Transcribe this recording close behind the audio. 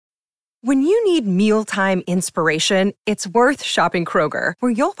When you need mealtime inspiration, it's worth shopping Kroger,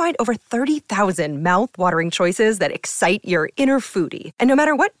 where you'll find over 30,000 mouth-watering choices that excite your inner foodie. And no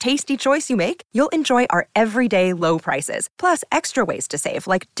matter what tasty choice you make, you'll enjoy our everyday low prices, plus extra ways to save,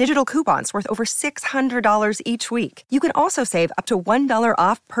 like digital coupons worth over $600 each week. You can also save up to $1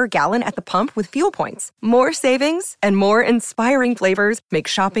 off per gallon at the pump with fuel points. More savings and more inspiring flavors make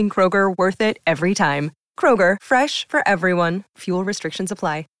shopping Kroger worth it every time. Kroger, fresh for everyone. Fuel restrictions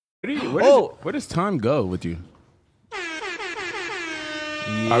apply. Where does time go with you? Yeah.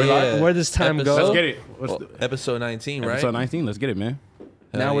 Are we live? Where does time go? Let's get it. Episode 19, right? Episode 19. Let's get it, man.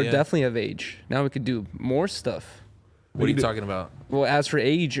 Now we're definitely of age. Now we could do more stuff. What are you talking about? Well, as for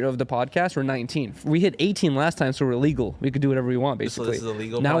age of the podcast, we're 19. We hit 18 last time, so we're legal. We could do whatever we want, basically. So this is a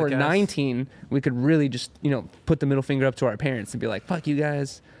legal now podcast? we're 19. We could really just, put the middle finger up to our parents and be like, fuck you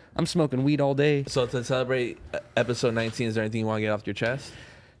guys. I'm smoking weed all day. So to celebrate episode 19, is there anything you want to get off your chest?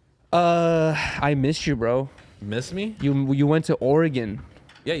 I missed you, bro. Miss me? You went to Oregon.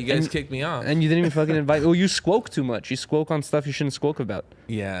 Yeah, you guys kicked me off. And you didn't even fucking invite. Oh, you spoke too much. You spoke on stuff you shouldn't spoke about.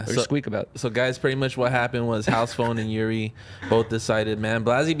 Yeah. Or squeak about. So, guys, pretty much what happened was House Phone and Yuri both decided, man,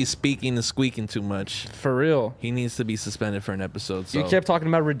 Blasey be speaking and squeaking too much. For real. He needs to be suspended for an episode. So. You kept talking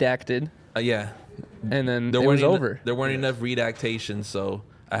about redacted. Yeah. And then it was over. There weren't enough redactations, so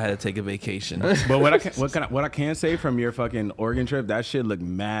I had to take a vacation. But what I can say from your fucking Oregon trip, that shit looked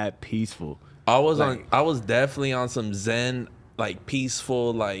mad peaceful. I was definitely on some Zen, like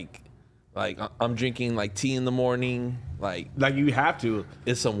peaceful, like I'm drinking like tea in the morning, like you have to.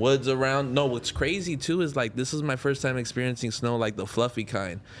 Is some woods around. No, what's crazy too is like this is my first time experiencing snow, like the fluffy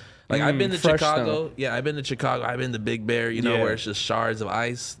kind. Like I've been to Chicago. Snow. Yeah, I've been to Chicago. I've been to Big Bear, where it's just shards of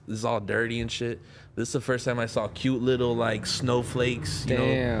ice. This is all dirty and shit. This is the first time I saw cute little like snowflakes.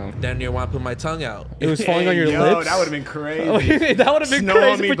 Damn. Damn near want to put my tongue out. It was falling on your lips. That would have been crazy. That would have been Snow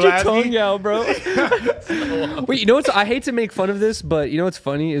crazy. on me, Put your Blasey. tongue out, bro. Wait, I hate to make fun of this, but what's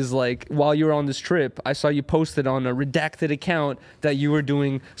funny is like while you were on this trip, I saw you posted on a redacted account that you were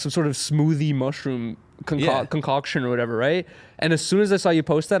doing some sort of smoothie mushroom concoction or whatever, right? And as soon as I saw you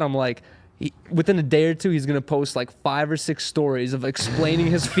post that, I'm like, within a day or two, he's gonna post like 5 or 6 stories of explaining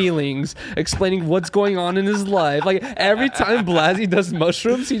his feelings, explaining what's going on in his life. Like every time Blasey does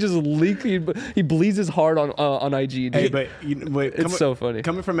mushrooms, he just he bleeds his heart on IG. Dude. Hey, but it's so funny.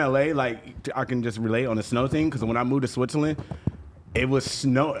 Coming from LA, like I can just relate on the snow thing because when I moved to Switzerland, it was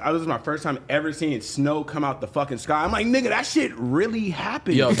snow. It was my first time ever seeing snow come out the fucking sky. I'm like, nigga, that shit really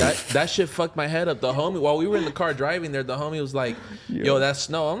happened. Yo, that shit fucked my head up. The homie, while we were in the car driving there, the homie was like, yo, that's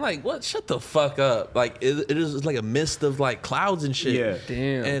snow. I'm like, what? Shut the fuck up. Like, it is like a mist of like clouds and shit. Yeah.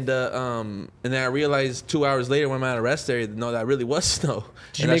 Damn. And then I realized 2 hours later when I'm at a rest area, no, that really was snow.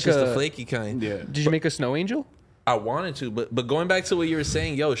 Did you that's make just the flaky kind. Yeah. Did you make a snow angel? I wanted to, but going back to what you were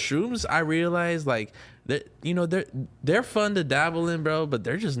saying, yo, shrooms, I realized like they're fun to dabble in, bro, but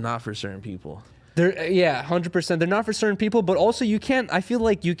they're just not for certain people. They're 100%. They're not for certain people, but also I feel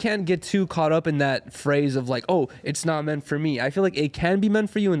like you can't get too caught up in that phrase of like, oh, it's not meant for me. I feel like it can be meant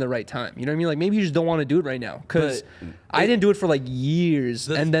for you in the right time. You know what I mean? Like maybe you just don't want to do it right now because I didn't do it for like years,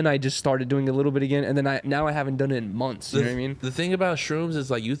 and then I just started doing it a little bit again, and then now I haven't done it in months. You know what I mean? The thing about shrooms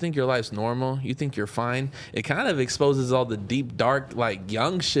is like you think your life's normal, you think you're fine. It kind of exposes all the deep, dark, like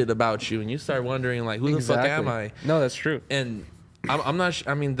young shit about you, and you start wondering like, who the fuck am I? No, that's true. And I'm not.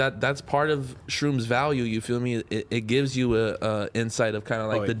 I mean that's part of shrooms' value. You feel me? It gives you a insight of kind of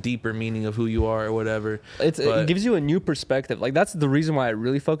like the deeper meaning of who you are or whatever. It gives you a new perspective. Like that's the reason why I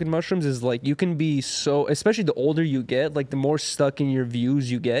really fucking mushrooms is like you can be so, especially the older you get, like the more stuck in your views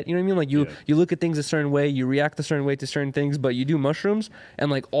you get. You know what I mean? Like you look at things a certain way, you react a certain way to certain things, but you do mushrooms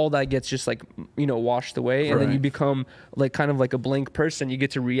and like all that gets just like washed away, and then you become like kind of like a blank person. You get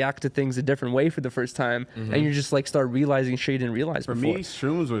to react to things a different way for the first time, and you just like start realizing shit you didn't realize. For before. me,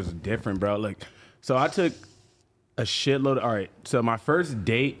 shrooms was different, bro. Like, so I took a shitload. All right, so my first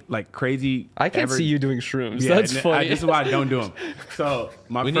date, like crazy. I can't see you doing shrooms. Yeah, That's funny. this is why I don't do them. So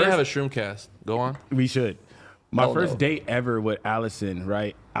we need to have a shroom cast. Go on. We should. My first no. date ever with Allison,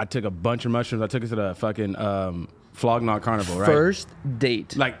 right? I took a bunch of mushrooms. I took her to the fucking Flognaw Carnival, right? First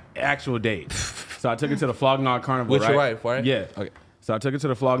date. Like actual date. So I took her to the Flognaw Carnival, With right? your wife, right? Yeah. Okay. So I took her to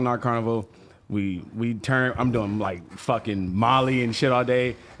the Flognaw Carnival. We turned. I'm doing like fucking Molly and shit all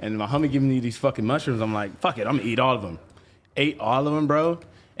day, and my homie giving me these fucking mushrooms. I'm like, fuck it, I'm gonna eat all of them. Ate all of them, bro.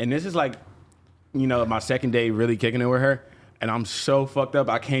 And this is like, my second day really kicking it with her. and I'm so fucked up.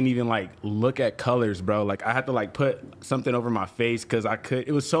 I can't even like look at colors, bro. Like I had to like put something over my face because I could.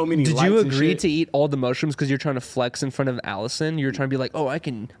 It was so many. Did lights you and agree shit. to eat all the mushrooms because you're trying to flex in front of Allison? You're trying to be like, oh,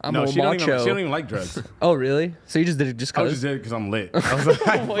 I'm No, a she don't, macho. even, she don't even like drugs. Oh, really? So you just did it just I because? just did it because I'm lit. I was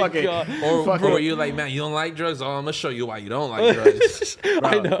like, fuck it. God. Or Fuck bro, it. you like, man, you don't like drugs? Oh, I'm gonna show you why you don't like drugs.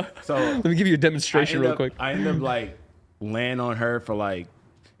 I know. So Let me give you a demonstration real quick. I ended up like laying on her for like,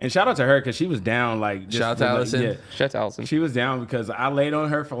 and shout out to her because she was down. Like, just Shout out to like, Allison. Yeah, Shout out to Allison. she was down because I laid on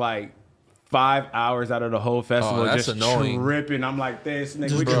her for like 5 hours out of the whole festival, that's just annoying. tripping. I'm like this, nigga.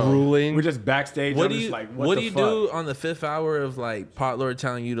 Just we drooling. We're just backstage. What I'm do just you like, what the do you fuck? do on the 5th hour of like Pot Lord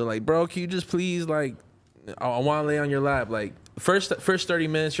telling you to like, bro, can you just please like, I want to lay on your lap. Like first 30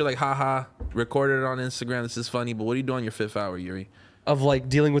 minutes, you're like, haha, recorded it on Instagram. This is funny. But what do you do on your 5th hour, Yuri? Of like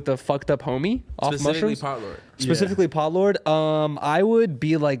dealing with the fucked up homie off Specifically mushrooms. Pot Lord. Specifically Pot Lord. I would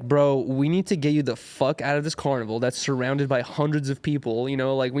be like, bro, we need to get you the fuck out of this carnival that's surrounded by hundreds of people. You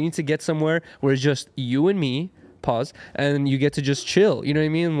know, like we need to get somewhere where it's just you and me. Pause, and you get to just chill. You know what I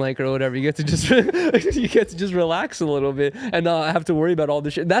mean, like or whatever. You get to just you get to just relax a little bit and not have to worry about all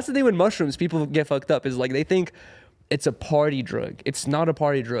this shit. That's the thing with mushrooms. People get fucked up. Is like they think it's a party drug. It's not a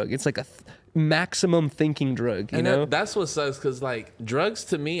party drug. It's like a maximum thinking drug. You And know. that's what sucks because like drugs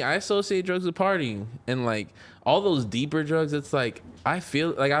to me, I associate drugs with partying, and like all those deeper drugs, it's like I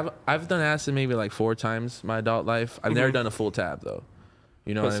feel like I've done acid maybe like 4 times my adult life. I've never done a full tab though.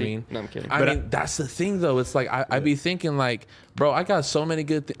 You know what I Pussy. mean? No, I'm kidding. I mean, that's the thing though. It's like I be thinking like, bro, I got so many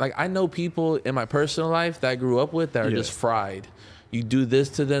good things. Like I know people in my personal life that I grew up with that are just fried. You do this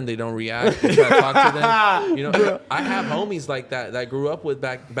to them, they don't react. You try to talk to them. You know, I have homies like that I grew up with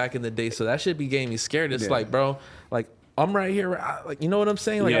back in the day. So that shit be getting me scared. It's like, bro, like I'm right here. Like, you know what I'm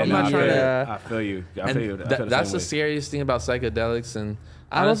saying? Like Yeah, I'm no, not trying to. I feel you. I And feel you. I feel the that's same the way. scariest thing about psychedelics. And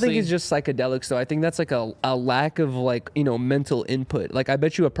I don't think honestly, it's just psychedelics though. I think that's like a lack of like, you know, mental input. Like I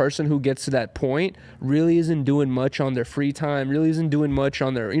bet you a person who gets to that point really isn't doing much on their free time, really isn't doing much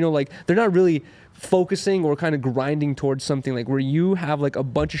on their, you know, like they're not really focusing or kind of grinding towards something like where you have like a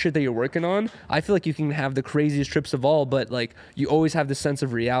bunch of shit that you're working on. I feel like you can have the craziest trips of all, but like you always have this sense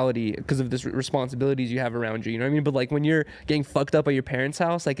of reality because of this responsibilities you have around you. You know what I mean? But like when you're getting fucked up at your parents'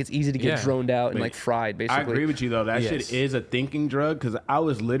 house, like it's easy to get Yeah. droned out and like fried basically. I agree with you though. That Yes. shit is a thinking drug because I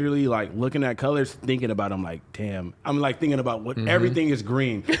was literally like looking at colors, thinking about them. Like, damn, I'm like thinking about what everything is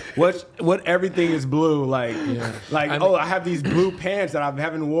green, what everything is blue. Like, I have these blue pants that I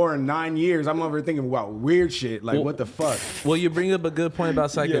haven't worn in 9 years. I'm over thinking about weird shit. Like, what the fuck? Well, you bring up a good point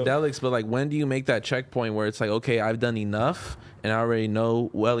about psychedelics, but like, when do you make that checkpoint where it's like, okay, I've done enough, and I already know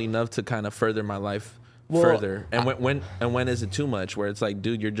well enough to kind of further my life further? And when is it too much? Where it's like,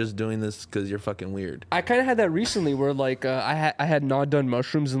 dude, you're just doing this because you're fucking weird. I kind of had that recently where like I had not done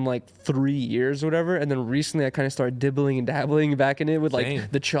mushrooms in like 3 years or whatever, and then recently I kind of started dibbling and dabbling back in it with like Same.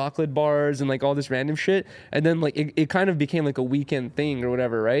 the chocolate bars and like all this random shit, and then like it kind of became like a weekend thing or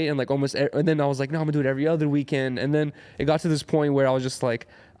whatever, right? And like almost and then I was like, no, I'm gonna do it every other weekend, and then it got to this point where I was just like,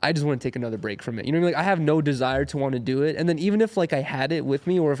 I just want to take another break from it. You know what I mean? Like I have no desire to want to do it. And then even if like I had it with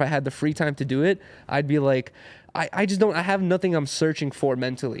me or if I had the free time to do it, I'd be like, I just don't, I have nothing I'm searching for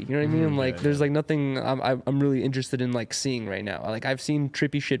mentally. You know what I mean? Like there's like nothing I'm really interested in like seeing right now. Like I've seen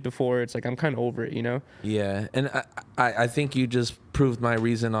trippy shit before. It's like, I'm kind of over it, you know? Yeah, and I think you just proved my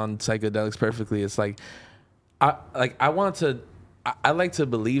reason on psychedelics perfectly. It's like, I like to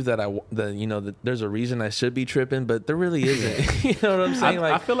believe that that there's a reason I should be tripping, but there really isn't. You know what I'm saying?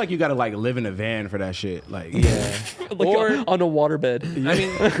 I feel like you gotta like live in a van for that shit. Like, yeah. Like Or on a waterbed. I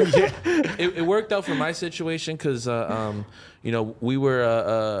mean, it worked out for my situation because we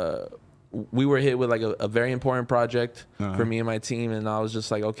were hit with like a very important project for me and my team, and I was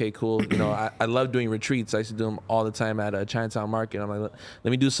just like, okay, cool. You know, I love doing retreats. I used to do them all the time at a Chinatown market. I'm like, let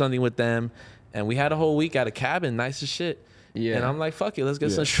me do something with them, and we had a whole week at a cabin, nice as shit. Yeah. And I'm like, fuck it, let's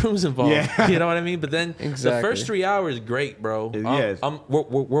get some shrooms involved. Yeah. You know what I mean? But then Exactly. the first 3 hours, great, bro. Yes.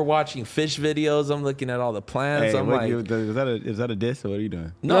 We're watching fish videos. I'm looking at all the plants. hey, I'm what like, is that a diss or what are you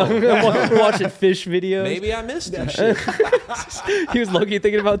doing? no, We're watching fish videos. maybe I missed you. Shit. He was low-key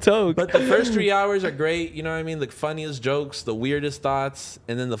thinking about Toad. But the first 3 hours are great. You know what I mean? The funniest jokes, the weirdest thoughts.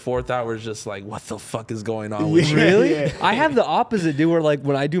 And then the 4th hour is just like, what the fuck is going on with you? Really? Yeah. I have the opposite, dude, where like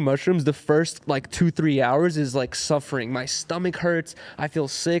when I do mushrooms, the first like 2-3 hours is like suffering. My stomach hurts. I feel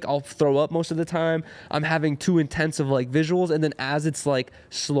sick. I'll throw up most of the time. I'm having too intensive like visuals, and then as it's like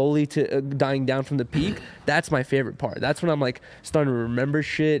slowly dying down from the peak, that's my favorite part. That's when I'm like starting to remember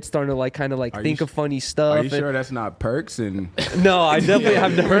shit, starting to like kind of like think of funny stuff. Are you sure that's not perks? And no, I definitely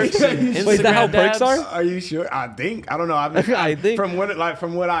have the perks. Wait, is that how perks are? Are you sure? I think. I don't know. I think from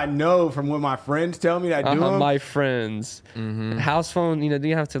what I know, from what my friends tell me that do them. My friends. House phone, do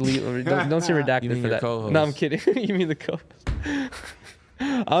you have to leave? Don't say redacted for that. Co-host. No, I'm kidding. You mean the co-host?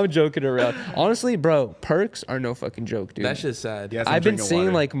 I'm joking around. Honestly, bro, perks are no fucking joke, dude. That shit's sad. Yes, I've been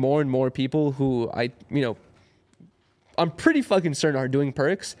seeing like more and more people who I'm pretty fucking certain are doing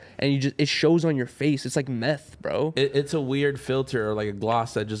perks, and it shows on your face. It's like meth, bro. It's a weird filter or like a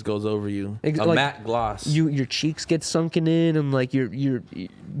gloss that just goes over you. A like, matte gloss. Your cheeks get sunken in, and like your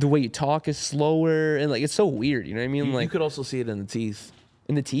the way you talk is slower, and like it's so weird. You know what I mean? You could also see it in the teeth.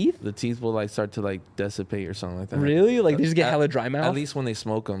 In the teeth? The teeth will like start to like dissipate or something like that. Really? Like they just get hella dry mouth? At least when they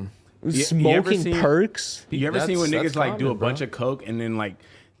smoke them. Smoking perks? You ever seen when niggas like do a common, bro. bunch of coke and then like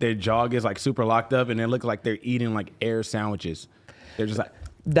their jaw gets like super locked up and they look like they're eating like air sandwiches? They're just like.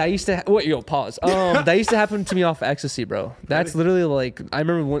 That used to pause. That used to happen to me off ecstasy, bro. That's literally like I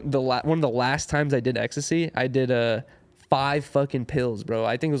remember one of the last times I did ecstasy. I did 5 fucking pills, bro.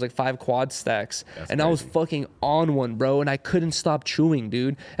 I think it was like 5 quad stacks. That's and crazy. I was fucking on one, bro. And I couldn't stop chewing,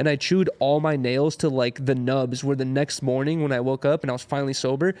 dude. And I chewed all my nails to like the nubs, where the next morning when I woke up and I was finally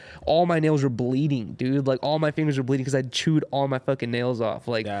sober, all my nails were bleeding, dude. Like all my fingers were bleeding because I chewed all my fucking nails off.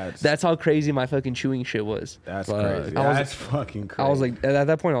 Like that's how crazy my fucking chewing shit was. That's crazy. That's fucking crazy. I was like, at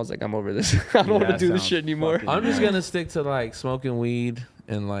that point, I was like, I'm over this. I don't want to do this shit anymore. I'm just gonna stick to like smoking weed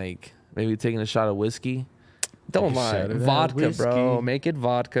and like maybe taking a shot of whiskey. Don't lie. Vodka, bro. Make it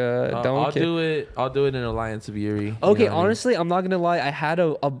vodka. I'll do it in Alliance of Erie. Okay, honestly, I'm not gonna lie. I had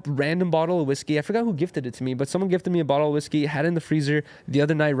a random bottle of whiskey. I forgot who gifted it to me, but someone gifted me a bottle of whiskey. Had it in the freezer the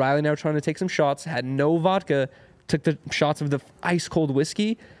other night. Riley and I were trying to take some shots. Had no vodka. Took the shots of the ice cold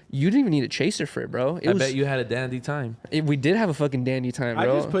whiskey. You didn't even need a chaser for it, bro. I bet you had a dandy time. We did have a fucking dandy time, bro. I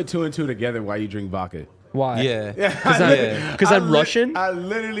just put 2 and 2 together while you drink vodka. Why? Yeah. Because I'm Russian? I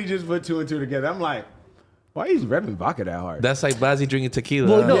literally just put 2 and 2 together. I'm like, why are you repping vodka that hard? That's like Blasey drinking tequila.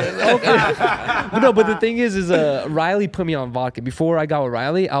 Well, no, okay. but the thing is Riley put me on vodka. Before I got with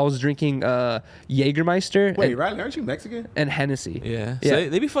Riley, I was drinking Jägermeister. Wait, Riley, aren't you Mexican? And Hennessy. Yeah. So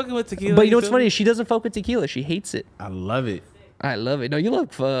they be fucking with tequila. But you know what's funny? She doesn't fuck with tequila. She hates it. I love it. I love it. No, you love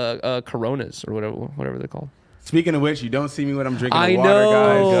Coronas or whatever they're called. Speaking of which, you don't see me when I'm drinking I water,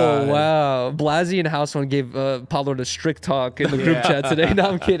 know. guys. Wow. Blasey and House One gave Pablo the strict talk in the group chat today. No,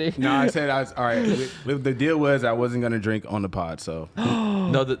 I'm kidding. No, I said I was all right. The deal was I wasn't gonna drink on the pod, so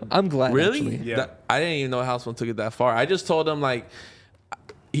No, I'm glad. Really? Actually. Yeah. I didn't even know House One took it that far. I just told him like,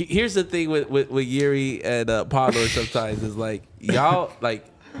 here's the thing with Yuri and Pablo sometimes is like y'all like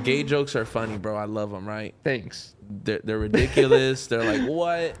gay jokes are funny, bro. I love them, right? Thanks. They're ridiculous. They're like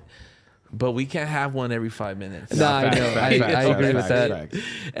what? But we can't have one every 5 minutes. No, I know. I agree with that. Facts.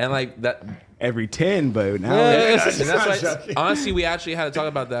 And like that. Every 10, but now And that's why, honestly, we actually had to talk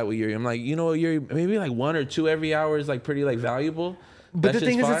about that with Yuri. I'm like, you know what, Yuri, maybe like 1 or 2 every hour is like pretty like valuable. But the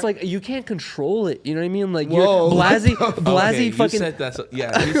thing is, it's like you can't control it. You know what I mean? Like Whoa. Blasey okay, fucking. You said that.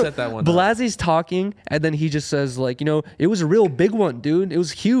 You said that one. Blasey's talking, and then he just says like, it was a real big one, dude. It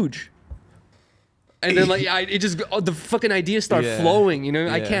was huge. And then like the fucking ideas start flowing.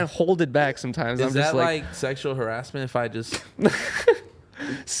 I can't hold it back sometimes. Is I'm that just like sexual harassment? If I just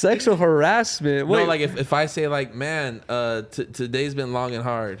sexual harassment? Wait. No, like if I say like, man, today's been long and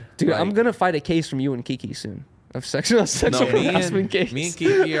hard, dude. like, I'm gonna fight a case from you and Kiki soon of sexual harassment case. Me and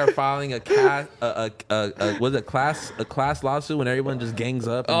Kiki are filing a class lawsuit when everyone just gangs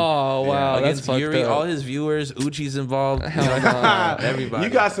up. Oh wow, that's against fucked Yuri, up. all his viewers, Uchi's involved. Everybody. You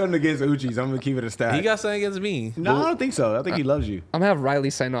got something against Uchis. I'm gonna keep it a stat. He got something against me. No, I don't think so. I think he loves you. I'm gonna have Riley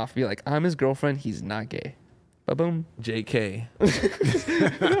sign off. Be like, I'm his girlfriend. He's not gay. Ba-boom. JK.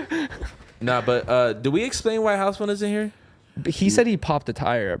 Nah, but do we explain why House One isn't here? He said he popped a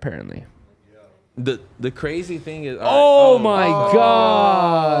tire apparently. The crazy thing is, oh my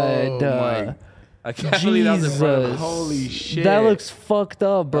god! I can't believe that was in front of us. Holy shit! That looks fucked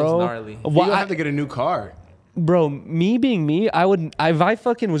up, bro. That was gnarly. You gonna have to get a new car. Bro, me being me, I would if I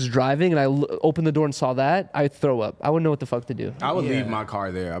fucking was driving and I opened the door and saw that, I'd throw up. I wouldn't know what the fuck to do. I would leave my car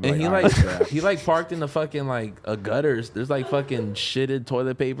there. I'd be And he all like right, he like parked in the fucking like a gutters. There's like fucking shitted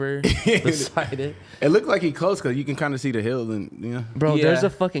toilet paper beside it. It looked like he close because you can kind of see the hill and Bro, Yeah. there's a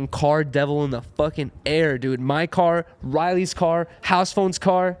fucking car devil in the fucking air, dude. My car, Riley's car, House Phone's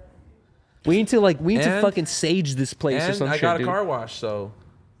car. We need to fucking sage this place or And some I shit, got a dude. car wash, so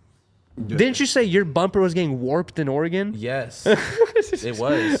Didn't you say your bumper was getting warped in Oregon? Yes, it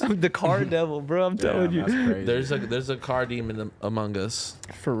was. I'm the car devil, bro. I'm telling you. That's crazy. There's a car demon among us.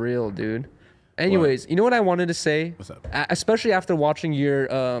 For real, dude. Anyways, you know what I wanted to say? What's up? Especially after watching your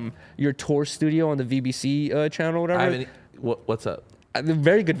tour studio on the VBC channel or whatever. I haven't. What's up?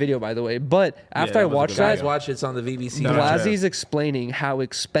 Very good video, by the way. But after I that was a watched good that, Guys, watch it's on the VBC. No, Blasie's explaining how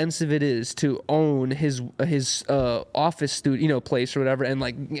expensive it is to own his office studio, place or whatever, and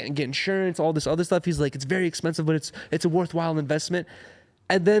like get insurance, all this other stuff. He's like, it's very expensive, but it's a worthwhile investment.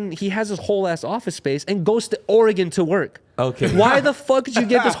 And then he has his whole ass office space and goes to Oregon to work. Okay. Why the fuck did you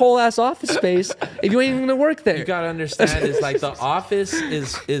get this whole ass office space if you ain't even gonna work there? You gotta understand, it's like the office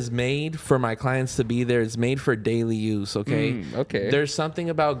is made for my clients to be there. It's made for daily use. Okay. Okay. There's something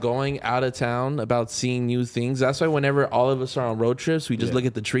about going out of town, about seeing new things. That's why whenever all of us are on road trips, we just look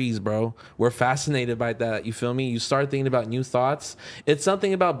at the trees, bro. We're fascinated by that. You feel me? You start thinking about new thoughts. It's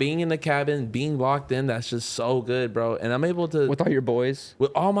something about being in the cabin, being locked in. That's just so good, bro. And I'm able to With all your boys.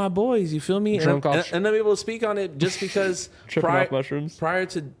 with all my boys. You feel me? Drunk off- And I'm able to speak on it just because Tripping off mushrooms. prior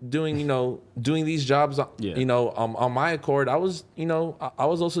to doing these jobs, on my accord, I was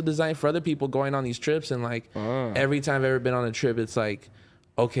also designing for other people going on these trips, and like every time I've ever been on a trip, it's like,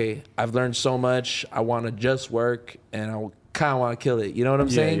 okay, I've learned so much. I want to just work, and I kind of want to kill it. You know what I'm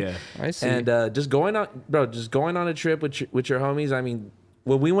saying? Yeah. I see. And just going on a trip with your homies. I mean,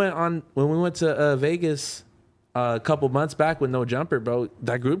 when we went to Vegas a couple months back with No Jumper, bro,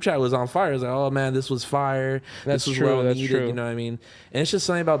 that group chat was on fire. It was like, oh man, this was fire. That's this was true, well that's needed. true. You know what I mean? And it's just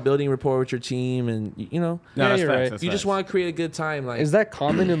something about building rapport with your team, and No, Yeah, that's you're facts, right. that's you just facts. want to create a good time. Like, Is that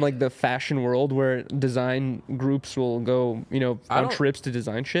common in like the fashion world where design groups will go, on don't- trips to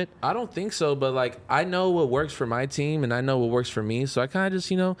design shit? I don't think so, but like I know what works for my team, and I know what works for me. So I kind of just,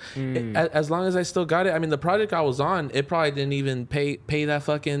 as long as I still got it. I mean, the project I was on, it probably didn't even pay that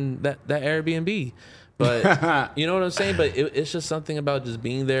fucking that Airbnb. But you know what I'm saying? But it's just something about just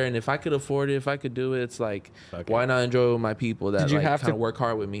being there. And if I could afford it, if I could do it, it's like, why not enjoy it with my people that Did you have kind to- of work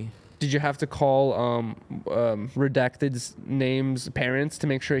hard with me? Did you have to call Redacted's name's parents to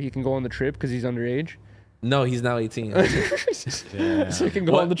make sure he can go on the trip because he's underage? No, he's now 18. So he can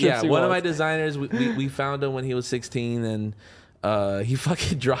go on the trip. Yeah, one of my designers, we found him when he was 16, and he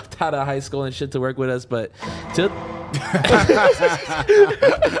fucking dropped out of high school and shit to work with us. But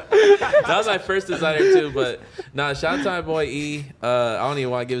that was my first designer too. But shout out to my boy E. I don't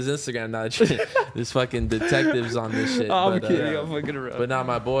even want to give his Instagram now. There's fucking detectives on this shit. I'm but, kidding. I'm fucking around. But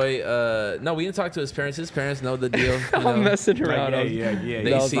my boy. No, we didn't talk to his parents. His parents know the deal. I'm messing around. Yeah.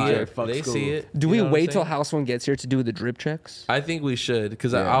 They see it. Fuck They school. see it. Do You we know what I'm wait till saying? House One gets here to do the drip checks? I think we should,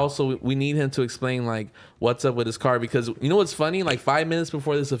 because Yeah. we need him to explain like what's up with his car, because you know what's funny, like 5 minutes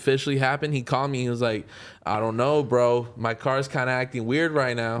before this officially happened, he called me. He was like, I don't know, bro, my car's kind of acting weird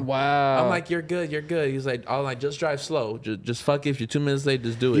right now. Wow. I'm like, you're good. He's like, just drive slow, just fuck it. If you're 2 minutes late,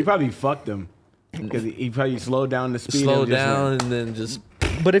 just do He it. probably fucked him because he probably slowed down the speed. Slow and just down went- and then just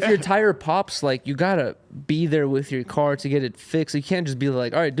But if your tire pops, like you gotta be there with your car to get it fixed. You can't just be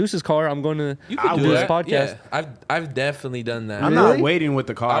like, all right, Deuce's car, I'm going to you can I do would. that. podcast. Yeah, I've definitely done that. I'm Really? not waiting with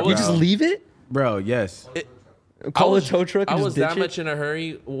the car. I bro. You just leave it? Bro, yes. Call a tow truck I and just was ditch that it? much in a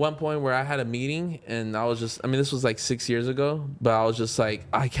hurry one point where I had a meeting, and I was just, I mean, this was like 6 years ago, but I was just like,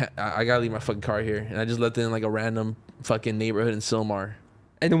 I gotta leave my fucking car here. And I just left it in like a random fucking neighborhood in Sylmar.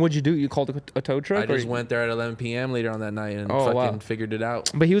 And then what'd you do? You called a tow truck? I just or- went there at 11 p.m. later on that night and Oh, fucking wow. figured it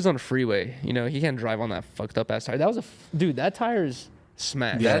out. But he was on a freeway. He can't drive on that fucked up ass tire. That was dude, that tire's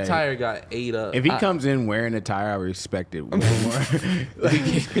smashed. Yeah. That tire got ate up. If he comes in wearing a tire, I respect it way more.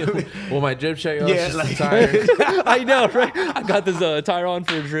 Well, my drip check, Yeah, just like- the tire. I know, right? I got this tire on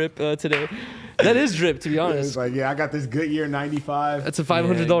for a drip today. That is drip, to be It's honest. like, I got this Goodyear 95. That's a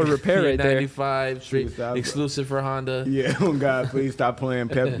 $500 repair right there. 95 straight $2,000. exclusive for Honda. Yeah, oh God, please stop playing.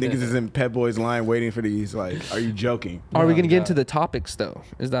 Niggas is in Pep Boys line waiting for these. Like, are you joking? Are we Oh, gonna get God. into the topics though?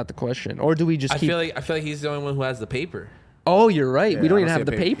 Is that the question, or do we just I keep? feel like he's the only one who has the paper. Oh, you're right. we Yeah, don't I even don't have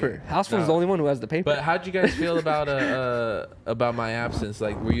the see a paper. paper. House Phone's No. the only one who has the paper. But how'd you guys feel about my absence?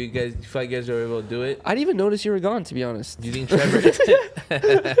 Like, were you guys? You feel like you guys were able to do it? I didn't even notice you were gone, to be honest. Do you think Trevor? Do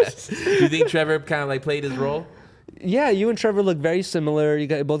you think Trevor kind of like played his role? Yeah, you and Trevor look very similar.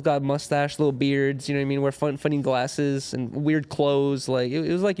 You both got mustache, little beards. You know what I mean? Wear funny glasses and weird clothes. Like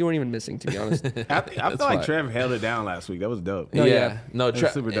it was like you weren't even missing, to be honest. I feel like fine. Trev held it down last week. That was dope. No, yeah. No,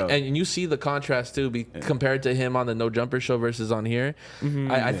 That's super dope. and you see the contrast too, compared to him on the No Jumper show versus on here.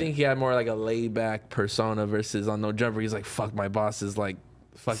 I think he had more like a laid back persona versus on No Jumper. He's like, fuck, my boss is like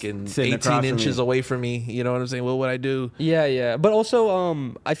fucking Sitting 18 across from inches you. away from me. You know what I'm saying? What would I do? Yeah. But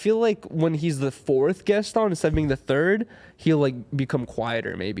also, I feel like when he's the fourth guest on instead of being the third, he'll like become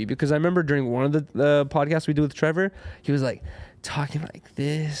quieter maybe. Because I remember during one of the podcasts we do with Trevor, he was like talking like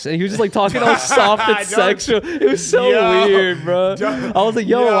this, and he was just like talking all soft and sexual. It was so weird, bro. I was like,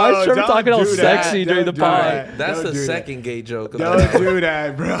 why is Trevor talking all sexy during the pod? That's the second gay joke. Don't do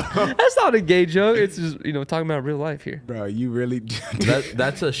that, bro. That's not a gay joke. It's just talking about real life here. Bro, you really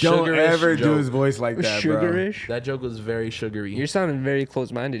That's a don't sugarish ever joke. do his voice like that, bro. Sugarish. That joke was very sugary. You're sounding very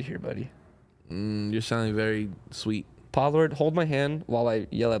close-minded here, buddy. You're sounding very sweet. Pollard, hold my hand while I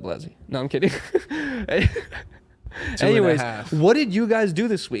yell at Blasi. No, I'm kidding. 2.5. Anyways, what did you guys do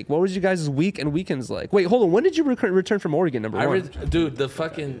this week? What was you guys' week and weekends like? Wait, hold on. When did you return from Oregon? Number one. Dude, the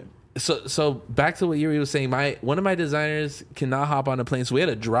fucking so back to what Yuri was saying. One of my designers cannot hop on a plane, so we had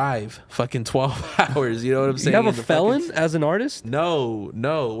to drive fucking 12 hours. You know what I'm saying? You have a felon as an artist? No.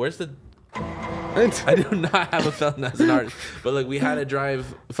 Where's the? I do not have a felon as an artist, but like we had to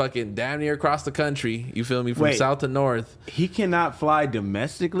drive fucking damn near across the country. You feel me? From south to north. He cannot fly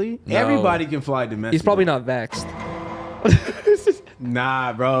domestically. No. Everybody can fly domestically. He's probably not vaxxed.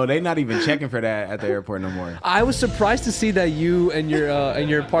 Nah, bro. They not even checking for that at the airport no more. I was surprised to see that you and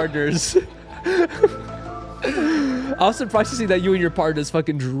your partners. I was surprised to see that you and your partners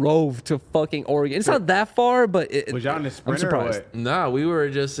fucking drove to fucking Oregon. It's not that far, but Was y'all in a I'm Sprinter or surprised. what? Nah, we were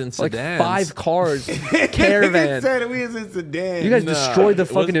just in Like sedans. 5 cars, He caravan. said we was in Sudan. You guys Nah, destroyed the it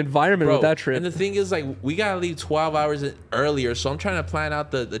was- fucking environment Bro, with that trip. And the thing is, like, we gotta leave 12 hours earlier, so I'm trying to plan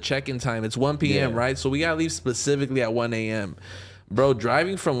out the check-in time. It's 1 p.m., Yeah. right? So we gotta leave specifically at 1 a.m. Bro,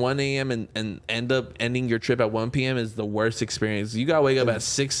 driving from 1 a.m. and end up ending your trip at 1 p.m. is the worst experience. You gotta wake up at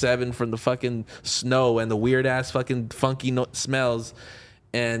 6, 7 from the fucking snow and the weird-ass fucking funky smells.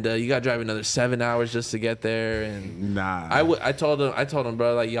 And you gotta drive another 7 hours just to get there. And Nah. I told him,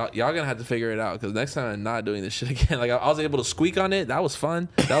 bro, like y'all gonna have to figure it out because next time I'm not doing this shit again. Like I was able to squeak on it. That was fun.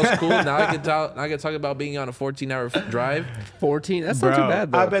 That was cool. Now I can talk about being on a 14-hour drive. 14? That's Bro, not too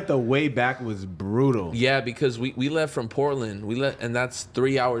bad, though. I bet the way back was brutal. Yeah, because we left from Portland. And that's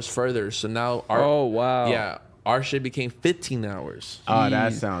 3 hours further. So now Oh, wow. Yeah, our shit became 15 hours. Oh,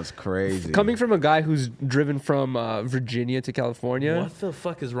 that sounds crazy. Coming from a guy who's driven from Virginia to California, What the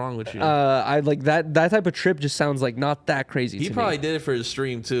fuck is wrong with you? I like that type of trip just sounds like not that crazy He to probably me. did it for his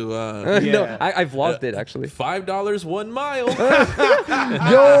stream too. No, Yeah. I vlogged it actually. $5 1 mile.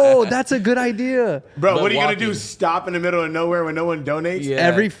 Yo, that's a good idea. Bro, But what are you gonna do? walking. Stop in the middle of nowhere when no one donates? Yeah.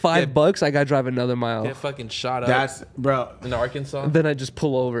 Every $5 Get- bucks, I gotta drive another mile. Get fucking shot up. That's bro. in Arkansas. Then I just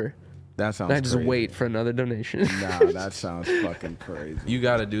pull over. That sounds. And I just crazy. wait for another donation. Nah, that sounds fucking crazy. You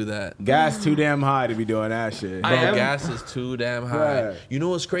gotta do that. Gas too damn high to be doing that shit. Bro, gas is too damn high. Right. You know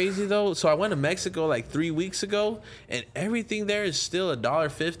what's crazy though? So I went to Mexico like 3 weeks ago, and everything there is still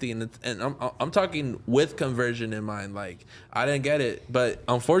 $1.50, and I'm talking with conversion in mind. Like I didn't get it, but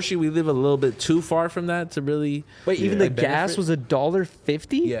unfortunately we live a little bit too far from that to really. Wait, even the gas benefit. was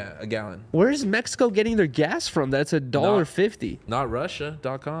 $1.50? Yeah, a gallon. Where's Mexico getting their gas from? That's $1.50. Not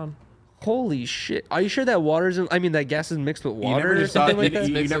Russia.com. Holy shit! Are you sure that that gas is mixed with You water never or just thought, something like that?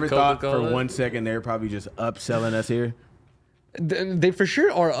 you Mix never with thought for Coca-Cola? 1 second they're probably just upselling us here. They for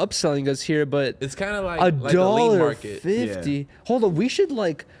sure are upselling us here, but It's kind of like a the lean dollar market. 50. Hold on, we should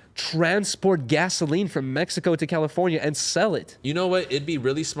like transport gasoline from Mexico to California and sell it. You know what? It'd be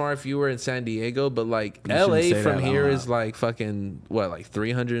really smart if you were in San Diego, but like You shouldn't LA say from that here out is like fucking what, like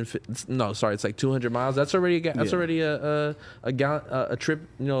 350? No, sorry, it's like 200 miles. That's already Yeah. already a gallon, a trip.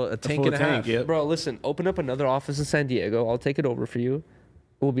 You know, a tank and a half. Yep. Bro, listen, open up another office in San Diego. I'll take it over for you.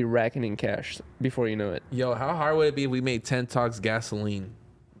 We'll be racking in cash before you know it. Yo, how hard would it be if we made 10 talks gasoline?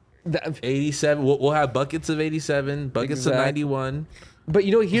 That- 87. We'll have buckets of 87, buckets of Exactly. 91. But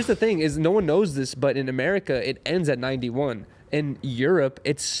here's the thing: is no one knows this, but in America it ends at 91. In Europe,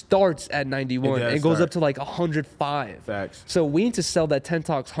 it starts at 91. It does It goes start. up to like 105. Facts. So we need to sell that 10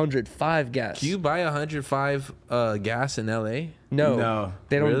 Talks 105 gas. Do you buy 105 gas in LA? No.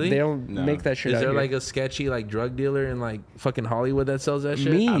 They don't. Really? They don't No. make that shit. Is out there here. like a sketchy like drug dealer in like fucking Hollywood that sells that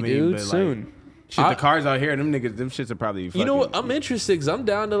shit? Me, I mean, dude? but, like, Soon. Shit, the cars out here, them shits are probably. You know what? fucking- I'm interested because I'm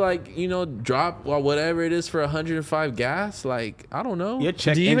down to like, drop whatever it is for 105 gas. Like, I don't know. Your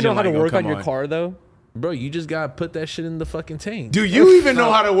check Do you even engine know how to light gonna work on come your car though? Bro, you just gotta put that shit in the fucking tank. Do you even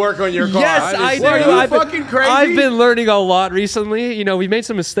know how to work on your car? Yes, I do. Are you I've been- fucking crazy? I've been learning a lot recently. We made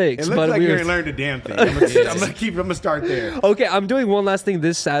some mistakes, It looks but like we you were ain't learned a damn thing. I'm gonna start there. okay. I'm doing one last thing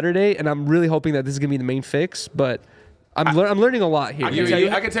this Saturday, and I'm really hoping that this is gonna be the main fix. But I'm learning a lot here. I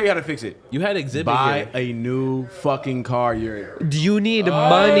can tell you how to fix it. You had exhibit Buy here. a new fucking car. Do you need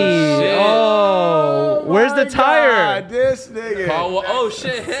money? shit. Oh, where's the tire? God, this nigga. Oh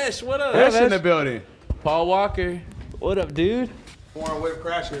shit, Hesh, what up? Hesh in the building. Paul Walker. What up, dude? Foreign whip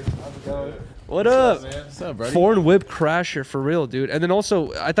crasher. How's it going? What up? What's up, buddy? Foreign whip crasher for real, dude. And then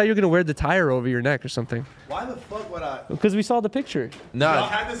also, I thought you were gonna wear the tire over your neck or something. Why the fuck would I? Because we saw the picture. Nah, Y'all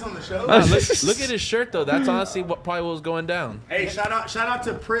had this on the show? look at his shirt though. That's honestly probably what was going down. Hey, shout out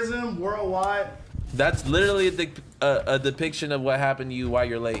to Prism Worldwide. That's literally a depiction of what happened to you while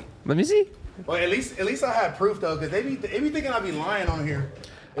you're late. Let me see. Well, at least I had proof though, because they be thinking I be lying on here.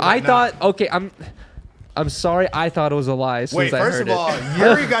 I thought, okay, I'm sorry. I thought it was a lie. As soon as I heard it.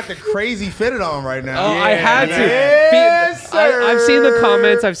 Yuri got the crazy fitted on right now. Oh, I had to. Yes, sir. I've seen the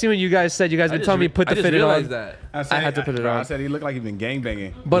comments. I've seen what you guys said. You guys been telling me put the fitted on. That. I had to put it on. I said he looked like he'd been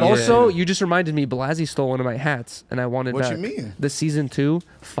gangbanging. But Yeah. also, you just reminded me, Blasey stole one of my hats, and I wanted What back. you mean? The season 2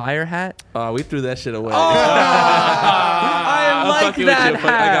 fire hat. We threw that shit away. I like fucking with that you.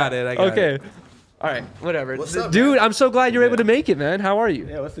 hat. I got it. I got okay. it. All right. Whatever. What's up, Dude, I'm so glad you're able to make it, man. How are you?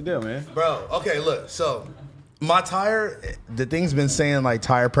 Yeah, what's the deal, man? Bro, okay, look. So, my tire, the thing's been saying like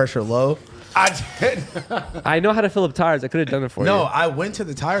tire pressure low. I know how to fill up tires. I could have done it for you. No, I went to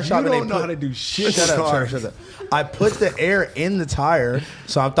the tire shop You and they don't know put, how to do shit. Shut up, shut up. I put the air in the tire,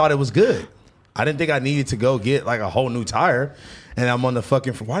 so I thought it was good. I didn't think I needed to go get like a whole new tire. And I'm on the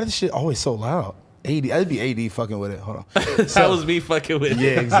fucking, why is this shit always so loud? I'd be AD fucking with it. Hold on. That was me fucking with you.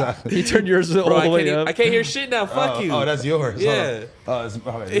 Yeah, exactly. You turned yours all Bro, the way up. I can't hear shit now. Fuck you. Oh, that's yours. Yeah.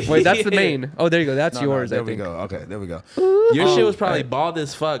 Wait, that's the main. Oh, there you go. That's No, yours, there I we think. go. Okay, there we go. Your shit was probably bald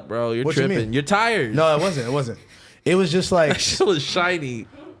as fuck, bro. You're What you tripping. mean? You're tired. No, it wasn't. It wasn't. It was just like, Shit was shiny.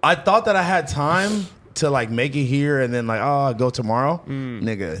 I thought that I had time to like make it here and then like, oh, I'll go tomorrow.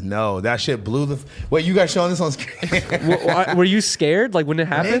 Nigga, no. That shit blew the... Wait, you guys showing this on screen? Were you scared? Like when it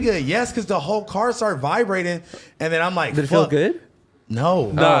happened? Nigga, yes, because the whole car started vibrating. And then I'm like, Did it feel fuck. good?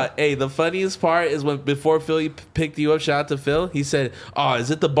 No. Nah, hey, the funniest part is when before Phil picked you up, shout out to Phil, he said, "Oh,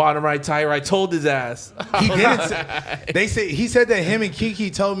 is it the bottom right tire?" I told his ass. He didn't say, he said that him and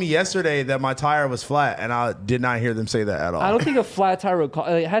Kiki told me yesterday that my tire was flat, and I did not hear them say that at all. I don't think a flat tire would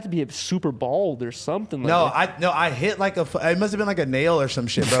it had to be a super bald or something like that. I hit like it must have been like a nail or some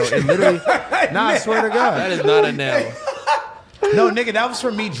shit, bro. It literally, nah, I swear to God. That is not a nail. No, nigga, that was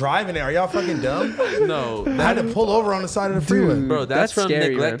from me driving it. Are y'all fucking dumb? No, I had to pull over on the side of the freeway. bro, that's from scary,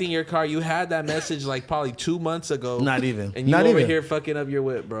 neglecting your car. You had that message like probably 2 months ago. Not even. And you Not over even. here fucking up your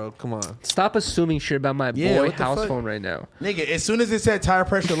whip, bro. Come on. Stop assuming shit about my Yeah, boy what the house fuck? phone right now. Nigga, as soon as it said tire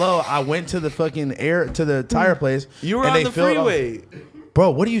pressure low, I went to the fucking to the tire place. You were and on they the filled up- freeway.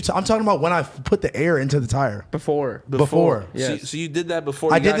 Bro, what are you? I'm talking about when I put the air into the tire. Before. Before. Yes. So you did that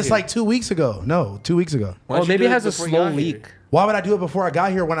before I you did got this here. like 2 weeks ago. No, 2 weeks ago. Why Oh, don't you maybe do it has a before you slow got leak. here? Why would I do it before I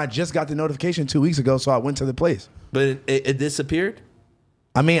got here when I just got the notification 2 weeks ago? So I went to the place. But it disappeared?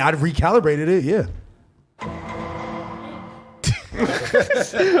 I mean, I recalibrated it. Yeah.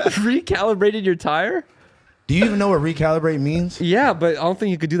 Recalibrated your tire? Do you even know what recalibrate means? Yeah, but I don't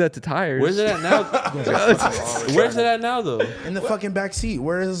think you could do that to tires. Where's it at now? Where's it at now, though? In the fucking back seat.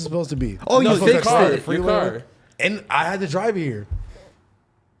 Where is it supposed to be? Oh, No, you it's supposed to fixed car, it. the freeway. Your car. And I had to drive it here.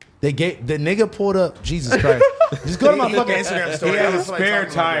 They gave the nigga pulled up. Jesus Christ! Just go to my fucking Instagram story. He has I a just feel like spare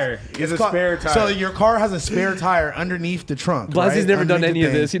talking about tire. this. He has a It's called- spare tire. So your car has a spare tire underneath the trunk. Blasey's right? never done Underneath any the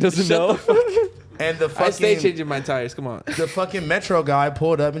of thing. this. He doesn't know. And the I stay fucking changing my tires. Come on. the fucking Metro guy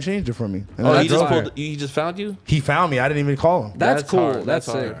pulled up and changed it for me. And Oh, then I he just drove. pulled. He just found you. He found me. I didn't even call him. That's cool. hard. That's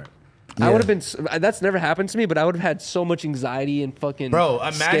hard. sick. I would have been. That's never happened to me, but I would have had so much anxiety and fucking Bro,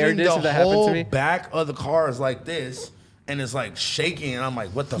 imagine scaredness the if that happened to whole me. back of the car is like this, and it's like shaking, and I'm like,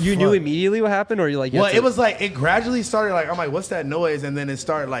 what the You fuck? knew immediately what happened, or you like? you Well, had to- it was like it gradually started like I'm like, what's that noise? And then it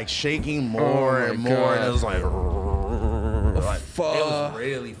started like shaking more Oh my and more, and God. it was like, it was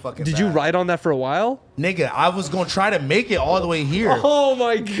really fucking. Did you bad. ride on that for a while? Nigga? I was gonna try to make it all the way here. Oh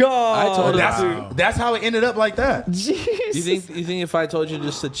my god! I told That's how it ended up like that. Jeez. You think if I told you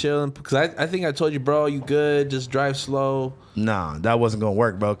just to chill and because I think I told you, bro, you good, just drive slow. Nah, that wasn't gonna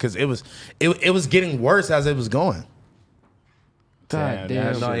work, bro. Because it was getting worse as it was going. God Damn,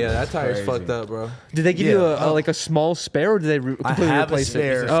 damn. that No, shit yeah, that is tire's crazy. fucked up, bro. Did they give you Yeah. like a small spare, or did they completely I have a replace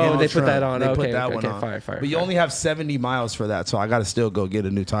spare. it? Oh, in they the put that trunk. on. They Okay, put that okay, one okay, on. fire. But you only have 70 miles for that, so I gotta still go get a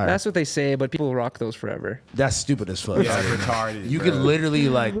new tire. That's what they say, but people rock those forever. That's stupid as fuck. Yeah, retarded. You bro. could literally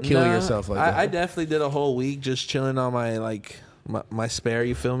like kill Nah, yourself like that. I definitely did a whole week just chilling on my like my spare.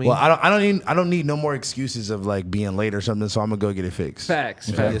 You feel me? Well, I don't need no more excuses of like being late or something. So I'm gonna go get it fixed. Facts.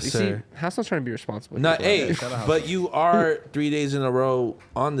 Yes, You see, sir. Hassan's trying to be responsible. No, hey, but you are 3 days in a row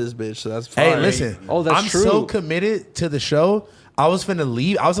on this bitch, so that's fine. Hey, listen. Oh, that's I'm true. so committed to the show. I was finna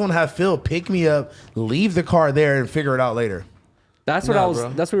leave. I was gonna have Phil pick me up, leave the car there, and figure it out later. That's what Nah, I was. bro.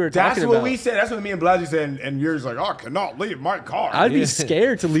 That's what we were That's talking what about. we said. That's what me and Blasey said. And yours like, oh, I cannot leave my car. I'd be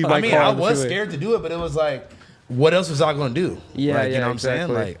scared to leave my I mean, car. I on the was freeway. scared to do it, but it was like, what else was I gonna do? Yeah, like, you yeah, know what I'm saying?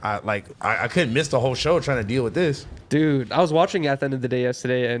 exactly. I couldn't miss the whole show trying to deal with this. Dude, I was watching At the End of the Day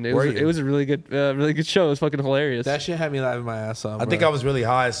yesterday, and it Were was you? it was a really good show. It was fucking hilarious. That shit had me laughing my ass off. I think I was really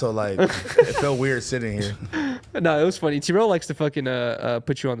high, so like, it felt weird sitting here. No, it was funny. T-Rail likes to fucking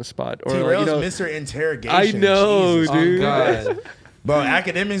put you on the spot. Or T-Rail's like, Mr. Interrogation. I know, Jesus. dude. God. Bro,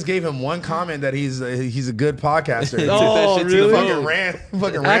 academics gave him one comment that he's a good podcaster. Oh, That shit to really? the fucking road. ran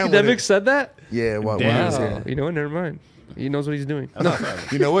with Academics it. said that? Yeah, what Damn. was Wow. it? You know what? Never mind. He knows what he's doing.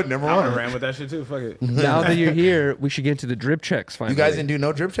 You know what? Number I would have one. ran with that shit too. Fuck it. Now that you're here, we should get into the drip checks finally. You guys didn't do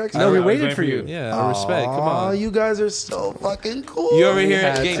no drip checks? No, we I was waited waiting for for you. you. Yeah, respect. Come Aw, on. you guys are so fucking cool. You over here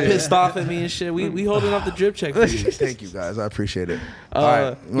had getting to. pissed off at me and shit. We holding up the drip check for you. Thank you guys. I appreciate it. All right.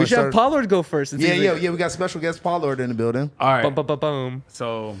 You We wanna should have start? Pollard go first. It's Yeah, easy. yeah. We got special guest Paul Lord in the building. All right. Bum, bum, bum, bum.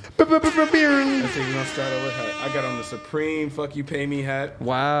 So let's see. You gonna start over? I got on the Supreme "Fuck You Pay Me" hat.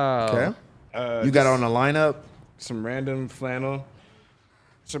 Wow. Okay. You got on the lineup. Some random flannel.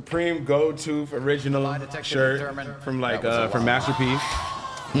 Supreme Gold Tooth original shirt from from Masterpiece.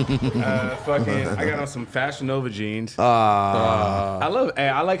 Fucking, I got on some Fashion Nova jeans.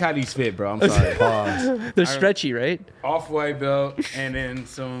 I like how these fit, bro. I'm sorry. They're stretchy, right? Off-white belt and then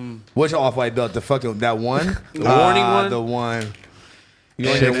some. Which off-white belt? The fucking that one. The warning one? The one. You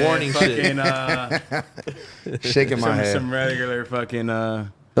on your warning shit. Fucking Shaking my head. some regular fucking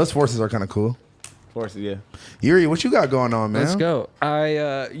Those forces are kind of cool. forces. Yeah. Yuri, what you got going on, man? Let's go.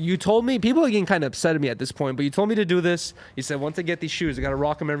 You told me, people are getting kind of upset at me at this point, but you told me to do this. You said, once I get these shoes, I got to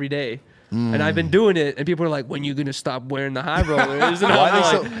rock them every day. And I've been doing it, and people are like, when you going to stop wearing the high rollers? And Why I'm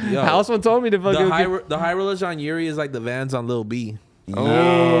they like, so- Yo, Houseman told me to fucking the high rollers on Yuri is like the Vans on Lil B.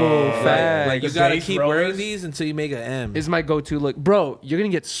 Oh, facts. Like you The gotta base keep rollers? wearing these until you make an M. Is my go-to look. Bro, you're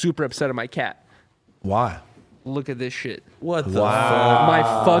going to get super upset at my cat. Why? Look at this shit. What the My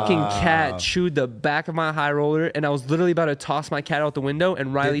fucking cat chewed the back of my high roller, and I was literally about to toss my cat out the window,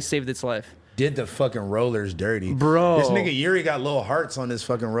 and Riley saved its life. Did the fucking rollers dirty, Bro. This nigga Yuri got little hearts on his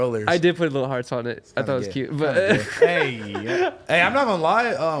fucking rollers. I did put little hearts on it. I thought it was gay. cute. But Hey. Hey, I'm not gonna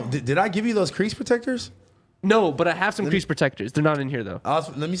lie. Did I give you those crease protectors? no, but I have some crease protectors. They're not in here, though.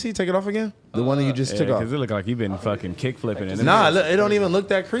 Let me see. Take it off again. The one that you just took off. Because it look like you've been fucking kick flipping. Nah, it don't even look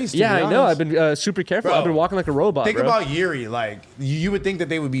that creased. to Yeah, be I know. honest. I've been super careful. Bro, I've been walking like a robot, Think bro. about Yuri. Like you would think that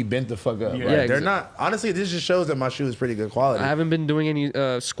they would be bent the fuck up. Yeah. Right? Yeah, They're exa- not. Honestly, this just shows that my shoe is pretty good quality. I haven't been doing any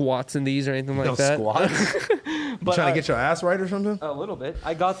squats in these or anything like No that. squats. But, Trying to get your ass right or something? a little bit.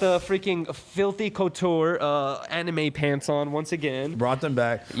 I got the freaking filthy couture anime pants on once again. Brought them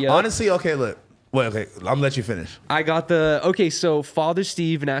back. Yep. Honestly, okay, look. Wait, okay. I'm gonna let you finish. I got so Father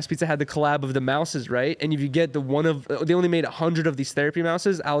Steve and Ass Pizza had the collab of the mouses, right? And if you get they only made 100 of these therapy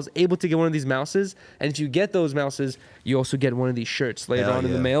mouses. I was able to get one of these mouses. And if you get those mouses, you also get one of these shirts later Hell on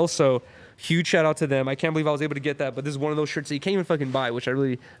in the yeah. mail. So huge shout out to them. I can't believe I was able to get that, but this is one of those shirts that you can't even fucking buy, which I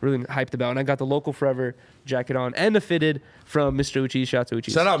really, really hyped about. And I got the Local Forever jacket on and the fitted from Mr. Uchi. Shout out to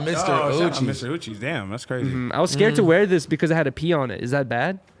Uchi. Shout out, Mr. Shout out Uchi. Mr. Uchi's. Damn, that's crazy. I was scared to wear this because I had a P on it. Is that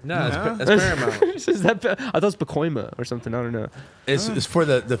bad? No, that's Paramount. Is that I thought it was Pacoima or something. I don't know. It's for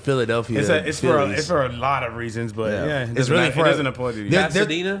the Philadelphia. It's for Phillies. a lot of reasons, but yeah, It's really for- it doesn't apply to you. There-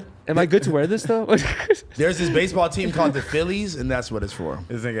 Pasadena. Am I good to wear this though? There's this baseball team called the Phillies, and that's what it's for.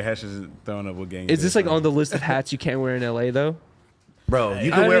 This nigga Hesh is throwing up what gang. Is this like on the list of hats you can't wear in LA though? Bro,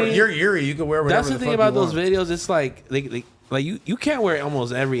 you I can wear. mean, You're Yuri. You can wear whatever That's the thing fuck about you those want. videos. It's like like you can't wear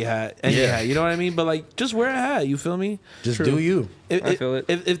almost every hat, any hat. You know what I mean? But like, just wear a hat. You feel me? Just True. do you. I feel it.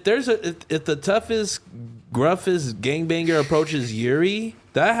 If there's if the toughest, gruffest gangbanger approaches Yuri,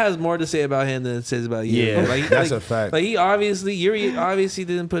 that has more to say about him than it says about you. Yeah, like, that's a fact. Like Yuri obviously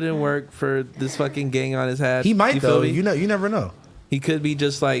didn't put in work for this fucking gang on his hat. He might You feel though. me? You never know. He could be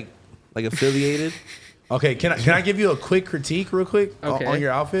just like affiliated. Okay, can I give you a quick critique real quick Okay. on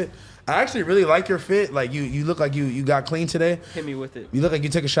your outfit? I actually really like your fit. Like you look like you got clean today. Hit me with it. You look like you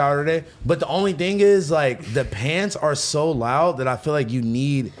took a shower today. But the only thing is like the pants are so loud that I feel like you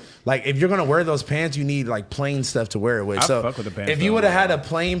need like if you're gonna wear those pants, you need like plain stuff to wear it with. I So fuck with the pants, if you though. would have had a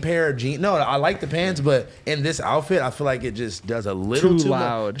plain pair of jeans, no, I like the pants, but in this outfit, I feel like it just does a little Too too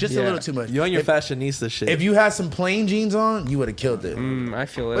loud. much. Just Yeah. a little too much. You on your fashionista shit. If you had some plain jeans on, you would have killed it. I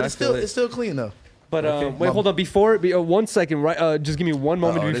feel it. But I it's feel still it. it's still clean though. But wait, hold on. Before 1 second, right? Just give me one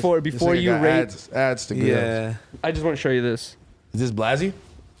moment before you rate. Ads to give. Yeah. I just want to show you this. Is this Blasey?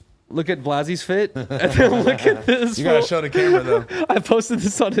 Look at Blasey's fit, and then look at this. You gotta fool. show the camera though. I posted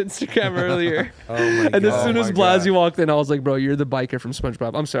this on Instagram earlier. Oh my god! And as soon as my Blasey God. walked in, I was like, "Bro, you're the biker from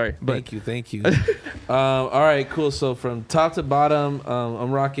SpongeBob." I'm sorry, but Thank you. All right, cool. So from top to bottom,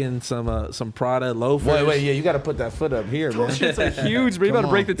 I'm rocking some Prada loafers. Wait, yeah, you gotta put that foot up here, man. shit's like huge, bro. You about to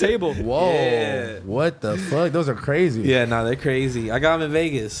break the table. Whoa! Yeah. What the fuck? Those are crazy. Yeah, no, they're crazy. I got them in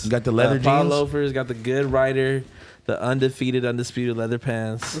Vegas. You got the leather Prada jeans? loafers, got the good rider, the undisputed leather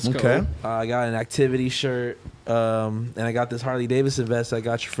pants. Okay. I got an activity shirt, and I got this Harley Davidson vest I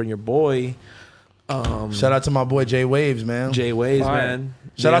got you from your boy. Shout out to my boy Jay Waves, man. Jay Waves, Fire. man.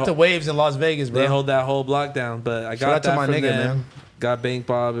 Shout They out to Waves in Las Vegas, bro. They hold that whole block down, but I got Shout out to that my from nigga, them. man. Got Bank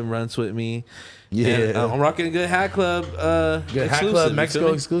Bob and Runs with me. Yeah. And, I'm rocking a good Hat Club. Good Hat exclusive, Club you Mexico feel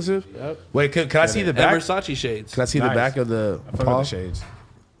me? exclusive. Yep. Wait, can I see the And back? Versace shades. Can I see the Nice. back of the I fuck with paw? the shades.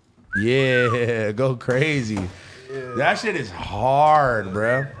 Yeah, go crazy. That shit is hard,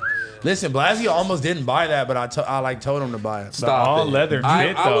 bro. Listen, Blasey almost didn't buy that, but I told him to buy it. Stop all it. leather I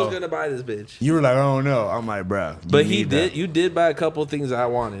fit, was though. gonna buy this bitch, You were like, I don't know. I'm like, bro. but he did. You did buy a couple things I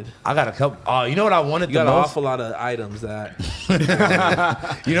wanted. I got a couple. Oh, you know what I wanted You the got an most? awful lot of items that.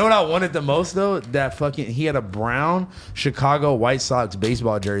 You know what I wanted the most though? That fucking he had a brown Chicago White Sox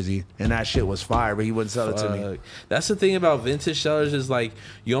baseball jersey, and that shit was fire, but he wouldn't sell it to me. Fuck. That's the thing about vintage sellers is like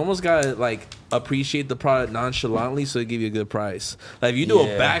you almost gotta like appreciate the product nonchalantly so they give you a good price. Like if you do a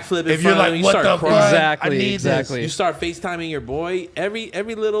backflip in If you're front of like, them, you what start the crying. fuck? Exactly, I need exactly. this. You start FaceTiming your boy. Every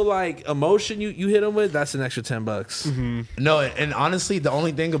little like emotion you hit him with, that's an extra $10. No, and honestly, the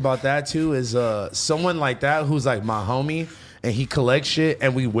only thing about that too is someone like that who's like my homie and he collects shit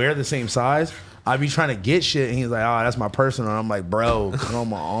and we wear the same size. I be trying to get shit and he's like, oh, that's my personal. And I'm like, bro,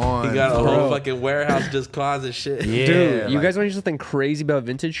 come on. He got a bro. whole fucking warehouse just closet shit. Yeah, Dude, you like- guys want to hear something crazy about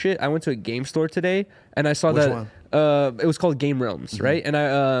vintage shit? I went to a game store today and I saw Which that one? it was called Game Realms, right?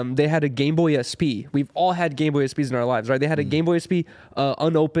 And they had a Game Boy SP. We've all had Game Boy SPs in our lives, right? They had a Game Boy SP,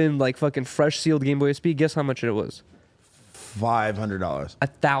 unopened, like fucking fresh sealed Game Boy SP. Guess how much it was? $500.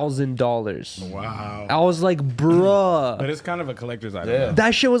 $1,000. Wow. I was like, bruh. But it's kind of a collector's item. Yeah.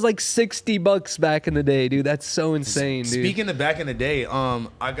 That shit was like $60 back in the day, dude. That's so insane, dude. Speaking of back in the day,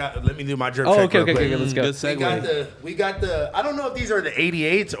 let me do my drip Oh, check. okay, real okay, quick. okay, let's go. Good segue. We got the. I don't know if these are the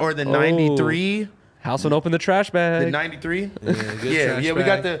 88s or the 93. House would open the trash The bag. 93. good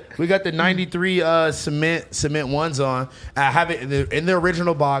trash We got the 93 cement ones on. I have it in the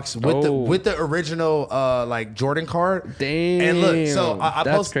original box with the original like Jordan card. Damn. And look, so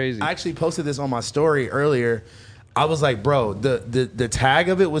That's crazy. I actually posted this on my story earlier. I was like, bro, the tag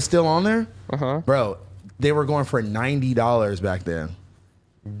of it was still on there. Bro, they were going for $90 back then.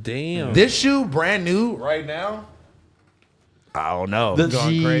 Damn. This shoe, brand new, right now. I don't know. Going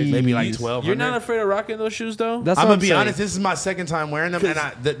crazy. Maybe like 12. You're not afraid of rocking those shoes though? That's I'm what gonna be saying. honest. This is my second time wearing them,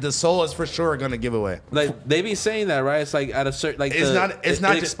 and the sole is for sure gonna give away. Like they be saying that, right? It's like at a certain like It's it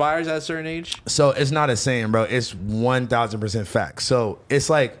not just- expires at a certain age. So it's not a saying, bro. It's 1000% fact. So it's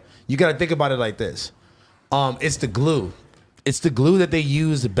like you gotta think about it like this. It's the glue. It's the glue that they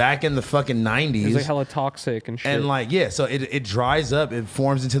used back in the fucking 90s. It's like hella toxic and shit. And like, yeah, so it dries up, it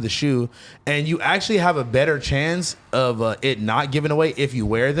forms into the shoe, and you actually have a better chance of it not giving away if you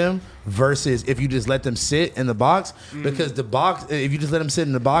wear them versus if you just let them sit in the box. Because the box, if you just let them sit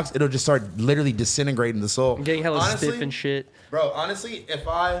in the box, it'll just start literally disintegrating the sole. Getting hella Honestly, stiff and shit. Bro, honestly, if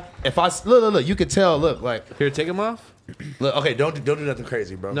I look, you could tell. Look, like, Here, take them off. look. Okay, don't do nothing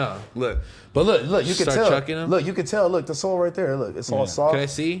crazy, bro. No. look, but look, you can Start tell. chucking 'em? Look, you can tell. Look, the sole right there. Look, it's all soft. Can I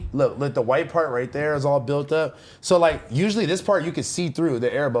see? Look, the white part right there is all built up. So like usually this part you can see through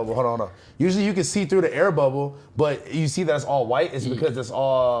the air bubble. Hold on. Usually you can see through the air bubble, but you see that it's all white. It's because it's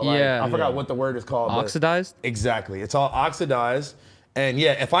all like, Yeah. I forgot what the word is called. but- Oxidized? Exactly. It's all oxidized. And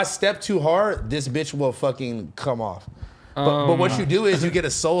yeah, if I step too hard, this bitch will fucking come off. But what you do is you get a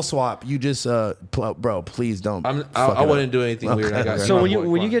sole swap. You just bro, please don't. I fuck it up. wouldn't do anything weird. I got Okay. So my when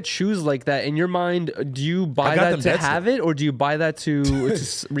boy you Quan. get shoes like that, in your mind, do you buy I got that them to dead have it, or do you buy that to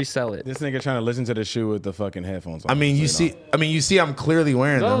resell it? This nigga trying to listen to the shoe with the fucking headphones on. I mean, you see I'm clearly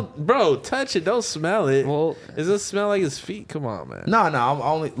wearing them. Don't, bro, touch it. Don't smell it. Well- does it smell like his feet? Come on, man. No, I'm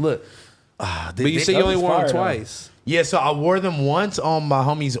only look. But you say you only was wore them fire, though. twice. Yeah, so I wore them once on my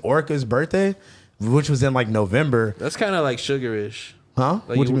homie's Orca's birthday, which was in like November. That's kind of like sugarish. Huh?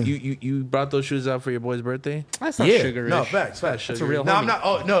 Like What do you mean? you brought those shoes out for your boy's birthday? That's not Yeah, sugarish. no, facts. That's a real No, homie. I'm not.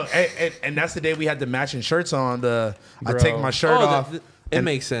 Oh no, and that's the day we had the matching shirts on. I take my shirt Oh, off. it and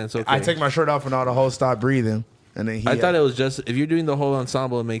makes sense. Okay. I take my shirt off and all the whole stop breathing. And then I thought it was just if you're doing the whole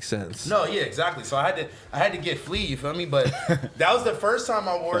ensemble, it makes sense. No, yeah, exactly. So I had to get Flea, you feel me? But that was the first time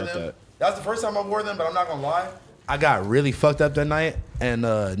I wore them. That was the first time I wore them, but I'm not gonna lie. I got really fucked up that night, and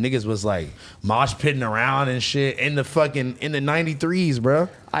niggas was like mosh pitting around and shit in the 93s, bro.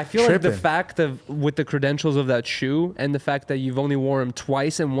 I feel like the fact of with the credentials of that shoe and the fact that you've only worn them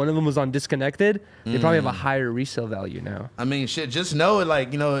twice and one of them was on Disconnected, they probably have a higher resale value now. I mean, shit. Just know,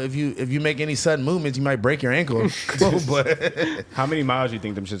 like, you know, if you make any sudden movements, you might break your ankle. But how many miles do you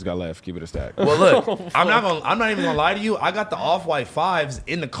think them shits got left? Keep it a stack. Well, look, I'm not even gonna lie to you. I got the Off-White 5s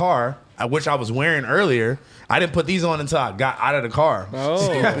in the car, which I was wearing earlier. I didn't put these on until I got out of the car. Oh,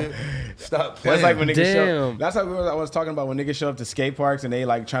 stop playing. That's like when niggas show. Damn. That's like what I was talking about when niggas show up to skate parks and they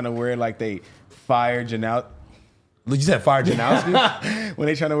like trying to wear like they fire Janowski. You said fire Janowski? When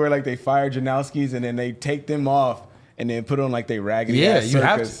they trying to wear like they fire Janowskis and then they take them off and then put on like they raggedy. Yeah, ass you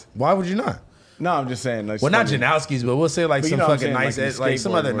have circus. to. Why would you not? No, I'm just saying. Like, Well, not Janowski's, but we'll say like but some you know what I'm fucking saying, nice, the like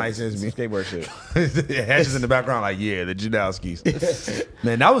some skateboard other wear- nice ass me. skateboard shit. Hedges in the background, like, yeah, the Janowskis.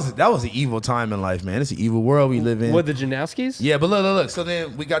 Man, that was an evil time in life, man. It's an evil world we live in. what, the Janowskis? Yeah, but look. So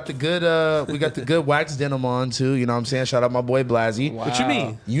then we got the good wax denim on too. You know what I'm saying? Shout out my boy Blasey. What you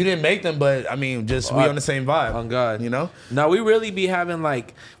mean? You didn't make them, but I mean, just we on the same vibe. On God, you know. Now we really be having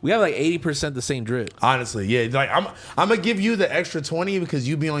like we have like 80% the same drip. Honestly, yeah. Like I'm gonna give you the extra 20 because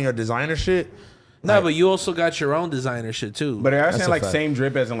you be on your designer shit. No, but you also got your own designer shit too. But are you That's saying a like fact. same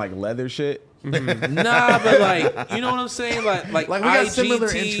drip as in like leather shit? nah, but like you know what I'm saying? Like Like, we got similar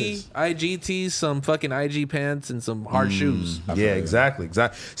IGT, interests. IGT, some fucking IG pants and some hard shoes. Yeah, exactly.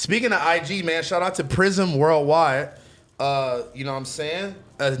 Speaking of IG, man, shout out to Prism Worldwide. You know what I'm saying?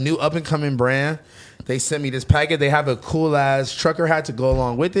 A new up and coming brand. They sent me this packet. They have a cool ass trucker hat to go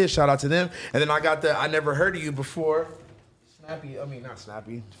along with it. Shout out to them. And then I got the I never heard of you before. Not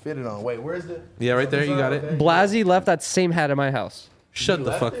snappy. Fit it on. Wait, where's the? Yeah, right there, you got it. Blasey left that same hat at my house. Shut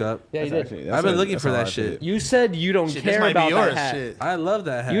the fuck up. Yeah, he That's did. actually- I've been that's looking that's for how that I shit. feel. You said you don't Shit, this care might about be yours. that hat. Shit. I love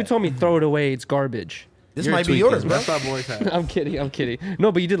that hat. You told me throw it away. It's garbage. This You're might be tweaking. yours, bro. That's my boy's hat. I'm kidding.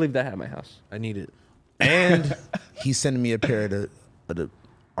 No, but you did leave that hat at my house. I need it. And he's sending me a pair of the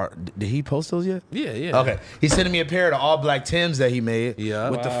did he post those yet? Yeah. Okay. He's sending me a pair of the all black Tims that he made.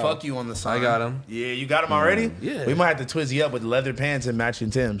 Yeah. With the fuck you on the side. I got 'em. Yeah, you got them already? Yeah. We might have to twizz you up with leather pants and matching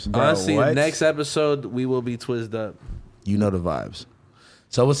Tims. Honestly, what? next episode we will be twizzed up. You know the vibes.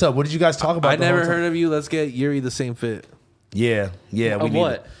 So what's up? What did you guys talk about? I the never whole time? heard of you. Let's get Yuri the same fit. Yeah. We Of need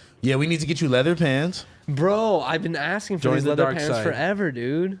what? Yeah, we need to get you leather pants. Bro, I've been asking for Join these the leather dark pants side. forever,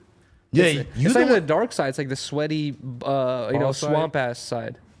 dude. Yeah, It's you not the even the one, dark side. It's like the sweaty, side? swamp ass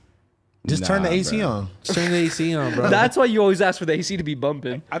side. just turn the Nah, AC bro. on. Just turn the AC on, bro. That's why you always ask for the AC to be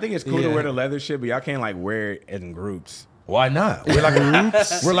bumping. I think it's cool to Yeah. wear the leather shit, but y'all can't like wear it in groups. Why not? We're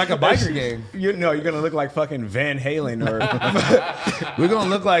like a biker gang. You know, you're gonna look like fucking Van Halen or We're gonna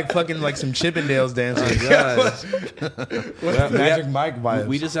look like fucking like some Chippendales dancers. God. Magic Mike vibes.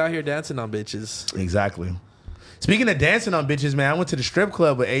 We just out here dancing on bitches. Exactly. Speaking of dancing on bitches, man, I went to the strip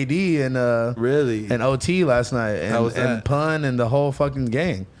club with AD and Really? and OT last night, and, How was that? and Pun and the whole fucking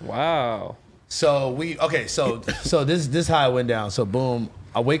gang. Wow. So so this how it went down. So boom,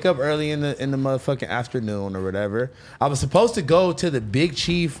 I wake up early in the motherfucking afternoon or whatever. I was supposed to go to the Big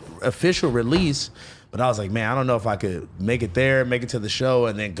Chief official release, but I was like, man, I don't know if I could make it there, make it to the show,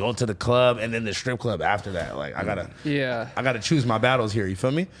 and then go to the club and then the strip club after that. Like I gotta choose my battles here. You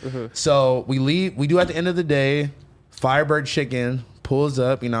feel me? So we leave. We do at the end of the day. Firebird Chicken pulls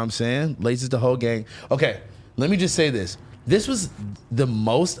up. You know what I'm saying? Laces the whole gang. Okay, let me just say this. This was the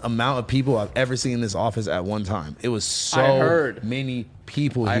most amount of people I've ever seen in this office at one time. It was so I heard. many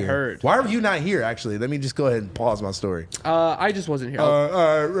people here. I heard. Why are you not here, actually? Let me just go ahead and pause my story. I just wasn't here.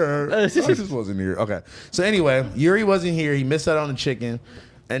 I just wasn't here. Okay. So anyway, Yuri wasn't here. He missed out on the chicken.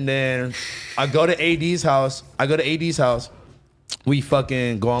 And then I go to AD's house. We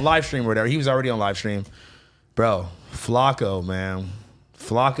fucking go on live stream or whatever. He was already on live stream. Bro, Flacco, man.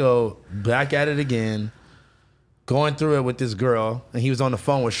 Flacco back at it again. Going through it with this girl, and he was on the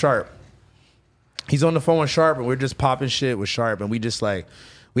phone with Sharp. He's on the phone with Sharp, and we're just popping shit with Sharp, and we just like,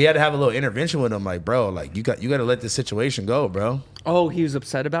 we had to have a little intervention with him, like, bro, like you got to let this situation go, bro. Oh, he was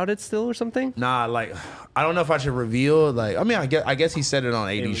upset about it still or something? Nah, like, I don't know if I should reveal, like, I mean, I guess he said it on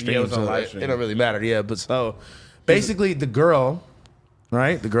AD stream, it was on so live it stream. don't really matter, yeah. But so, basically, the girl,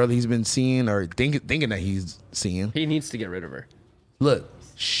 right, the girl that he's been seeing or thinking that he's seeing, He needs to get rid of her. look,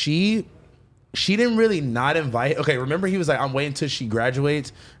 she didn't really not invite. Okay, remember he was like, I'm waiting till she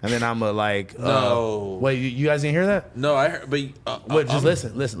graduates, and then I'm like, No. wait, you guys didn't hear that? No, I heard, but Wait, just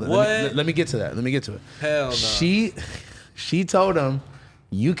listen. What? Let me get to that. Let me get to it. Hell no. She told him,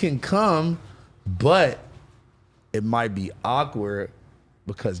 you can come, but it might be awkward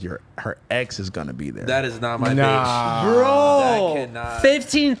because her ex is gonna be there. That is not my Nah. bitch. Bro, That cannot.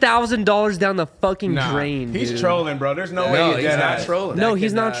 $15,000 down the fucking drain. He's dude. trolling, bro. There's no No, way he's he's not not trolling. No, That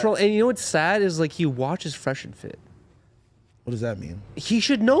he's not cannot- trolling. And you know what's sad is like he watches Fresh and Fit. What does that mean? He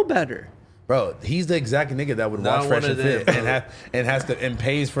should know better. Bro, he's the exact nigga that would Not watch Fresh one and of them, Fit and has to and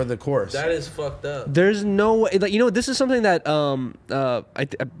pays for the course. That is fucked up. There's no way. Like, you know, this is something that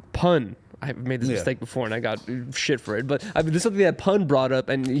Pun. I've made this Yeah. mistake before and I got shit for it. But this is something that Pun brought up,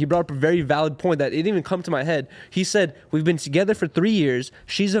 and he brought up a very valid point that it didn't even come to my head. He said, "We've been together for 3 years.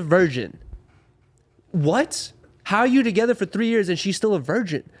 She's a virgin." What? How are you together for 3 years and she's still a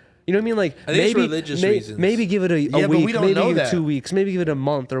virgin? You know what I mean? Like I think it's religious reasons. maybe give it a Yeah, but week, we don't maybe know give it that. 2 weeks, maybe give it a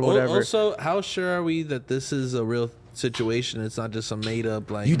month or whatever. Also, how sure are we that this is a real situation? It's not just some made up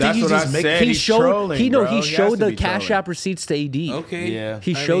like. You think That's he's what I just making? said. he He's showed trolling, he bro. he He has showed to the be Cash trolling. App receipts to AD. Okay. Yeah.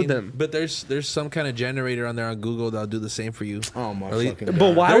 He showed them. But there's some kind of generator on there on Google that'll do the same for you. Oh my Or at least- fucking God.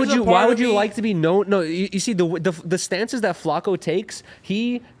 But why There's would a you? part Why of would you me- like to be known? No, you see the stances that Flacco takes.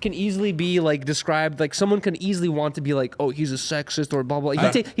 He can easily be like described like someone can easily want to be like, oh, he's a sexist or blah blah.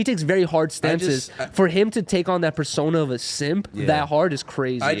 He takes very hard stances. For him to take on that persona of a simp that hard is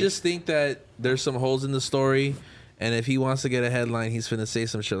crazy. I just think that there's some holes in the story, and if he wants to get a headline, he's finna say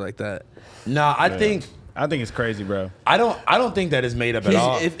some shit like that. Nah, I think it's crazy, bro. I don't think that is made up at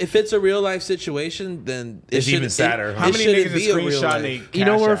all. If it's a real life situation, then It's even sadder. How many niggas is screenshotting they You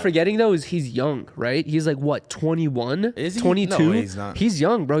know what we're Cash App? forgetting though is he's young, right? He's like what, 21? Is he? 22? No, he's not. He's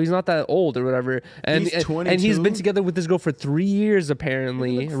young, bro. He's not that old or whatever. And He's and he's 22? been together with this girl for 3 years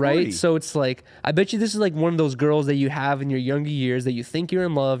apparently, He looks right? 40. So it's like I bet you this is like one of those girls that you have in your younger years that you think you're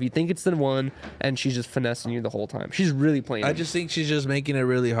in love, you think it's the one, and she's just finessing you the whole time. She's really playing. I him. just think she's just making it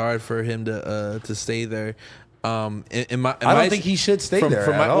really hard for him to stay there. In my, I don't think he should stay there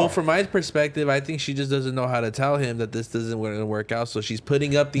From at my, all. well, from my perspective, I think she just doesn't know how to tell him that this doesn't work out. So she's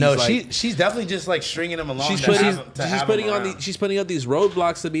putting up these. No, like, she's definitely just like stringing him along. she's to putting have him- to have him around. she's putting up these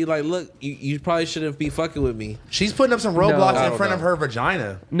roadblocks to be like, look, you probably shouldn't be fucking with me. She's putting up some roadblocks I in don't front know. of her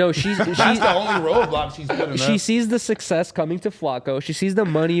vagina. No, she's That's the only roadblock she's putting she up. sees the success coming to Flacco. She sees the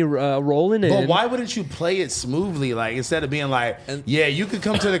money rolling in. But why wouldn't you play it smoothly? Like instead of being like, yeah, you could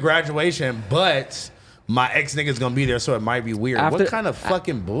come to the graduation, but my ex nigga's gonna be there, so it might be weird. After- what kind of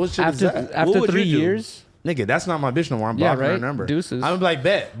fucking bullshit is that? After would 3 you do? years. Nigga, that's not my bitch no more. I'm Yeah, blocking her right? number. Deuces. I'm like,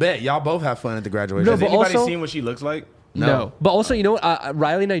 bet. Y'all both have fun at the graduation. No, Has but anybody also- seen what she looks like? No. But also, you know what?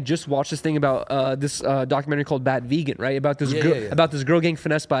 Riley and I just watched this thing about this documentary called Bad Vegan, right? About this girl, about this girl getting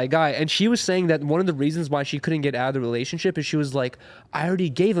finessed by a guy, and she was saying that one of the reasons why she couldn't get out of the relationship is she was like, I already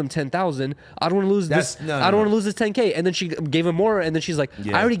gave him 10,000. I don't want to lose this. I don't want to lose this 10K. And then she gave him more, and then she's like,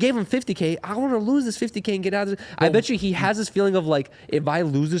 I already gave him 50K. I want to lose this 50K and get out of this. I bet you he has this feeling of like, if I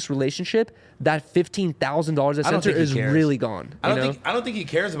lose this relationship, that $15,000 at center is really gone. I don't think he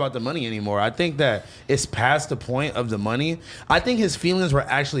cares about the money anymore. I think that it's past the point of the money. I think his feelings were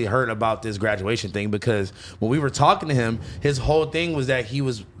actually hurt about this graduation thing because when we were talking to him, his whole thing was that he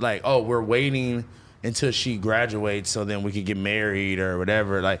was like, "Oh, we're waiting until she graduates so then we could get married or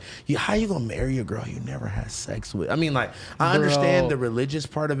whatever." Like, how you gonna marry a girl you never had sex with? I mean, like, I understand the religious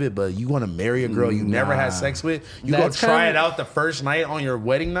part of it, but you want to marry a girl you never had sex with? You go That's try kinda- it out the first night on your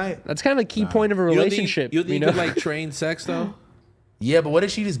wedding night? That's kind of a key point of a relationship. You think you could like train sex though? Yeah, but what if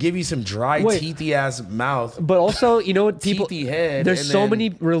she just give you some dry, Wait. teethy ass mouth? But also, you know what people Teethy head, there's and so then- many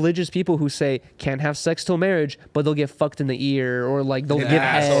religious people who say can't have sex till marriage, but they'll get fucked in the ear or like they'll An give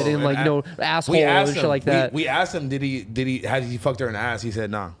asshole, head and like an no a- asshole We and asked shit him, like that. We asked him, did he has he fucked her in the ass? He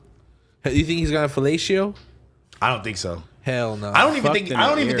said, nah. You think he's got a fellatio? I don't think so. Hell no. I don't even fucked think in I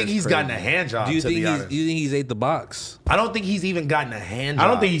don't the even ear think is he's crazy. gotten a hand job. Do you to think be he's? honest. Do you think he's ate the box? I don't think he's even gotten a hand job. I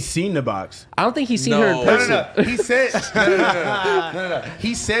don't think he's seen the box. I don't think he's seen her in No. person. No. He said no.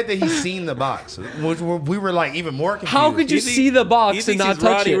 He said that he's seen the box, which we were like even more confused. How could you think- see the He box and thinks not he's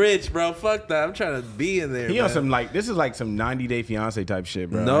touch Roddy it? Rich, bro. Fuck that. I'm trying to be in there. He man. on some like this is like some 90 Day Fiance type shit,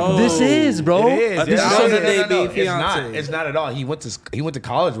 bro. No. This is, bro. It is. This yeah. is Oh, on the yeah. day being It's not. fiance. It's not at all. He went to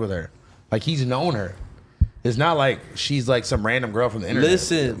college with her. Like he's known her. It's not like she's like some random girl from the internet.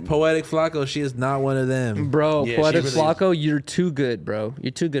 Listen, Poetic Flacco, she is not one of them. Bro, Yeah, Poetic she really- Flacco, you're too good, bro.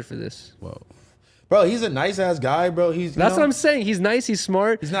 You're too good for this. Bro, he's a nice ass guy, bro. He's That's what I'm saying. He's nice. He's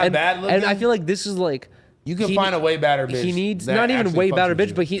smart. He's not bad And looking. I feel like this is like You can find a way better bitch. He needs that not even actually way fucks better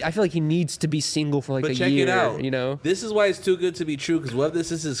with bitch, you. but I feel like he needs to be single for like But a check year. it out. You know, This is why it's too good to be true. Because what if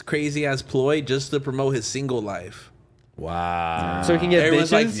this is his crazy ass ploy just to promote his single life? Wow. So he can get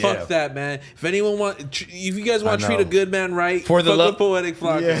Everyone's like, bitches. fuck that, man. If anyone if you guys want to treat a good man right, For the fuck love- with Poetic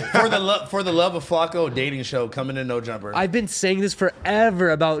Flocko. for the love of Flocko dating show coming to No Jumper. I've been saying this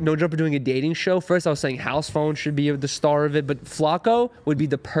forever about No Jumper doing a dating show. First, I was saying House Phone should be the star of it, but Flocko would be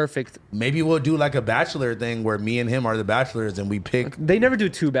the perfect. Maybe we'll do like a bachelor thing where me and him are the bachelors and we pick. They never do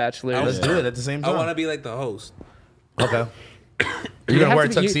two bachelors. Let's do it at the same I time. want to be like the host. Okay. You're gonna wear a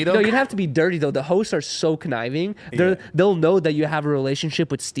tuxedo? No, you'd have to be dirty though. The hosts are so conniving. They'll know that you have a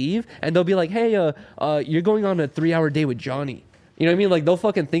relationship with Steve, and they'll be like, "Hey, you're going on a 3-hour date with Johnny." You know what I mean? Like they'll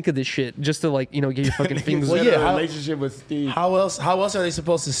fucking think of this shit just to like get your fucking things. Well, yeah, a relationship with Steve. How else are they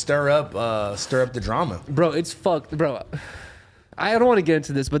supposed to stir up the drama? Bro, it's fucked, bro. I don't want to get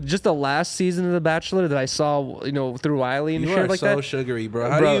into this, but just the last season of The Bachelor that I saw, through Wiley and You shit are like so that. sugary, bro.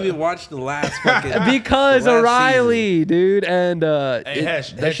 How Bro. do you even watch the last fucking? Because the of last Riley, dude, and Hey,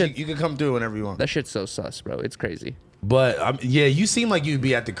 Hesh, that shit, you can come through whenever you want. that shit's so sus, bro. It's crazy. But yeah, you seem like you'd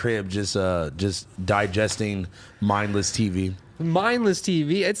be at the crib just digesting mindless TV. Mindless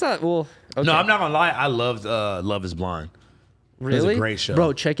TV. It's not well. Okay. No, I'm not gonna lie. I loved Love Is Blind. Really? a great show.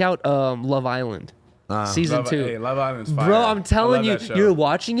 Bro, check out Love Island. Season 2. Hey, Love Island's fire. Bro, I'm telling I you, love that show. you're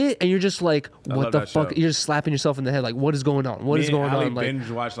watching it and you're just like, what love the that fuck? show. You're just slapping yourself in the head. Like, what is going on? What is Me and going Ali on? Like, binge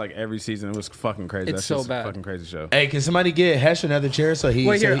watched like every season. It was fucking crazy. It's That's so just bad. a fucking crazy show. Hey, can somebody get Hesh another chair so he?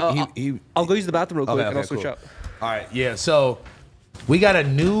 wait so here. he- I'll go use the bathroom real quick Okay, and I'll okay, switch cool. out. All right, yeah. So we got a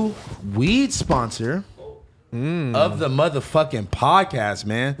new weed sponsor of the motherfucking podcast,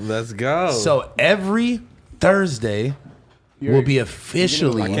 man. Let's go. So every Thursday will be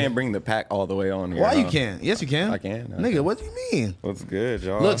officially. I can't bring the pack all the way on here. Why you huh? can't? Yes, you can. I can. Nigga, what do you mean? What's good,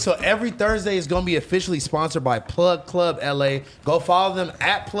 y'all? Look, so every Thursday is going to be officially sponsored by Plug Club LA. Go follow them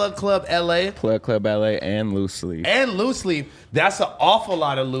at Plug Club LA Plug Club LA and Loose Leaf. and Loose Leaf. That's an awful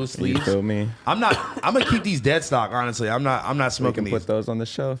lot of loose You leaves. feel me? I'm gonna keep these dead stock, honestly. I'm not We smoking can these. put those on the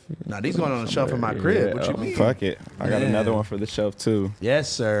shelf. Nah, these going on the shelf in my crib. What you mean? Fuck it. I got another one for the shelf too. Yes,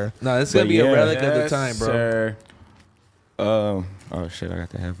 sir. no, it's gonna But be yeah. a relic of the Yes, time, bro. sir. Oh shit, I got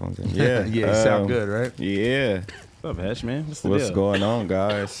the headphones in. Yeah, Yeah, you sound good, right? Yeah. What's up, Hesh, man? What's the What's deal? going on,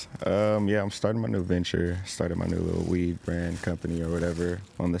 guys? Yeah, I'm starting my new venture. Started my new little weed brand company or whatever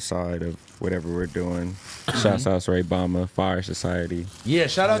on the side of whatever we're doing. Shouts out to Ray Bama, Fire Society. Yeah,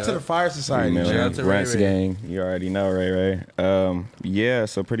 shout out to the Fire Society. Million, Shout out to Ray Rents Ray. Gang. You already know Ray. Yeah,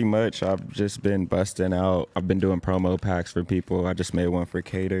 so pretty much I've just been busting out. I've been doing promo packs for people. I just made one for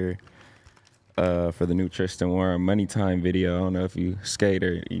Cater. For the new Tristan Warren Money Time video. I don't know if you skate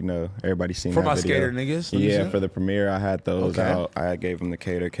or everybody's seen For that my video. skater niggas? Let me see Yeah, it. for the premiere I had those Okay. out. I gave them the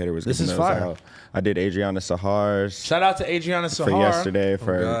Cater. Cater was This giving is those fire. out. I did Adriana Sahar's Shout out to Adriana for Sahar yesterday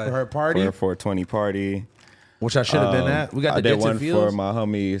for her party, for her 420 party. which I should have been at. We got the I did Denton one Fields. for my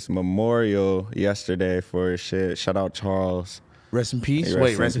homie's memorial yesterday for shit. Shout out Charles. Rest in peace. Hey,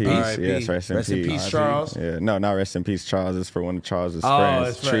 Wait, rest in peace. R.I.P. Yes, rest in Rest peace. in peace, Charles. Yeah, no, not rest in peace, Charles. It's for one of Charles's Oh, friends,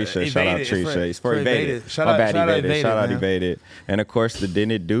 it's for Trisha. Shout out Evaded. It's for- Trisha. It's for for Evaded. Evaded. Shout My out- bad, shout out Evaded. Shout out Evaded, man. Evaded. And of course, the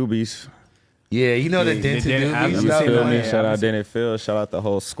Dented Doobies. Yeah, you know the Yeah, Denton Denton, Doobies. I've You seen stuff, feel that, me? man. yeah. Shout out Dented Phil. Shout out the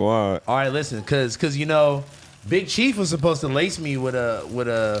whole squad. All right, listen, cause Big Chief was supposed to lace me with a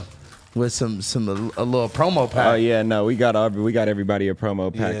little promo pack. Oh yeah, no, we got everybody a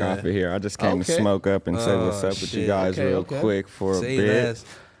promo pack Yeah. off of here. I just came to Okay. smoke up and say what's up with you shit. guys Okay, real okay. quick for Say a bit. less.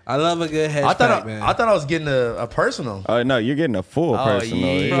 I love a good head I thought man. I was getting a personal. Oh no, you're getting a full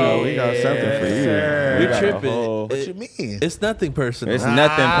personal. You know, we got something for you. sir. We You're got a tripping. whole- What you mean? It's nothing personal. It's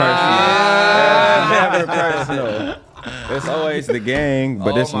nothing personal. It's never personal. It's always the gang,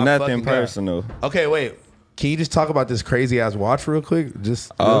 but Oh, it's my nothing fucking God. personal. Okay, wait. Can you just talk about this crazy ass watch real quick?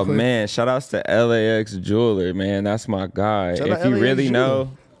 Just real Oh quick? man, shout outs to LAX Jeweler, man. That's my guy. Shout If out you LAX really Jeweler.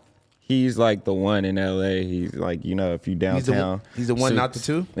 know, he's like the one in LA. He's like, if you downtown. He's the one, not the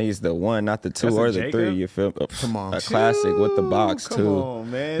two? He's the one, not the two That's a or the Jacob? three. You feel? Come on. A classic with the box Come too.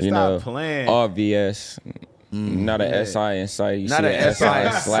 on, man. You Stop know, playing. all VS. Not a SI in sight. You Not see an a SI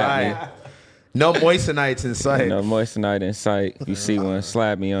SI slap me. inside. No moistenites in sight. No moissanite in sight. If you see one,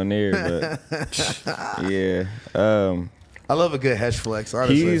 slap me on there. But yeah, I love a good Hesh flex,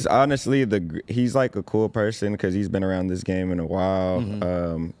 honestly. he's honestly he's like a cool person because he's been around this game in a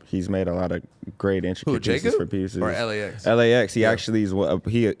while. He's made a lot of great intricate pieces Jacob? for pieces. Or LAX? LAX. He actually is.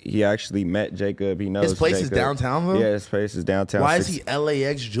 He actually met Jacob. He knows His place is Jacob. downtown, though? Yeah, his place is downtown. Why is he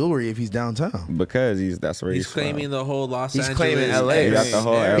LAX jewelry if he's downtown? Because that's where He's he's claiming from. the whole Los He's Angeles. claiming LA. He got the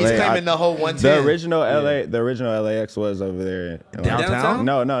whole LA. He's claiming the whole 110. The original LAX was over there. Downtown?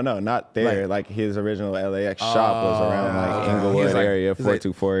 No, not there. Like his original LAX shop was around like Inglewood He's like- area, he's like-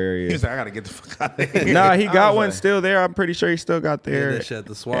 424 area. He was like, I gotta get the fuck out of here. Nah, he got was one like- still there. I'm pretty sure he still got there. that shit at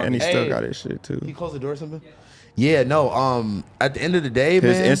the swap and he meet. still Hey. got his shit too. Can you close the door or something? Yeah, no. At the end of the day, His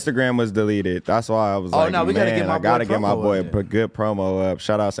man. Instagram was deleted. That's why I was like, no, we gotta man, get my I gotta boy get my promo boy up. a good promo up.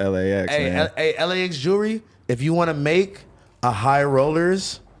 Shout out to LAX, Hey, man. LAX Jewelry, if you want to make a High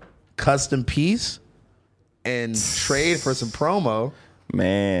Rollers custom piece and trade for some promo,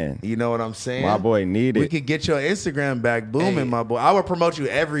 Man, you know what I'm saying? my boy need We it. could get your Instagram back booming, Hey. my boy. I would promote you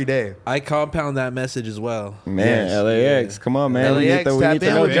every day. I compound that message as well. Man, Yes. LAX, come on, man. we LAX, need tap to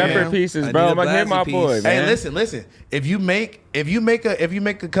in know with me, jumper man. pieces, I bro. need I'm a gonna hit my Blasi boy, piece. man. Hey, listen. If you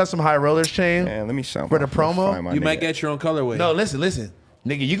make a custom High Rollers chain, Man, let me show For the promo, find my You nigga. might get your own colorway. no, listen,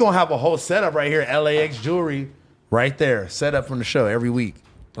 nigga, you gonna have a whole setup right here, LAX Jewelry, right there, set up from the show every week.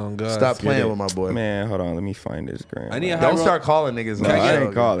 Oh, God. Stop playing with my boy. Man, hold on. Let me find this gram. I need a high Don't roll- start calling niggas. No, on the I show.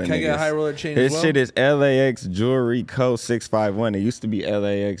 ain't calling Can I get a niggas. high roller chain His as well? shit is LAX Jewelry Co. 651. It used to be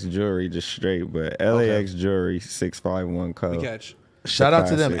LAX Jewelry just straight, but LAX Jewelry 651 Co. Catch. Shout out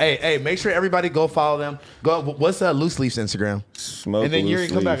to them. Classic. Hey, make sure everybody go follow them. Go. What's Loose Leaf's Instagram? Smoke And then loose Yuri,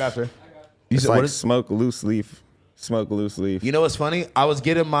 come leaf. back after. You It's said, like what is? smoke loose leaf. Smoke loose leaf. You know what's funny? I was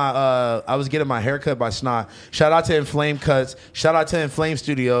getting my haircut by Snot. Shout out to Inflame Cuts. Shout out to Inflame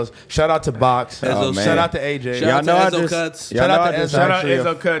Studios. Shout out to Box. Oh, man. Shout out to AJ. Shout out to know I Ezzo just- Cuts. y'all Shout know out I to just Ezzo. Shout out actually-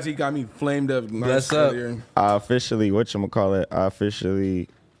 Izzo Cuts. He got me flamed up. Bless up. earlier. I officially, whatchamacallit, I officially,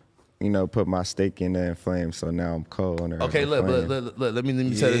 put my stake in the Inflame, so now I'm co-owner. of Okay, look, Inflame. let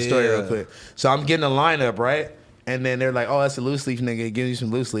me tell this story real Yeah. quick. So I'm getting a lineup, right? And then they're like, "Oh, that's a loose leaf nigga. Give you some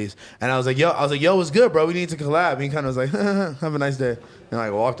loose leaves." And I was like, "Yo, what's good, bro? We need to collab." And he kind of was like, "Have a nice day," and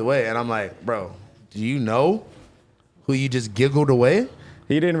I walked away. And I'm like, "Bro, do you know who you just giggled away?"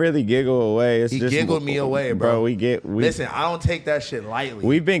 He didn't really giggle away. It's He just, giggled me away, bro. Listen, I don't take that shit lightly.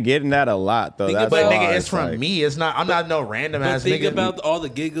 We've been getting that a lot though. Think That's but about- why nigga, it's from like- me. It's not. I'm not no random But ass think nigga. about all the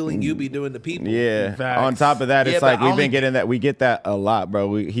giggling you be doing to people. Yeah. Facts. On top of that, Yeah, it's but like I we've only- been getting that. We get that a lot, bro.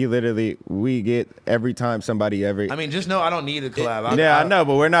 We get every time somebody ever. I mean, just know I don't need a collab. I know,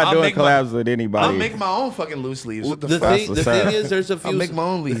 but we're not I'll doing make my- collabs with anybody. I'll make my own fucking loose leaves. What the The fuck? thing, what's the up. thing is, there's a few. I'll make my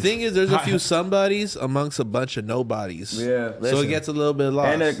own The leaf. thing is, there's a few somebodies amongst a bunch of nobodies. Yeah. So Listen. it gets a little bit lost.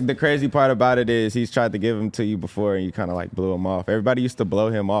 And the crazy part about it is he's tried to give them to you before and you kind of like blew him off. Everybody used to blow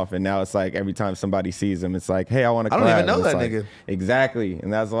him off, and now it's like every time somebody sees him, it's like, hey, I want to. I don't even know that nigga. Exactly,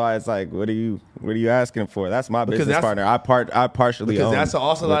 and that's why it's like, what are you asking for? That's my Because business that's- partner. I partially Because own that's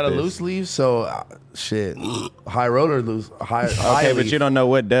also a with lot of this. loose leaves. So shit, high roller loose. High Okay, but leaf. you don't know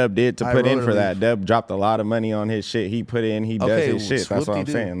what Dub did to High put in roller for that. leaf. Dub dropped a lot of money on his shit. He put in. He does Okay, his shit. That's what I'm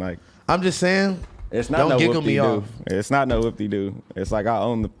swoop-de-doo. saying. Like, I'm just saying. it's not Don't no giggle me whoop-de-doo. off. It's not no whoop-de-doo. It's like I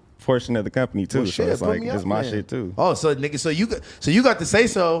own the portion of the company too. Well, so shit, it's put like me it's up, my man. shit too. Oh, so nigga, so you got to say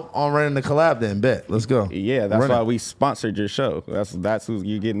so on running the collab then. Bet. Let's go. Yeah, that's Run why it. we sponsored your show. That's who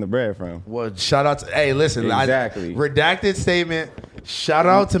you getting the bread from. Well, shout out to hey, listen, Exactly. redacted statement. Shout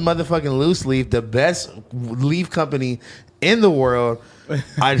out to motherfucking Loose Leaf, the best leaf company in the world.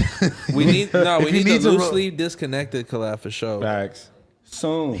 we need If you the need to loosely disconnected collab for sure. Facts.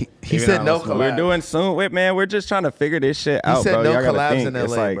 Soon. He Even said I no was- collab. We're doing soon. Wait, man, we're just trying to figure this shit out, said bro. no Y'all gotta collabs think. in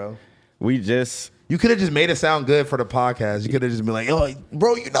It's LA, like, bro. we just. You could have just made it sound good for the podcast. You could have just been like, "Oh,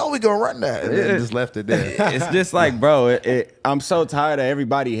 bro, you know we gonna run that," and then just left it there. It's just like, bro, I'm so tired of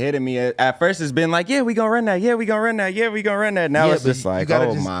everybody hitting me. At first, it's been like, yeah, we gonna run that. Yeah, we gonna run that. Yeah, we gonna run that. Now Yeah, it's but just you like, gotta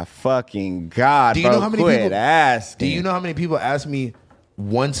oh just- my fucking God, Do you bro, know how many quit people- asking. Do you know how many people ask me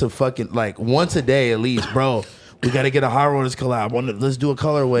once a day at least, bro? We got to get a High Rollers collab. Let's do a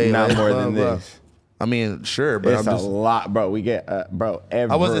colorway. Not like, more blah, than blah. this. I mean, sure, but It's I'm a just. lot, bro. We get, bro,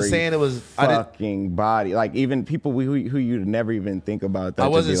 every I wasn't saying it was. I didn't. fucking body. Like, even people who you'd never even think about that. I to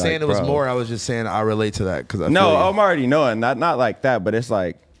wasn't be saying like, it was bro. more. I was just saying I relate to that because No, I'm already knowing. Not like that, but it's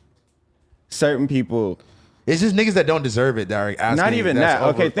like certain people. it's just niggas that don't deserve it that are asking. Not even that's that.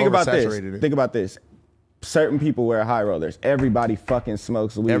 Okay, think about this. oversaturated. Think about this. Certain people wear high rollers. Everybody fucking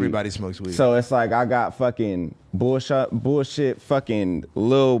smokes weed. Everybody smokes weed. So it's like I got fucking bullshit fucking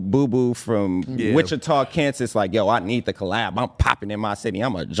Lil Boo Boo from Yeah. Wichita, Kansas. Like, yo, I need the collab. I'm popping in my city.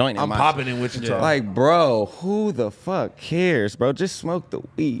 I'm a joint in I'm my popping in Wichita. Like, bro, who the fuck cares, bro? Just smoke the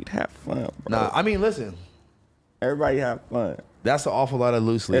weed. Have fun, bro. Nah, I mean, listen, Everybody have fun. that's an awful lot of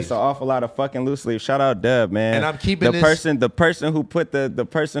loose leaves. It's an awful lot of fucking loose leaf. Shout out Dub, man. And I'm keeping the this- person who put the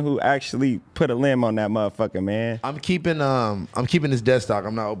person who actually put a limb on that motherfucker, man. I'm keeping this dead stock.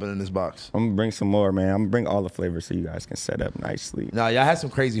 I'm not opening this box. I'm gonna bring some more, man. I'm gonna bring all the flavors so you guys can set up nicely. Nah, y'all had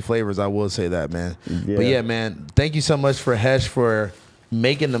some crazy flavors. I will say that, man. Yeah. But yeah, man. Thank you so much for Hesh for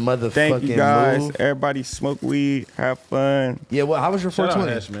making the motherfucking Thank you guys. move. Everybody smoke weed, have fun. Yeah, well, how was your Shout out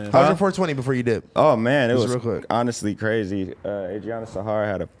 420? Hesh, man. How was Huh? your 420 before you dip? Oh man, it Just was real quick. honestly crazy. Adriana Sahara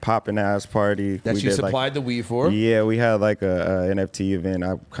had a popping ass party. That We you did, like- supplied the weed for? Yeah, we had like a NFT event.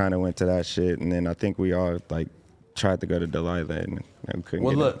 I kind of went to that shit, and then I think we all like tried to go to Delilah and couldn't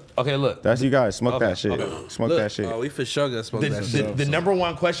Well, get look. it. Okay, look. That's you guys. Smoke Okay, that shit. okay. Smoke Look, that shit. Oh, we for sure gonna smoke The, that the, shit. the number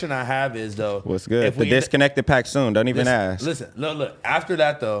one question I have is though, What's good? if The we- disconnected pack soon. Don't even listen, ask. Listen, look. After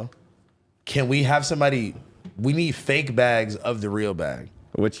that though, can we have somebody? We need fake bags of the real bag.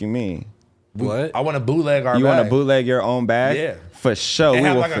 What you mean? What? I want to bootleg our You bag. want to bootleg your own bag? Yeah. For sure. And We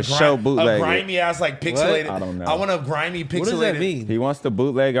have will like for a sure bootleg it. grimy ass like pixelated. I don't know. I want a grimy pixelated. What does that mean? He wants to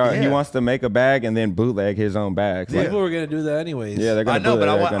bootleg our. He Yeah. wants to make a bag and then bootleg his own bags. Like, People were gonna do that anyways. yeah, they're gonna I know, do it.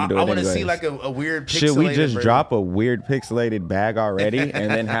 but They're gonna do I it want to see anyways. like a weird. Pixelated Should we just version. drop a weird pixelated bag already and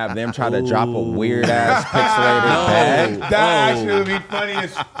then have them try to drop a weird ass pixelated bag? That actually would be funny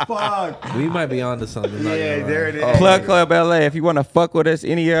as fuck. we might be onto something. not Yeah, gonna there lie. it is. Plug Club LA. If you want to fuck with us,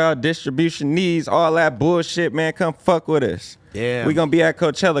 any of y'all distribution needs, all that bullshit, man, come fuck with us. Yeah. We gonna be at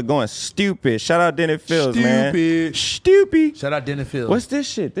Coachella going stupid. Shout out Dennis Fields, man. Stupid. Stupid. Shout out Dennis Fields. What's this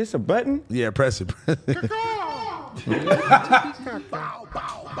shit? This a button? Yeah, press it.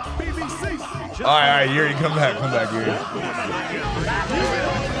 All right, Yuri, come back, Yuri.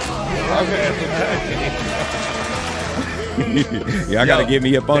 Y'all gotta get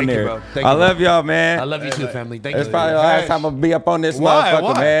me up on thank you, there. bro. Thank I you, love y'all, man. I love you too, family. Thank It's you. probably the last time I'll be up on this Why? motherfucker,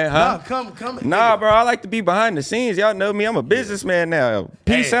 Why? man. Huh? Nah, come. Nah, bro. I like to be behind the scenes. Y'all know me. I'm a businessman now.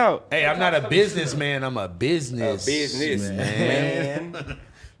 Peace Hey, out. Hey, I'm not a businessman. I'm a business. man.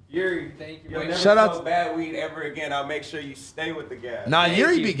 Yuri, Thank you. you'll never Shout out smoke bad weed ever again. I'll make sure you stay with the gas. Nah,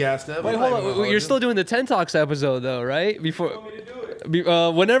 Yuri you. be gassed up. Wait, hold on. You're still doing the 10 Talks episode though, right? Before, Want me to do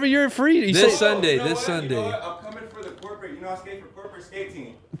it? whenever you're free, you This say, Sunday. You know This what? Sunday. You know what? I'm coming for the corporate. You know I skate for corporate skate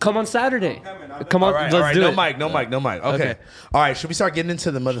team. come on Saturday. coming. Come on, All right, let's do no it. mic, no mic. Okay. Okay. All right, should we start getting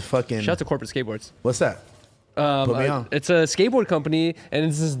into the motherfucking? Shout out to Corporate Skateboards. What's that? Put me on. It's a skateboard company, and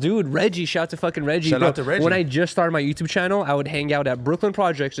it's this dude, Reggie. Shout out to fucking Reggie. Shout Bro, out to Reggie. When I just started my YouTube channel, I would hang out at Brooklyn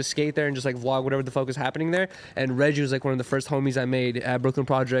Projects, just skate there and just like vlog whatever the fuck was happening there. And Reggie was like one of the first homies I made at Brooklyn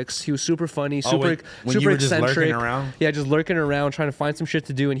Projects. He was super funny, super when you super were just lurking eccentric. around? Yeah, just lurking around, trying to find some shit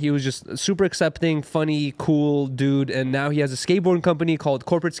to do. And he was just super accepting, funny, cool dude. And now he has a skateboarding company called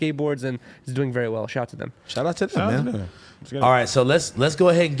Corporate Skateboards, and is doing very well. Shout out to them. Shout out to them, man. All right, so let's go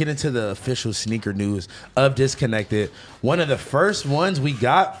ahead and get into the official sneaker news of Disconnected. One of the first ones we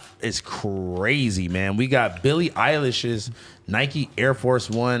got is crazy, man. We got Billie Eilish's Nike Air Force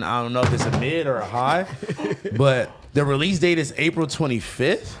One. I don't know if it's a mid or a high, but the release date is April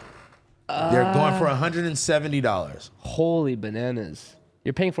 25th. They're going for $170. Holy bananas!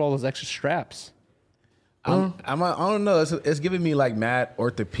 You're paying for all those extra straps. I don't know. It's giving me like mad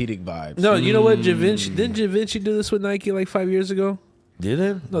orthopedic vibes. No, you know what? Javinci didn't Javinci do this with Nike like 5 years ago? Did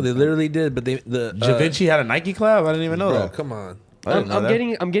it? No, they literally did. But Javinci had a Nike collab? I didn't even know Bro, that. come on. I didn't know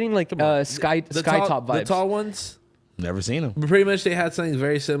that. I'm getting like sky top vibes. The tall ones. Never seen them. But pretty much they had something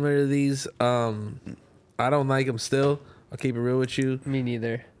very similar to these. I don't like them still. I'll keep it real with you. Me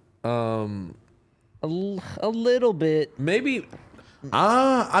neither. A little bit. Maybe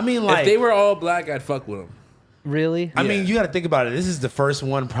I mean, like if they were all black, I'd fuck with them. Really? I mean, you got to think about it. This is the first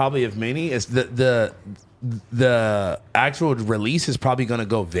one, probably of many. It's the actual release is probably going to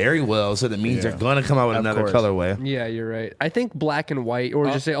go very well, so that means they're going to come out with another course. colorway. Yeah, you're right. I think black and white, or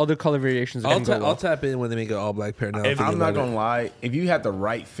just say other color variations. I'll, can go well. I'll tap in when they make an all black pair now. If I'm not gonna lie, if you had the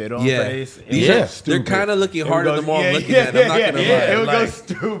right fit on Yeah. face, it Yeah. would go They're stupid. kinda looking It would harder go- the more I'm looking at it. I'm not gonna lie. It would go Like-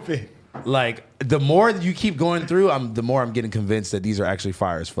 stupid. Like the more you keep going through, the more I'm getting convinced that these are actually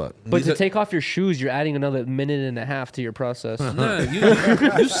fire as fuck. But to take off your shoes, you're adding another minute and a half to your process. Nah,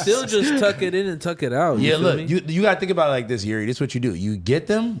 you still just tuck it in and tuck it out. Yeah, feel look, me? you got to think about it like this, Yuri. This is what you do. You get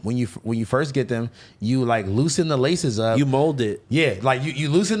them when you first get them. You like loosen the laces up. you mold it. Yeah, like you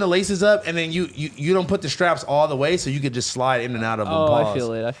loosen the laces up, and then you don't put the straps all the way, so you could just slide in and out of them. Oh, Pause. I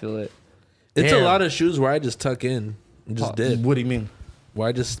feel it. I feel it. It's Damn. a lot of shoes where I just tuck in and just dip. What do you mean? Where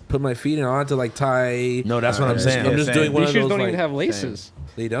I just put my feet in. I don't have to like tie. No, that's what I'm saying. I'm just same. doing one These of shoes those. don't like, even have laces.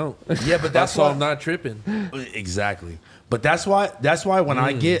 They don't. Yeah, but that's why why I'm not tripping. Exactly. But that's why when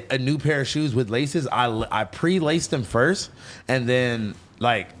I get a new pair of shoes with laces, I pre-lace them first, and then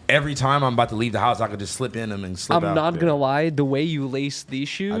like every time I'm about to leave the house, I could just slip in them and slip out. I'm not gonna lie. The way you lace these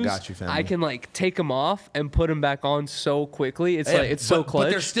shoes, I got you, family. I can like take them off and put them back on so quickly. It's Yeah, like it's so clutch. But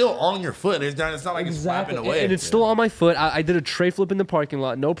they're still on your foot. It's not like it's flapping away. And it's still on my foot. I did a tray flip in the parking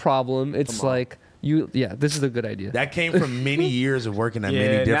lot, no problem. It's like this is a good idea. That came from many years of working at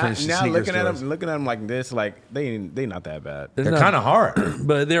many different now sneaker looking stores. looking at them like this, like they not that bad. They're kind of hard.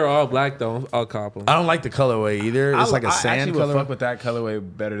 But they're all black though. I'll cop them. I don't like the colorway either. It's like a I sand actually color. would fuck with that colorway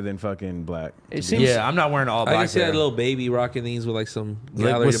better than fucking black. It seems Yeah, I'm not wearing all I black. can see that there. little baby rocking these with like some Like,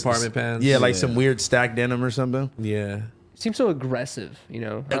 gallery what's- department pants. Yeah, like some weird stacked denim or something. Yeah. seems so aggressive. You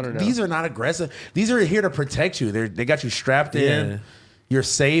know, I don't know. These are not aggressive. These are here to protect you. They got you strapped in. You're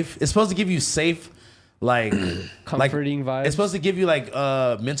safe. It's supposed to give you safe, like comforting vibes. It's supposed to give you like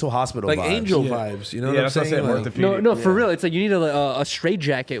mental hospital like vibes. angel vibes. You know what I'm that's what I saying? said, Like, orthopedic. No, for real. It's like you need a straight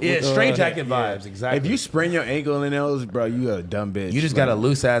jacket. Yeah, with, straight jacket vibes. Exactly. If you sprain your ankle in those, bro, you a dumb bitch. you just got a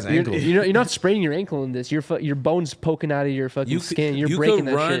loose ass ankle. You're not spraining your ankle in this. Your bones poking out of your fucking skin. You're breaking could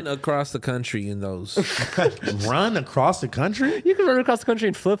that run shit. across the country in those. Run across the country? You can run across the country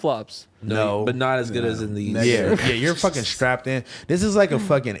in flip flops. No. but not as good as in these. Yeah, you're fucking strapped in. This is like a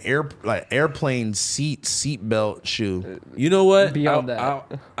fucking airplane seat belt shoe. You know what? Beyond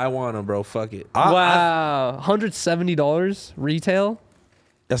that. I want them, bro. Fuck it. Wow, $170 retail.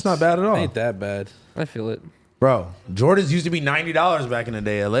 That's not bad at all, Ain't that bad. I feel it. bro. Jordans used to be $90 back in the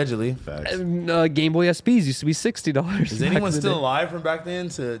day, allegedly. Game Boy SPs used to be $60. Is anyone still alive from back then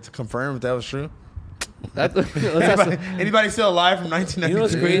to confirm if that was true? Let's ask Anybody still alive from 1993? You know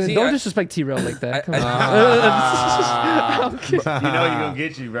what's crazy? Don't disrespect T-Rail like that. Come on. You know he gonna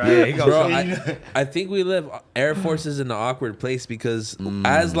get you, bro. Yeah, he gonna Bro, say- I think we live Air Force is in an awkward place because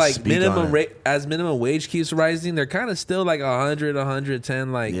as like speak on minimum wage keeps rising, they're kind of still like 100,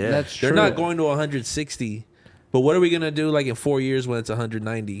 110. Like Yeah. That's they're true. not going to 160. But what are we gonna do like in 4 years when it's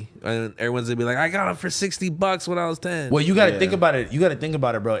 190 and everyone's gonna be like, I got them for $60 when I was 10. Well, you got to think about it. You got to think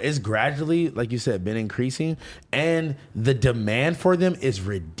about it, bro. It's gradually, like you said, been increasing, and the demand for them is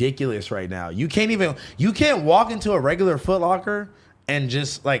ridiculous right now. You can't walk into a regular Foot Locker and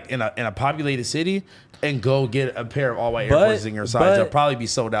just like in a populated city and go get a pair of all white Air But- Forces in your size. but- They'll probably be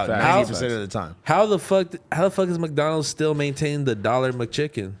sold out Facts. 90% of the time. How the fuck is McDonald's still maintaining the $1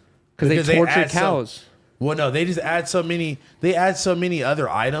 McChicken? Because Because they they torture add cows. Well, no, they just add so many. They add so many other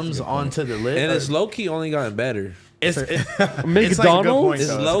items onto the list. And it's low key only gotten better. it's like a good point, McDonald's? It's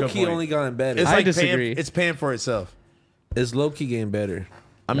though. low That's a key good point. only gotten better. It's I like disagree. it's paying for itself. It's low key getting better.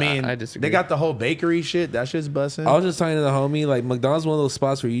 I mean, I disagree. they got the whole bakery shit. That shit's busting. I was just talking to the homie, like McDonald's one of those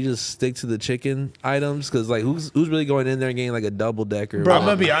spots where you just stick to the chicken items because like who's really going in there and getting like a double decker? Bro, I'm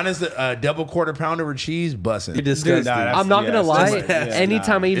gonna be honest. Double quarter pounder with cheese, busting. You're disgusting. I'm not gonna lie. that's-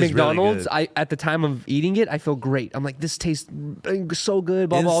 Anytime I eat it's really McDonald's, good. at the time of eating it, I feel great. I'm like, this tastes so good.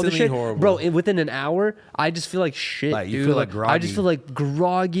 Blah blah all this Instantly shit, horrible. bro. Within an hour, I just feel like shit. Like, you dude. feel like I just groggy. feel like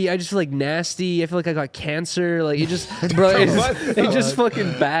groggy. I just feel like nasty. I feel like I got cancer. Like it just, bro. It's just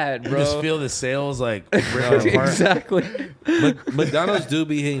fucking bad, You bro. just feel the sales like rip apart. Exactly. McDonald's do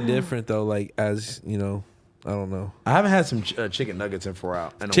be hitting different though, like as you know, I don't know. I haven't had some chicken nuggets in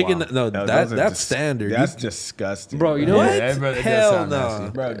a Chicken, while. no, Those that's are standard. That's You- disgusting, Bro, you know what? what? Yeah, that does Hell sound no. nasty.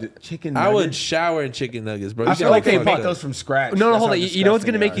 Bro, the chicken. I would nuggets- shower in chicken nuggets, bro. I You feel gotta like they fuck make up. those from scratch. No, That's hold how on. You know what's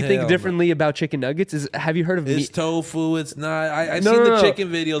gonna make you disgusting think Hell no. differently about chicken nuggets is have you heard of It's meat? tofu. It's not. I've No, seen no, the no. chicken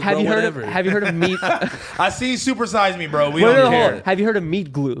videos, Have bro. you heard Whatever. of Have you heard of meat? I see Supersize Me, bro. We Wait, don't no, hold care. on. Have you heard of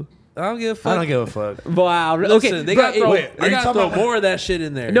meat glue? I don't give a fuck. I don't give a fuck. Wow. Listen, Okay. they bro, gotta throw, wait, they are you gotta talking throw about- more of that shit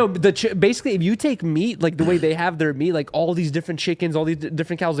in there. No, but basically, if you take meat, like the way they have their meat, like all these different chickens, all these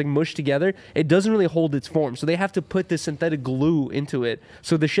different cows, like mushed together, it doesn't really hold its form. So they have to put this synthetic glue into it.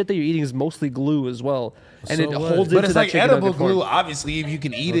 So the shit that you're eating is mostly glue as well, and So it what? holds But into it's that like chicken edible nugget form. glue. Obviously, if you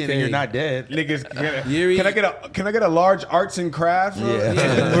can eat it and Okay. you're not dead. Niggas, You're can I get a large arts and crafts?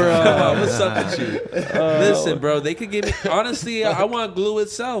 Yeah, bro. What's up with you? Listen, bro. They could give me. Honestly, I want glue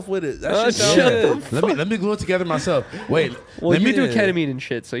itself with it. That shit sounds good. Let me glue it together myself. Wait, Well, let you me do yeah. ketamine and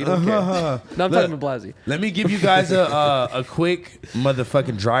shit, so you don't care. No, I'm talking about Blasey. Let me give you guys a quick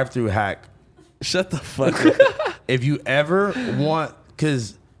motherfucking drive-through hack. Shut the fuck up. If you ever want,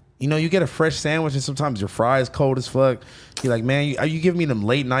 because you know you get a fresh sandwich and sometimes your fries cold as fuck. You're like, man, are you giving me them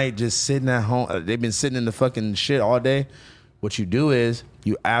late night just sitting at home? They've been sitting in the fucking shit all day. What you do is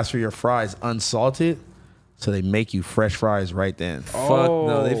you ask for your fries unsalted, so they make you fresh fries right then. Fuck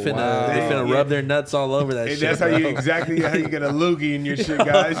no. They finna wow. they finna rub their nuts all over that And shit. that's how you bro. exactly how you get a loogie in your shit,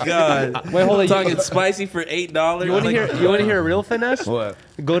 guys. God. Wait, hold on. Talking spicy for $8. You want to hear? You want to hear a real finesse? What?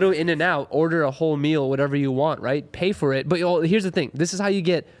 Go to In-N-Out, order a whole meal, whatever you want, right? Pay for it. But here's the thing. This is how you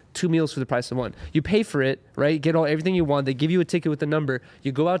get 2 meals for the price of one. You pay for it, right? Get everything you want. They give you a ticket with the number.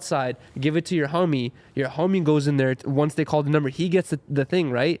 You go outside, give it to your homie. Your homie goes in there. Once they call the number, he gets the thing,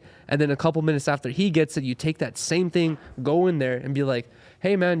 right? And then a couple minutes after he gets it, you take that same thing, go in there and be like,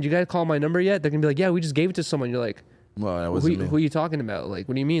 hey, man, you guys call my number yet? They're going to be like, yeah, we just gave it to someone. You're like, Well, that who, wasn't me. who are you talking about? Like,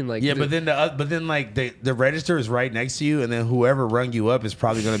 what do you mean? Like, Yeah, but then like the register is right next to you, and then whoever rung you up is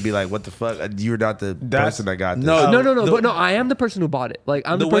probably gonna be like, "What the fuck? You're not the person that got this." No, But no, I am the person who bought it. Like,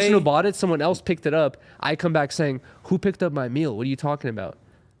 I'm the the person who way- bought it. Someone else picked it up. I come back saying, who picked up my meal? What are you talking about?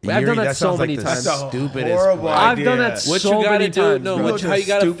 I've done that so sounds many the times. That's a stupidest. horrible plan. I've done idea. that What so you gotta many do? times, No, bro. how you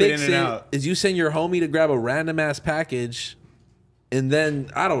gotta Stupid fix in and it out. is you send your homie to grab a random ass package, and then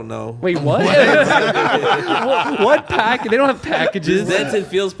I don't know. Wait, what? what pack? They don't have packages. This dented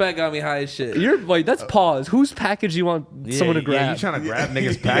feels pack got me high as shit. You're like, that's pause. Whose package you want someone to Yeah, grab? you trying to grab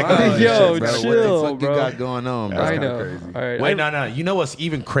niggas pack? Wow. Yo, bro. chill, What the fuck bro. you got going on, bro? I know. All right. Wait, no. You know what's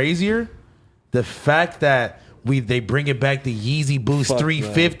even crazier? The fact that they bring it back the Yeezy Boost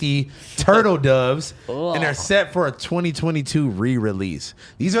 350 Turtle Doves, and they're set for a 2022 re-release.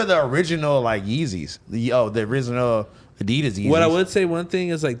 These are the original like Yeezys. The original Adidas Yeezys. What I would say one thing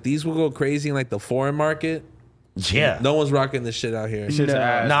is like these will go crazy in like the foreign market. yeah. No one's rocking this shit out here. Shit's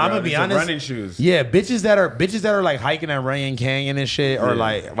ass, Nah, I'm bro. gonna be These are honest. running shoes. Yeah, bitches that are like hiking at Runyon Canyon and shit, or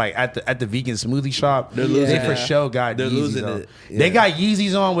like at the vegan smoothie shop. They losing for it. sure got They're Yeezys losing on. it. They Yeah. got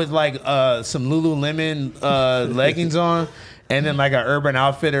Yeezys on with like some Lululemon leggings on, and then like an Urban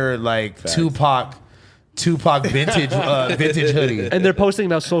Outfitter like Tupac vintage hoodie. And they're posting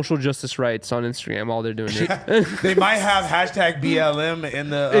about social justice rights on Instagram while they're doing it. They might have hashtag BLM in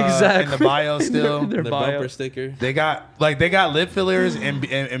the Exactly. in the bio still. Their The bio. bumper sticker. They got lip fillers and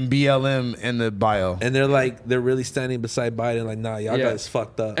BLM in the bio. And they're really standing beside Biden like, nah, y'all Yeah. guys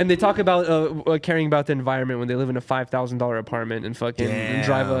fucked up. And they talk about caring about the environment when they live in a $5,000 apartment and fucking and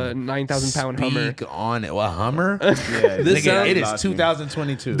drive a 9,000-pound Hummer. Speak on it. What, Hummer? Yeah, This Nigga, it is lost me.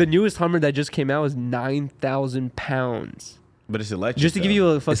 2022. The newest Hummer that just came out is 9,000 pounds. But it's electric. Just to give you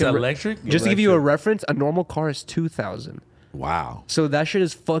a fucking electric? Just to give you a reference, a normal car is 2,000. wow. So that shit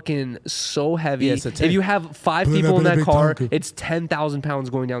is fucking so heavy. Yeah, it's a If tank. you have 5 Put it people up in in a that big car, tank. it's 10,000 pounds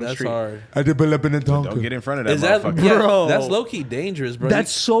going down the That's street. hard. I did pull up in the Don't get in front of that Is that motherfucker. yeah, Bro. that's low key dangerous, bro.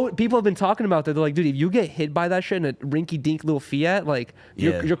 That's so. People have been talking about that. They're like, dude, if you get hit by that shit in a rinky-dink little Fiat, like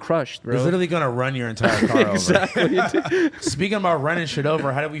Yeah. you're crushed, bro. It's literally gonna run your entire car over. exactly. Speaking about running shit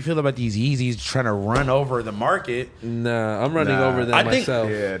over, how do we feel about these Yeezys trying to run over the market? Nah, I'm running Nah. over them I think- myself.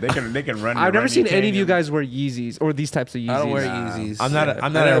 Yeah, they can run. I've never run seen any of canyon. you guys wear Yeezys or these types of Yeezys. I don't wear Yeezys. I'm not a- I'm I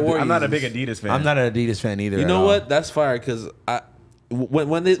not never a- wore I'm not a Yeezys. big Adidas fan. I'm not an Adidas fan either. You at know all. what? That's fire because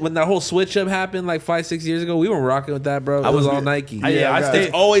when that whole switch up happened like 5-6 years ago, we weren't rocking with that, bro. It was all Nike. Yeah, I stayed.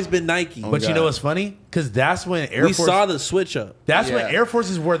 It's always been Nike. But you know what's funny? Because that's when Air we Force. saw the switch up. That's Yeah. when Air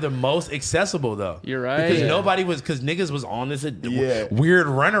Forces were the most accessible, though. You're right. Because Yeah. nobody was, because niggas was on this Yeah. weird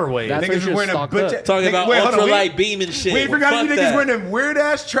runner wave. That's Niggas why you was should wearing a stock butch- up. Talking Nigga, about wait, hold on, ultralight beam and shit. We forgot Fuck you niggas that. wearing them weird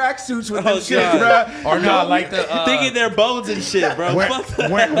ass tracksuits with Oh, them shit, God. bro. Or not like the thinking their bones and shit, bro. Fuck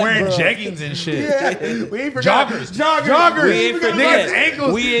that. wearing jeggings and shit. Yeah, we ain't forgot. Joggers. We ain't forget. Niggas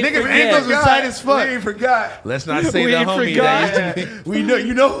ankles. We ain't Niggas forget. ankles was tight as fuck. We ain't forgot. Let's not say We the ain't homie. forgot. That Yeah. We know.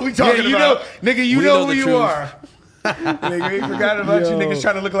 You know who we talking you about. know, nigga. You We know know who the you truth. are. Nigga, we ain't forgot about you Yo. niggas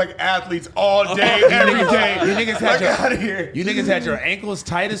trying to look like athletes all day, every day. You niggas Fuck had out of here. You niggas had your ankles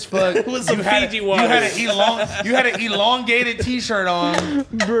tight as fuck. With some you had, Fiji you had waters. you had an elongated t-shirt on.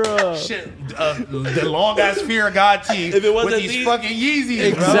 bro. Shit, the long ass Fear of God tee If it wasn't with these these- fucking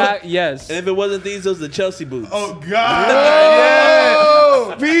Yeezys, bro. Exact. Yes. And if it wasn't these, those the Chelsea boots. Oh God!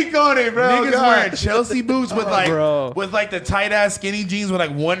 Yeah. Speak on it, bro. Niggas God. wearing Chelsea boots with like Bro. with like the tight ass skinny jeans with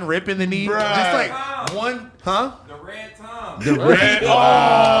like one rip in the knee, Bruh. just like one, huh? The red Tom. The red.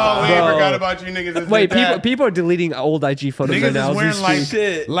 Oh, we ain't Bro. forgot about you niggas. that Wait, did that. people are deleting old IG photos right Niggas now. is as we wearing like speak.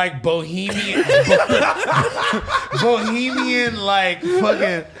 Shit. like bohemian, bohemian like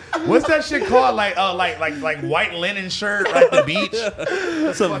fucking. What's that shit called? Like like white linen shirt at the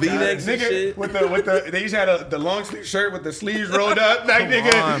beach. Some V-necks and Nigga, shit. with the they used to have the long sleeve shirt with the sleeves rolled up. Like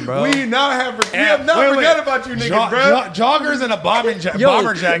nigga, on, bro. we have not Wait, forgot wait. about you niggas, bro. Joggers and a bomber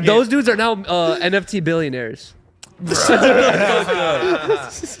Yo, jacket. those dudes are now NFT billionaires.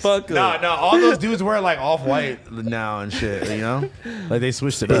 Fuck No, all those dudes wear like off white now and shit. You know, like they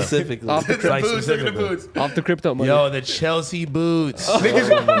switched it up. Specifically. Off the, The Like boots, look at the specifically. boots. off the crypto money. Yo, the Chelsea boots.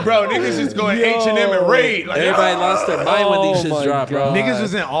 Niggas, bro, niggas just going H&M and raid. Like, Everybody lost their mind when these Oh shits my dropped, bro. God. Niggas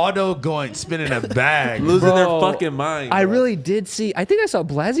was in Aldo going spinning a bag. Losing Bro, their fucking mind. I bro. really did see. I think I saw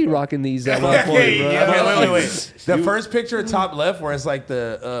Blasey rocking these at one point, bro. Yeah. Okay, wait. The first picture top left where it's like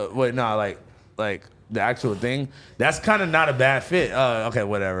the like the actual thing. That's kind of not a bad fit. Okay,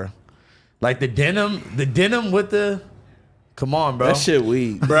 whatever. Like the denim with the. Come on, bro. That shit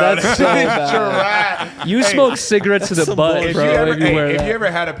weak. That's so bad. You smoke cigarettes to the some butt, bullshit. If, bro. you ever, if you wear if that. you ever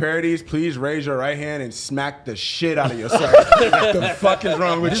had a pair of these, please raise your right hand and smack the shit out of yourself. What the fuck is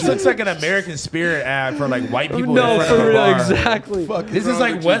wrong with This you? looks like an American Spirit ad for like white people. no, in front for of a real, bar. exactly. This is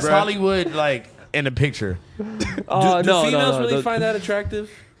like West Hollywood, like in a picture. Oh, Do no, females no, really no. find that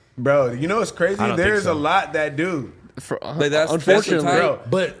attractive? Bro, you know what's crazy? I don't think There's so. a lot that do. Like that's unfortunately, tight.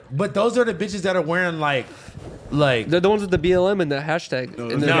 Bro, But those are the bitches that are wearing like Like They're the ones with the BLM and the hashtag. No,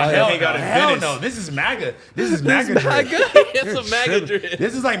 in no, their bio. hell hell, got no, it hell finished. no. This is MAGA. This is MAGA drip. It's a MAGA drip.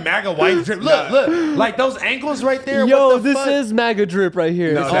 This is like MAGA white drip. Look, like those ankles right there. Yo, what the this fuck? is MAGA drip right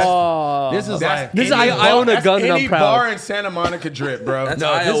here. No, that's- Oh, This is like This is- any I own a That's gun and I'm any proud. bar in Santa Monica drip, bro. That's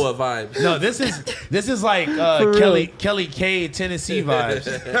No, Iowa vibes. No, this is like For Kelly real. Kelly K Tennessee vibes.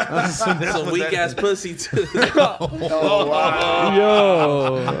 Some weak ass pussy too. Yo,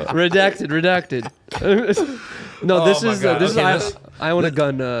 redacted. No, this my is God. this Okay, is I own a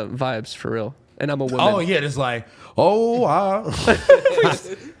gun vibes for real, and I'm a woman. Oh yeah, it's like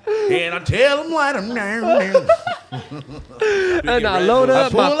and I tell them light them down. And I load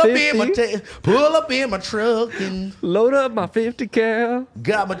up my 50, pull up in my truck and load up my 50 cal.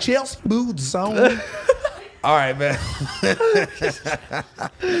 got my Chelsea boots on. All right, man. All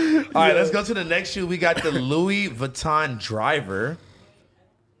right, let's go to the next shoe. We got the Louis Vuitton Driver.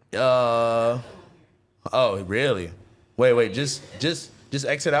 Oh, really? Wait, just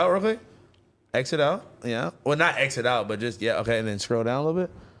exit out real quick. Exit out. Yeah. Well, not exit out, but just okay, and then scroll down a little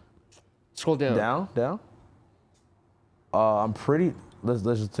bit. Scroll down. Down. I'm pretty. Let's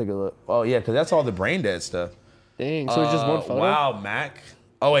just take a look. Oh yeah, because that's all the brain dead stuff. Dang, so it's just one photo. Wow, Mac.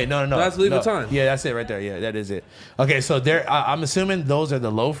 Oh wait, no. That's Louis no. Vuitton. Yeah, that's it right there. Yeah, that is it. Okay, so I'm assuming those are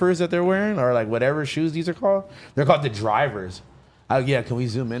the loafers that they're wearing, or like whatever shoes these are called. They're called the drivers. Yeah, can we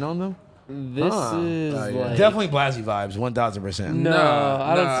zoom in on them? This is like Definitely Blasey vibes, 1000%. no,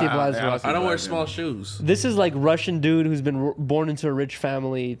 I don't see Blas rocking. I don't wear small shoes. This is like Russian dude who's been born into a rich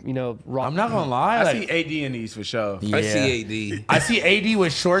family. You know, rock. I'm not gonna lie. I like, see AD in these for sure. yeah. I see AD. I see AD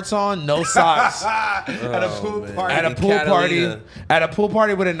with shorts on, no socks. At a pool party. At a And pool party, Catalina. at a pool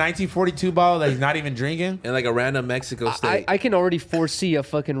party with a 1942 bottle that he's not even drinking. In like a random Mexico state. I can already foresee a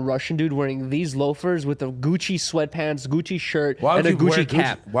fucking Russian dude wearing these loafers with a Gucci sweatpants, Gucci shirt, and a Gucci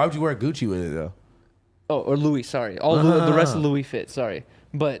cap. Why would you wear Gucci with it though? Oh, or Louis, sorry. The rest of Louis fit, sorry.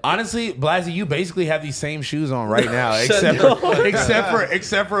 But Honestly, Blasey, you basically have these same shoes on right now,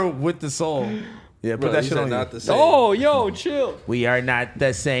 except for with the sole. Yeah, put Bro, that these shit are on. not You. the same. oh, yo, chill. We are not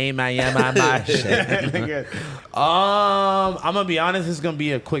the same. I am on my shit. I'm gonna be honest. This is gonna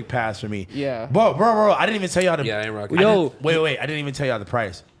be a quick pass for me. Yeah. bro. I didn't even tell y'all the. Yeah, I ain't rocking. Yo, Wait. I didn't even tell y'all the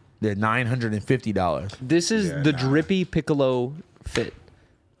price. They're $950. this is the drippy Piccolo fit.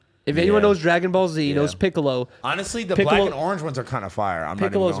 If anyone knows Dragon Ball Z, knows Piccolo. Honestly, the Piccolo- black and orange ones are kind of fire. I'm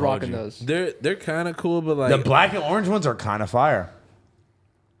Piccolo's not even rocking gonna hold those. They're kind of cool, but you. like The black and orange ones are kind of fire.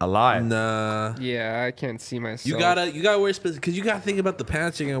 Alive. nah. Yeah, I can't see myself. You gotta wear specific because you gotta think about the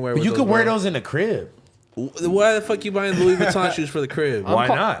pants you're gonna wear. But with you could wear bro. those in the crib. Why the fuck you buying Louis Vuitton shoes for the crib? Why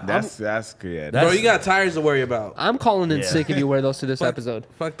call- not? That's good. Bro, you got tires to worry about. I'm calling in Yeah. sick if you wear those to this episode.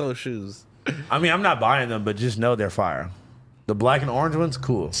 Fuck those shoes. I mean, I'm not buying them, but just know they're fire. The black and orange ones,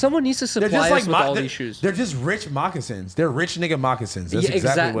 cool. Someone needs to They're supply just us like with all they're, these shoes. they're just rich moccasins. They're rich nigga moccasins. That's Yeah,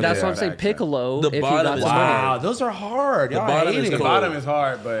 exactly what That's they what are. I'm saying. actually. Piccolo. The if you bottom got is the Wow, money. those are hard. Y'all bottom hate is it. The cool. bottom is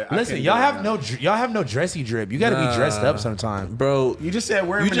hard, but I Listen, can y'all do have that. y'all have no dressy drip. You got to be dressed up sometime. Bro, You just said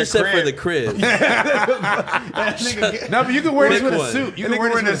wear them you in just the said for crib. the crib. No, but you can wear this Pick with a one. suit. You And can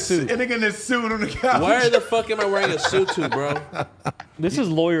wear this with a suit. a nigga in a suit on the couch. Why the fuck am I wearing a suit to, bro? This is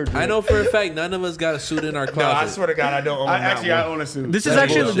lawyer. I know for a fact none of us got a suit in our No, closet. I swear to God, I don't own I own a suit. This is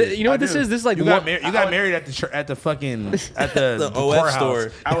That's actually. bullshit. You know what I this do. is? This is like You got married at the fucking at the OS courthouse. store.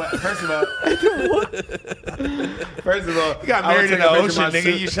 First of all, You got I would married in take the a picture of ocean, my nigga.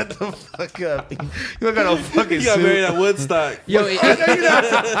 suit. You shut the fuck up. You don't got no fucking You got suit. married at Woodstock. Yo, I know you're not.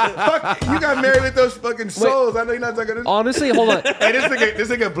 Fuck, you got married with those fucking souls. I know you're not talking. honestly, hold on. Hey, this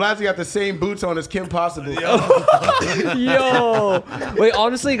nigga Blasey got the same boots on as Kim Possible. Yo, wait.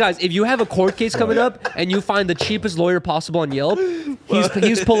 Honestly, guys, if you have a court case coming up and you find the cheapest lawyer possible on Yelp,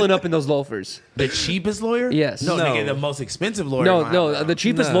 he's pulling up in those loafers. The cheapest lawyer? Yes. No, No. nigga, the most expensive lawyer. No, the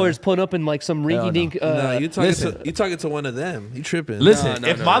cheapest Nah. lawyer's pulling up in like some rinky-dink. Nah, you listen. talking to one of them. You tripping. Listen, No,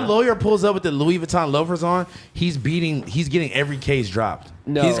 if my lawyer pulls up with the Louis Vuitton loafers on, he's getting every case dropped.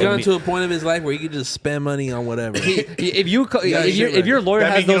 No, He's gotten to a point of his life where he can just spend money on whatever. if your lawyer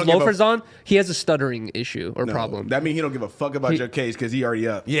That has mean he those don't give a- loafers on, he has a stuttering issue or problem. That means he don't give a fuck about your case because he already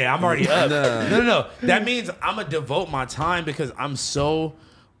up. Yeah, I'm already up. Nah. No. That means I'm gonna devote my time because I'm so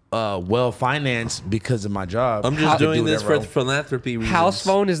well financed because of my job. I'm just to doing do this whatever for philanthropy reasons. House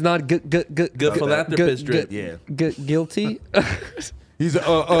phone is not good. Good philanthropist drip. Yeah. Guilty. He's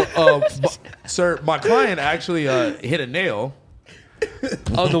sir, my client actually hit a nail.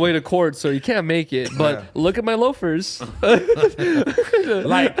 on the way to court, so you can't make it. But look at my loafers. like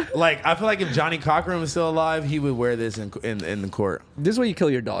I feel like if Johnny Cochran was still alive, he would wear this in the court. This is what you kill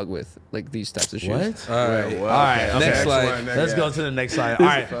your dog with, like these types of shoes. All right. All right, okay. Next slide. Let's go to the next slide. All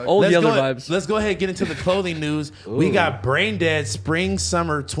right, Old let's Yeller go, vibes. Let's go ahead and get into the clothing news. We got Brain Dead Spring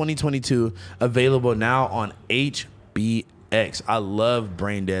Summer 2022 available now on HBX. I love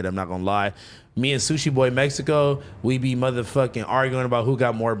Brain Dead. I'm not gonna lie. Me and Sushi Boy Mexico, we be motherfucking arguing about who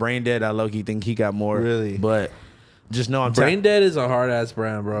got more Brain Dead. I low-key think he got more. Really? But just know I'm Brain Dead is a hard ass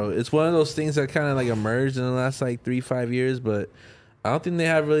brand, bro. It's one of those things that kind of like emerged in the last like 3-5 years, but I don't think they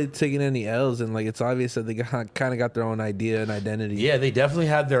have really taken any L's, and like it's obvious that they kind of got their own idea and identity. Yeah, they definitely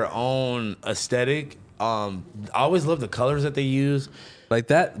have their own aesthetic. I always love the colors that they use. Like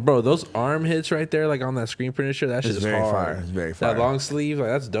that, bro. Those arm hits right there, like on that screen printer shirt, that shit It's is very hard. fire. It's very fire. That long sleeve, like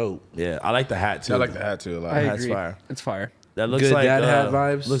that's dope. Yeah, I like the hat too. I like the hat too a lot. I That's agree. fire. It's fire. That looks Good like dad hat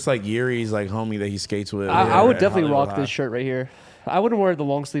vibes. Looks like Yuri's like homie that he skates with. I would at definitely Hollywood rock High. this shirt right here. I wouldn't wear the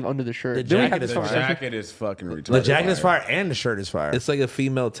long sleeve under the shirt. The Do we jacket have is this fire. The conversation? jacket is fucking retarded. The jacket is fire and the shirt is fire. It's like a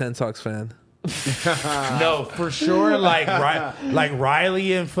female Ten Talks fan. No, for sure. Like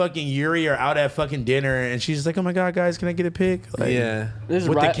Riley and fucking Yuri are out at fucking dinner, and she's just like, "Oh my god, guys, can I get a pic?" Like, Yeah. This is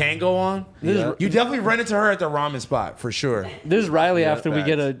with Ri- the Kango on. This is- Yeah. You definitely run into her at the ramen spot for sure. This is Riley after we facts.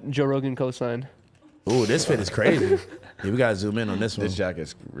 get a Joe Rogan cosign. Ooh, this fit is crazy. Yeah, we gotta zoom in on this one. This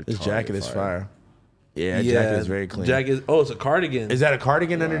jacket's This retarded jacket is fire. Yeah, Yeah, jacket is very clean. Jacket. Oh, it's a cardigan. Is that a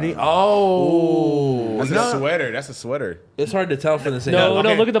cardigan underneath? Oh, That's no. a sweater. That's a sweater. It's hard to tell from the same. No,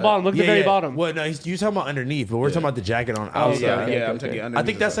 okay. look at the bottom. Look at the very bottom. Well, no, you're talking about underneath, but we're talking about the jacket on outside. Yeah, okay, yeah. I'm okay. taking I underneath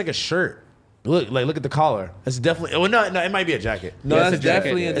think is that's like a shirt. Look at the collar. That's definitely. Well, no, it might be a jacket. No, Yeah, that's it's a jacket.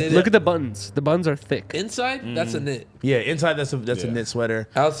 definitely a knit. Look at the buttons. The buttons are thick. Inside, that's a knit. Yeah, inside that's a Yeah. knit sweater.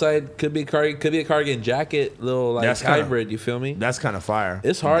 Outside could be a cardigan jacket, little like That's kinda- hybrid. You feel me? That's kind of fire.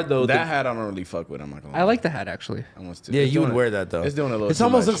 It's hard though. That hat I don't really fuck with. I'm not gonna lie. I like the hat actually. I want to. Yeah, It's you would doing- wear that though. It's doing a little. It too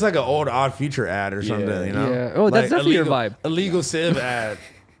almost much. looks like an old Odd Future ad or something. Yeah. You know? Yeah. Oh, that's definitely your illegal, vibe. Illegal Civ ad.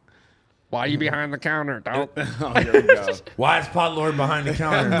 Why are you behind the counter, dog? Oh, here we go. Why is Pot Lord behind the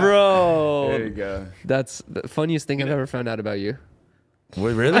counter? There Bro, you go. that's the funniest thing I've ever found out about you.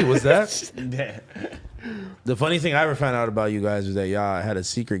 Wait, really? Was that? The funny thing I ever found out about you guys was that y'all had a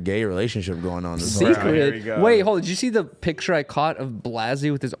secret gay relationship going on. This whole time. Here we Secret. go. Wait, hold on. Did you see the picture I caught of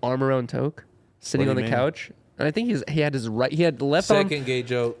Blasey with his arm around Toke, sitting What on do the you mean? couch? And I think he had his right. He had left arm. second gay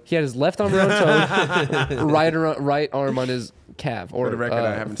joke. He had his left arm around Toke, right arm on his calf or For the record,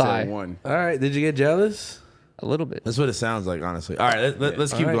 I haven't thigh. said one. All right, did you get jealous? A little bit. That's what it sounds like, honestly. All right,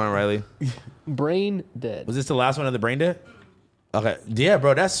 let's keep All right. going, Riley. Brain dead. Was this the last one of the brain dead? Okay. Yeah,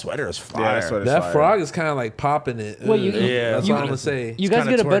 bro, that sweater is fire. Yeah, that sweater's That fire. frog is kind of like popping it. Well, you- Ugh. Yeah, that's you- what I'm gonna say. You guys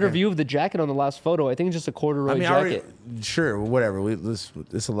kinda get a better twerking. view of the jacket on the last photo. I think it's just a corduroy I mean, jacket. sure, whatever.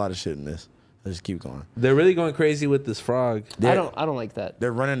 There's a lot of shit in this. Let's just keep going. They're really going crazy with this frog. I don't like that.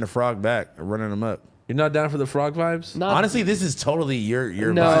 They're running the frog back, they're running them up. You're not down for the frog vibes? Not, Honestly, this is totally your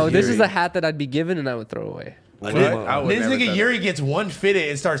no. vibe, This Yuri. is a hat that I'd be given and I would throw away. What? I would This never nigga thought Yuri gets one fitted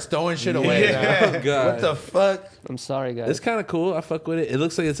and starts throwing shit away. Oh, God. What the fuck? I'm sorry, guys. It's kind of cool. I fuck with it. It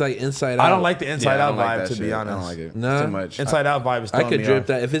looks like it's like inside out. I don't like the Yeah, inside I out don't like vibe, that to shit. be I honest. don't like it. Nah. It's too much. Inside out vibe is I throwing could me drip off.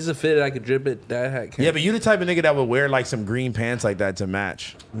 that. If it's a fitted, I could drip it. That hat can't. Yeah, but you the type of nigga that would wear like some green pants like that to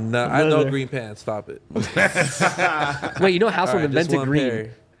match. No, I know green pants. Stop it. Wait, you know Household All right, just invented one green.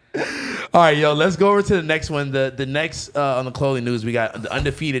 pair. All right, yo, let's go over to the next one. The next on the clothing news, we got the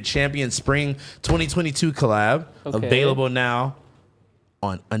Undefeated Champion Spring 2022 collab Okay. available now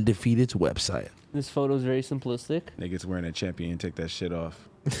on Undefeated's website. This photo is very simplistic. Niggas wearing a champion, take that shit off.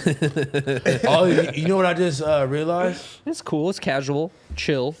 Oh, you know what I just realized? It's cool. It's casual,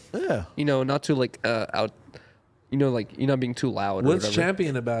 chill. Yeah. You know, not too like out. You know, like you're not being too loud. What's or whatever.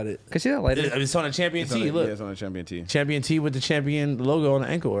 champion about it? Can you see that lighter? It's on a champion It's on tee. a- Look, yeah, it's on a champion tee. champion tee with the champion logo on the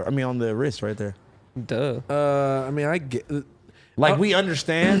ankle. I mean, on the wrist right there. Duh. I mean, I get. Like we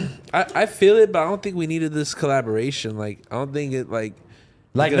understand. I feel it, but I don't think we needed this collaboration. Like, I don't think it like.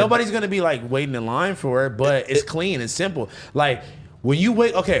 Like gonna- nobody's gonna be like waiting in line for it, but it's clean and simple. Like when you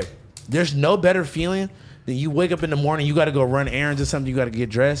wake, okay, there's no better feeling than you wake up in the morning. You got to go run errands or something. You got to get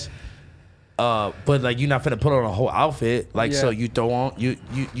dressed. But like you're not finna put on a whole outfit. Like so Yeah. you throw on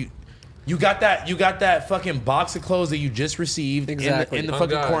you got that fucking box of clothes that you just received Exactly. in the Oh, fucking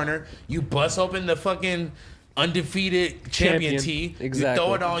God. corner. You bust open the fucking Undefeated champion Champion. tee. Exactly. You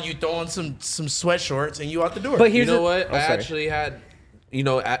throw it on. You throw on some sweat shorts and you out the door. But You here's know the- what? Oh, I sorry. actually had,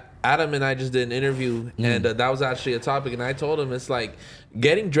 Adam and I just did an interview, and that was actually a topic. And I told him it's like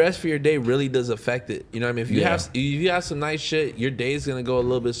getting dressed for your day really does affect it. You know what I mean? If you have some nice shit, your day's gonna go a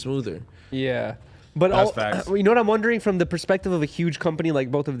little bit smoother. Yeah. But That's facts. you know what I'm wondering from the perspective of a huge company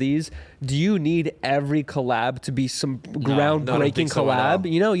like both of these, do you need every collab to be some groundbreaking think so at all. collab?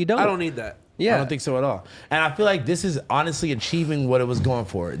 You know, you don't. I don't need that. Yeah. I don't think so at all. And I feel like this is honestly achieving what it was going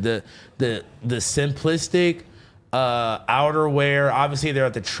for. The simplistic outerwear. Obviously, they're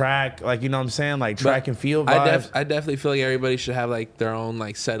at the track, like, you know what I'm saying, like track and field vibes. I definitely feel like everybody should have like their own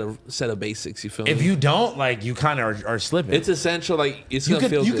like set of basics. You feel me? If you don't, like, you kind of are slipping. it's essential. Like it's you gonna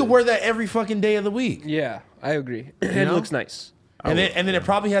feel could good. wear that every fucking day of the week, Yeah, I agree. And know? it looks nice. and then it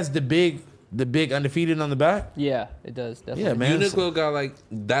probably has the big undefeated on the back. Yeah, it does. Definitely. Yeah, man. Uniqlo got like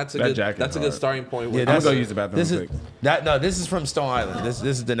that's a That good jacket's that's a good hard. starting point. Yeah, with- I'm that's gonna go use the bathroom This real is quick. this is from Stone Island. This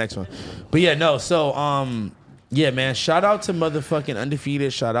is the next one. But yeah, no. So yeah, man. Shout out to motherfucking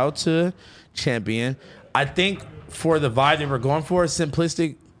Undefeated. Shout out to Champion. I think for the vibe that we're going for,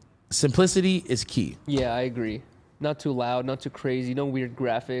 simplicity is key. Yeah, I agree. Not too loud, not too crazy, no weird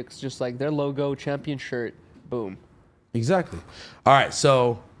graphics. Just like their logo, champion shirt, boom. Exactly. All right.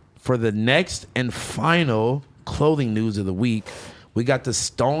 So for the next and final clothing news of the week, we got the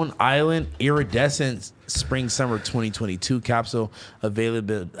Stone Island Iridescent Spring Summer 2022 capsule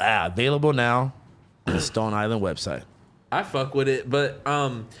available now on the Stone Island website. I fuck with it, but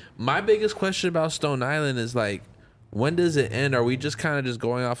my biggest question about Stone Island is like, when does it end? Are we just kind of just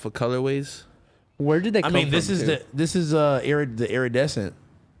going off of colorways? Where did they I come mean, from? this is too? the iridescent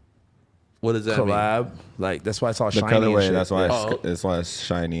What does that mean? collab. Like, that's why it's all The shiny. and colorway, shit. that's why Oh. that's why it's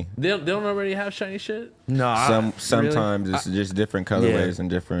shiny. They don't already have shiny shit. No, Sometimes it's just different colorways and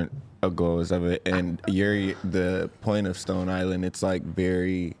different goals of it. And the point of Stone Island, it's like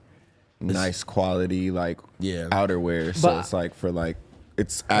very nice quality, like outerwear. So But- it's like for like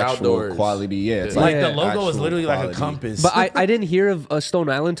it's actual Outdoors. quality. Yeah, it's like like the logo is actual literally like a quality. compass. But I didn't hear of Stone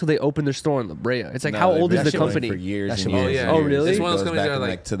Island until they opened their store in La Brea. It's like, No, how they've old been is the shit like company? for years That and shit- years. Oh, and yeah. Oh, years. really? It's It one of those goes companies back that are in,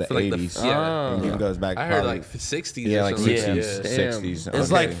 like to the for, like, the- 80s. yeah. It even goes back. I heard probably- like 60s. yeah, or like something. 60s, Yeah. 60s. it's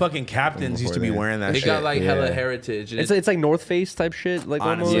Okay. like fucking captains used to be Before wearing that They shit. got like hella Yeah. heritage. And It's like North Face type shit, like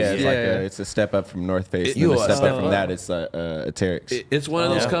Honestly, almost. Yeah, it's like it's a step up from North Face. You And then are a step up step from up. that, it's Aterix. it's one of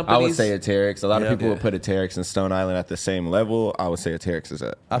those companies. I would say Aterix. A lot of Yeah. people would put Aterix and Stone Island at the same level. I would say Aterix is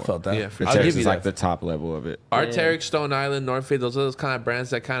at. I felt that. Yeah, for I'll sure. Aterix give you is like that. the top level of it. Arc'teryx, Stone Island, North Face, those are those kind of brands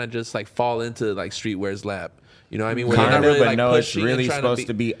that kind of just like fall into like streetwear's lap. You know what I mean? Where they're Kind not of, really, but like, no, it's pushing and really trying supposed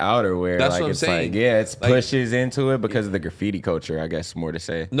to be outerwear. That's like what I'm it's saying. like, yeah, it's Like- pushes into it because of the graffiti culture, I guess, more to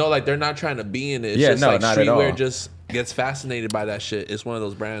say. No, like they're not trying to be in it. It's Yeah, just no, like not at streetwear all. just gets fascinated by that shit. It's one of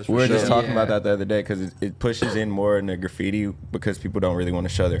those brands for We were sure. just talking about that the other day because it pushes in more in the graffiti because people don't really want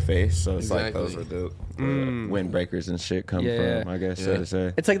to show their face. So it's like those are the windbreakers and shit come Yeah. from, I guess, so to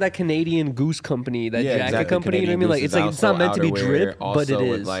say. It's like that Canadian Goose company, that Yeah, jacket exactly. company. You know what I Canadian mean? Like Goose it's is like it's also not meant to be outerwear, drip, but also it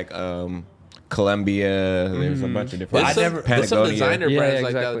with is. like Columbia. There's a bunch of different. There's some, there's some Patagonia. designer Yeah, brands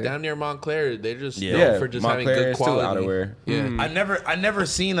like exactly. that down near Montclair. They're just Yeah. known for just having Montclair good is too quality. outerwear. Yeah. I never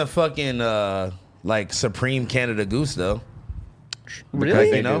seen a fucking like Supreme Canada Goose though. Because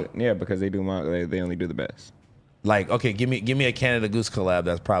Really? they You know? do, yeah, because they do. They only do the best. Like, okay, give me a Canada Goose collab.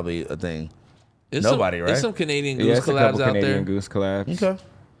 That's probably a thing. There's Nobody, some, right? There's some Canadian Yeah, Goose it's a collabs couple out Canadian there. Goose collabs. Okay,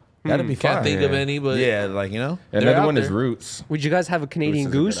 that'd be fine. Can't think of Yeah. any, but Yeah, like, you know, They're Another out one is there. Roots. Would you guys have a Canadian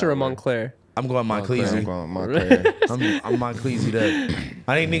is a good Goose or a outlet. Montclair? I'm going I'm Montclair. going Montclair. I'm Montclair up.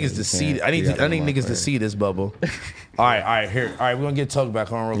 I need niggas to see. I need You gotta niggas to Montclair. see this bubble. All right, here. All right, we're gonna get Tug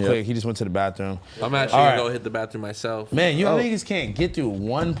back on real Yep. quick. He just went to the bathroom. I'm actually All gonna right. go hit the bathroom myself. Man, you niggas can't get through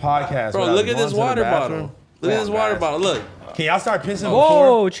one podcast. Bro, without look at going this to the water bathroom. bottle. Look at this water bottle. Look. Can y'all start pissing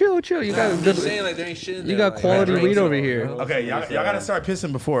before? Whoa, chill. You got I'm just saying, like, there ain't shit in you there, got like, quality drinks weed and over all, here. bro. Okay, y'all gotta start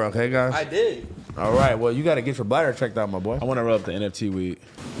pissing before, okay, guys? I did. All right, well, you gotta get your bladder checked out, my boy. I want to roll up the NFT weed.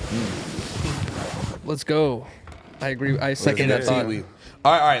 Let's go. I agree. I second that NFT thought. weed.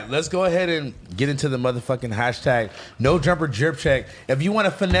 All right, let's go ahead and get into the motherfucking hashtag no jumper drip check. If you want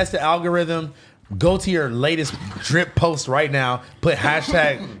to finesse the algorithm, go to your latest drip post right now. Put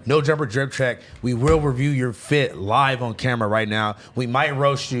hashtag no jumper drip check. We will review your fit live on camera right now. We might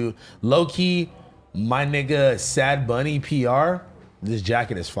roast you. Low key, my nigga Sad Bunny PR. This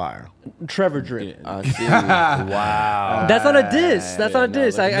jacket is fire. Trevor drip. I see. Wow. That's not a diss. That's not a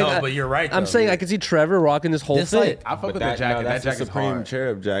diss. No, but you're right, I'm though, saying dude. I can see Trevor rocking this whole This, fit. like, I fuck with But that jacket. that's That the jacket's Supreme hard.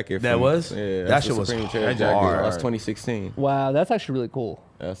 Cherub jacket. That was? Yeah, That that's shit the was Supreme hard. Cherub That jacket. hard. That's 2016. Wow, that's actually really cool.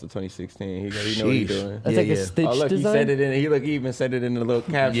 That's the 2016. He know what he's Sheesh. doing. That's Yeah, like yeah. a stitch Oh look, design. he said it in. He even said it in the little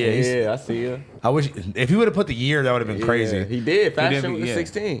caption. Yeah, he's- Yeah, I see you. I wish if you would have put the year, that would have been crazy. Yeah, he did. Fashion did, with the yeah.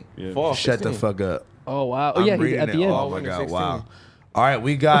 16. Yeah. Fall Shut the 16. fuck up. Oh wow. Oh I'm yeah, he, reading at it. the end. Oh my Winter god! 16. Wow. All right,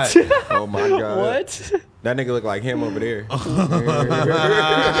 we got Oh my god. What? That nigga look like him over there.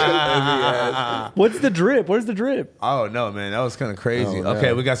 What's the drip? Where's the drip? Oh no, man, that was kind of crazy. Oh, no.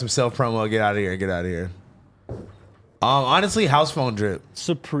 Okay, we got some self promo. Get out of here. Get out of here. Honestly, house phone drip.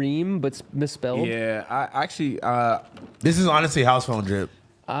 Supreme, but misspelled. Yeah, I actually. This is honestly house phone drip.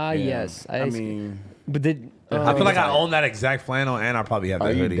 Yes. I mean, but did I feel like I own that exact flannel, and I probably have Are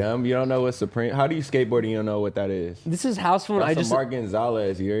that you hoodie. dumb? You don't know what Supreme? How do you skateboard and you don't know what that is? this is house phone. That's I some just Mark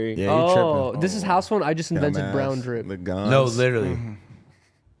Gonzalez, you hear? Yeah, you oh, tripping. this is house phone. I just invented Dumbass. brown drip. The guns. No, literally.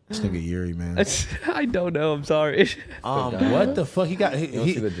 This nigga Yuri, man. I don't know. I'm sorry. What the fuck? He got. He, don't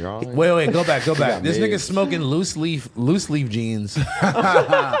see the drawing? Wait, go back. got This nigga mixed. smoking loose leaf jeans.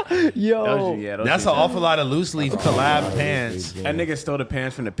 Yo, those That's an awful lot of loose leaf collab pants. That nigga stole the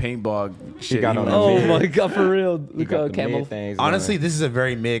pants from the paintball shit. got he on was the oh in. my god, for real. You Look got how the camel. mid things Honestly, going. this is a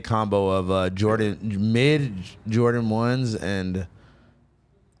very mid combo of Jordan 1s, and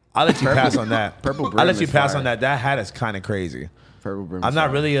I'll let you pass on that. Purple I'll brim let you is pass fire. on that. That hat is kind of crazy. Purple brim I'm is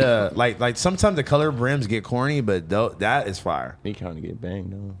not fire. really like sometimes the color brims get corny, but that is fire. He trying to get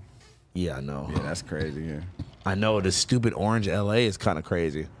banged on. Yeah, I know. Yeah, that's crazy. Yeah. I know the stupid orange LA is kind of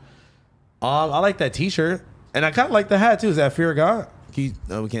crazy. I like that T-shirt, and I kind of like the hat too. Is that Fear of God?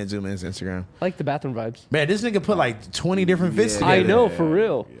 No, we can't zoom in. It's Instagram. I like the bathroom vibes. Man, this nigga put like 20 different fits together. I know, for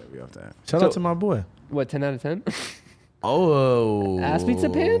real. Yeah, we off that. Shout out to my boy. What, 10 out of 10? Oh, Ass pizza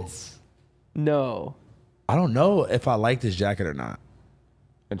pants? No. I don't know if I like this jacket or not.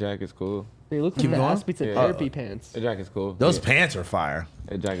 The jacket's cool. They look like Keep the going? ass pizza Yeah. therapy pants. The jacket's cool. Those Yeah. pants are fire.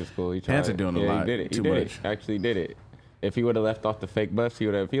 The jacket's cool. He Pants tried. are doing a Yeah, lot. He did it. He Too did much. it. Actually did it. If he would have left off the fake buffs, he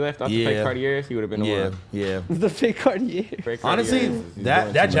would have. If he left off the Yeah. fake Cartiers, he would have been the Yeah, one. yeah. The fake Cartier. Fake Honestly, Cartiers, he's that-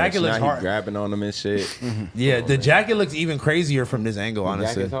 doing that too jacket much. looks Now he hard. grabbing on them and shit. Yeah, the jacket looks even crazier from this angle, The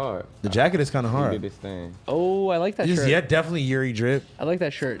honestly. jacket's hard. The jacket is kind of He hard. did his thing. Oh, I like that This- shirt. yeah, definitely Yuri drip. I like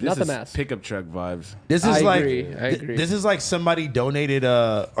that shirt. This Not the is mask. Pickup truck vibes. This is I like agree, I agree. This is like somebody donated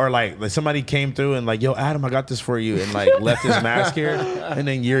or like somebody came through and like, yo, Adam, I got this for you, and like left his mask here, and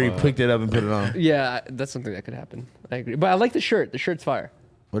then Yuri picked it up and put it on. Yeah, that's something that could happen. I agree. But I like the shirt. The shirt's fire.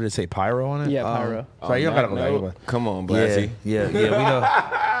 What did it say? Pyro on it? Yeah, pyro. Sorry, you don't gotta go No, back. come on, Yeah, Blassie. yeah, we know.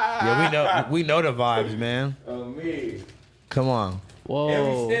 Yeah, we know the vibes, man. Oh, me. Come on. Whoa.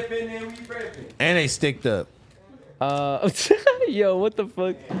 in, we repping. And they sticked up. Yo, what the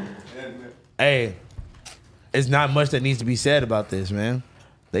fuck? Hey, it's not much that needs to be said about this, man.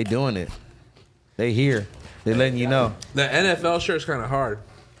 They doing it. They here. They letting you know. The NFL shirt's kind of hard.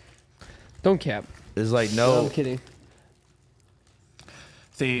 Don't cap. It's like No, no. I'm kidding.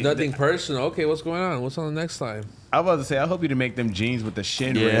 See, Nothing personal. Okay, what's going on? What's on the next slide? I was about to say, I hope you to make them jeans with the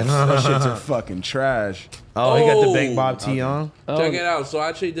shin Yeah. rips. Those shits are fucking trash. Oh, he got the Oh. Bang Bob T on. Check it out. So I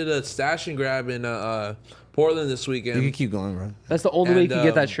actually did a stash and grab in Portland this You weekend. can keep going, bro. That's the only way you And, can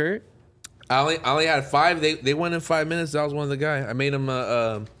get that shirt? I only had 5. They went in 5 minutes. That was one of the guy. I made him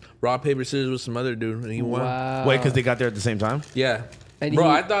rock paper scissors with some other dude, and he won. Wow. Wait, because they got there at the same time? Yeah, And bro. he-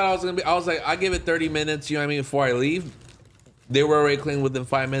 I thought I was gonna be. I was like, I give it 30 minutes. You know what I mean? Before I leave, they were already clean within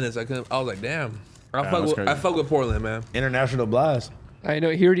 5 minutes. I was like, damn. I that's crazy. fuck with Portland, man. International Blast. I know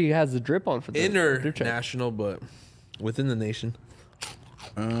he already has the drip on for the drip check. International, but within the nation.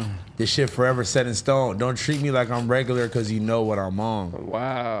 This shit forever set in stone. Don't treat me like I'm regular because you know what I'm on.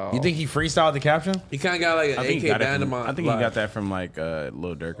 Wow. You think he freestyled the caption? He kind of got like an I think, AK he got, it from, Bandamon. I think he got that from like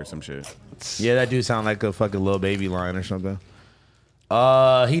Lil Durk or some shit. Yeah, that dude sound like a fucking little baby line or something.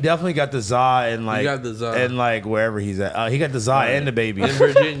 He definitely got the za and like got the za. and like wherever he's at. He got the za and the baby. in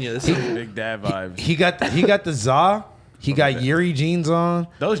Virginia. This is Big dad vibes. he got the za. He got Yuri jeans on.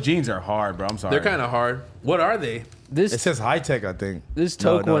 Those jeans are hard, bro. I'm sorry. they're kind of hard. What are they? It This says high tech, I think. this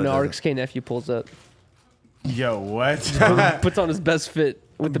No, toke no, when it doesn't. RXK nephew pulls up, Yo, what? puts on his best fit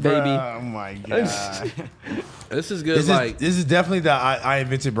with the baby. Bruh, oh my god. This is good. This is definitely the I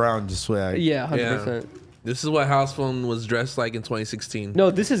invented Brown just swag. Yeah, 100%. Yeah. This is what House Phone was dressed like in 2016.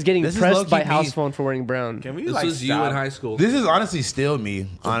 No, this is getting This is pressed low-key by me. House Phone for wearing brown. Can we This like was you stop? in high school. This is honestly still me.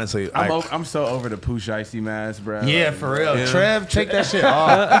 Honestly, I'm so over the Pooh Shiesty mask, bro. yeah, Like, for real. Yeah. Trev, take that shit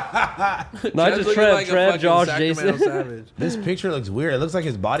off. Not Trev's just looking Trev, like a Trev, fucking Josh, Sacramento Jason. Savage. This picture looks weird. It looks like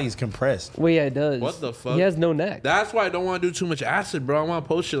his body is compressed. Well, yeah, it does. What the fuck? He has no neck. That's why I don't want to do too much acid, bro. I want to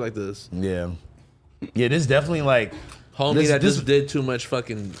post shit like this. Yeah. Yeah, this is definitely like Homie This- that this- just did too much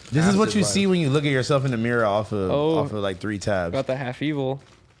fucking. this is what acid you vibes. see when you look at yourself in the mirror off Oh. of like 3 tabs. Got the half evil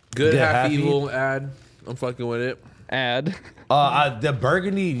Good Yeah, half half evil ad. I'm fucking with it. ad. The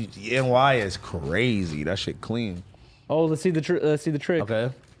burgundy NY is crazy. That shit clean. Oh, let's see the trick. Okay.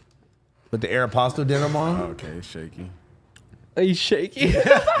 With the Aeropostale denim on. Okay, shaky. He's shaky.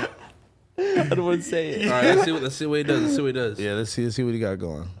 I don't want to say it. All right, let's see what he does. Let's see what he does. Yeah, let's see what he got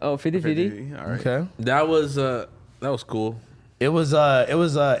going. Oh, 50-50? All right. Okay. That was cool. It was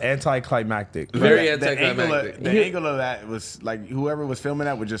anticlimactic. Very The anticlimactic. angle of that was like whoever was filming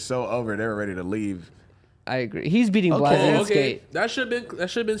that was just so over. They were ready to leave. I agree. He's beating Blasey Oh, in okay. skate. That should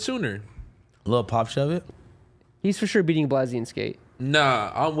have been sooner. Little pop shove it. He's for sure beating Blasey in skate.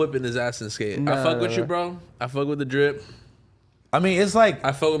 Nah, I'm whipping his ass in skate. I Nah, fuck with nah. you, bro. I fuck with the drip. I mean, it's like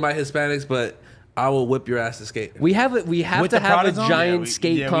I fuck with my Hispanics, but I will whip your ass in skate. We have With to the have products a on? giant Yeah,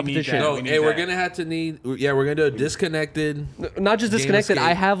 skate we need competition. that. No, we need hey, we're that. gonna do a disconnected. Not just Game of disconnected. skate.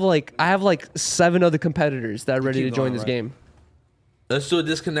 I have like 7 other competitors that are ready to keep join going, this right? game. Let's do a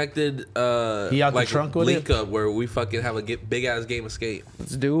disconnected. He out the like trunk with link it? up where we fucking have a big ass game of skate.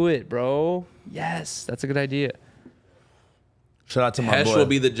 Let's do it, bro. Yes, that's a good idea. shout out to my Hesh boy. will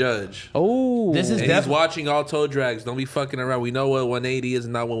be the judge. Oh, This is And def- he's watching all toe drags. Don't be fucking around. We know what 180 is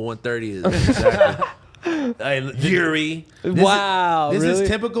and not what 130 is. Hey, Yuri. wow. This really? is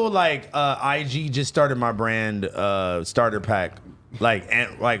typical. Like IG just started my brand starter pack, like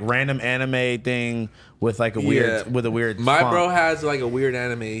random anime thing with like a weird. My font. bro has like a weird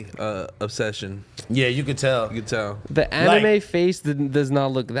anime obsession. Yeah, you could tell. You can tell. The anime like- face does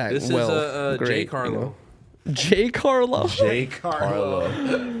not look that This well. is Jay great, Carlo. you know? Jay Carlo. Jake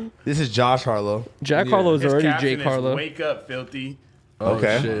Harlow. This is Josh Harlow. Jack Harlow is His already caption Jay is, Carlo. Wake up, filthy. Oh,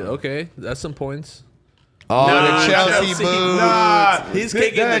 Okay. shit. Okay, that's some points. Oh, Nah, the Chelsea Chelsea, boots. nah. He's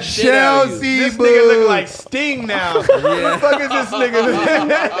kicking The the shit out of you. Chelsea This boots. nigga look like Sting now. What the fuck is this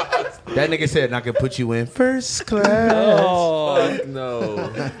nigga? That nigga said, "I can put you in first class." Oh, Fuck no.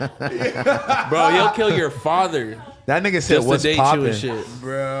 Bro, he'll kill your father That nigga said, just to "What's date you poppin'?" and shit.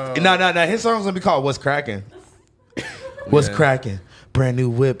 Bro. No. His song's gonna be called "What's Crackin'." What's cracking? Brand new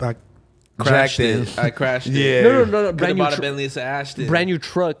whip. I Crashed jacked in. it. I crashed it. Yeah. no. Could have Brand new, bought a Bentley to Ashton. brand new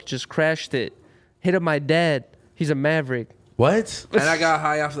truck just crashed it. Hit up my dad. He's a Maverick. What? And I got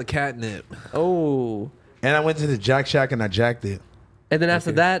high off the catnip. Oh. And I went to the Jack Shack and I jacked it. And then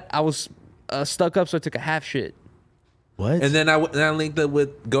after that, I was stuck up, so I took a half shit. What? And then I linked up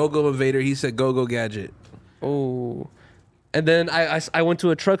with Go-Go Invader. He said Go-Go Gadget. Oh. And then I went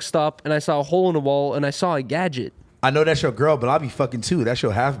to a truck stop and I saw a hole in the wall and I saw a gadget. I know that's your girl, but I'll be fucking too. That's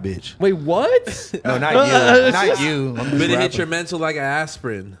your half bitch. Wait, what? No, not you. Not you. I'm just But it hit rapping. your mental like an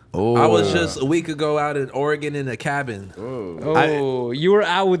aspirin. Oh. I was just a week ago out in Oregon in a cabin. Oh, you were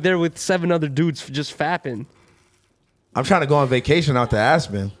out there with 7 other dudes just fapping. I'm trying to go on vacation out to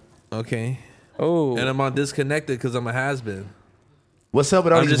Aspen. Okay. Oh. And I'm on disconnected because I'm a has-been. What's up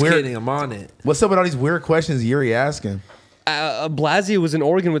with all I'm these just weird? kidding. I'm on it. What's up with all these weird questions Yuri asking? Blasey was in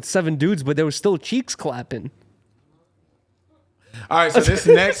Oregon with 7 dudes, but there was still cheeks clapping. All right, so this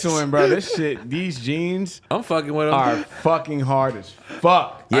next one, bro. This shit, these jeans I'm fucking with him. are fucking hard as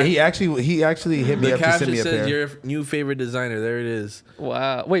fuck. Yeah, he actually hit me The up to send caption me a says pair. your new favorite designer. There it is.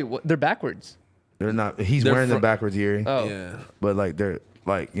 Wow. Wait, what? They're backwards. They're not. He's They're wearing them fr- backwards, Yuri. Oh. Yeah. But like they're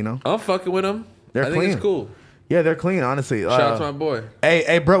like I'm fucking with him. They're I think clean. it's cool. Yeah, they're clean. Honestly. Shout out to my boy.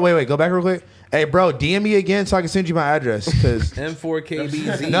 Hey, bro. Wait. Go back real quick. Hey, bro. DM me again so I can send you my address. Cause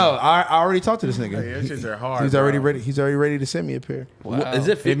M4KBZ. no, I already talked to this nigga. Yeah, those shits are hard. He's already bro. ready. He's already ready to send me a pair. Wow. Is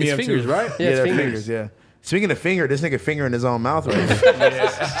it Hit me it's up fingers, too. right? Yeah, it's they're fingers. Yeah. Speaking of finger, this nigga fingering his own mouth right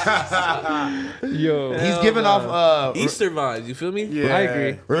now. Yo. He's giving off. Easter vibes. You feel me? Yeah. I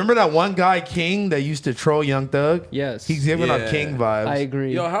agree. Remember that one guy King that used to troll Young Thug? Yes. He's giving Yeah. off King vibes. I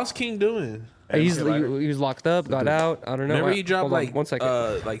agree. Yo, how's King doing? he was locked up, got out. I don't know. Remember he dropped Hold on, like 1 second.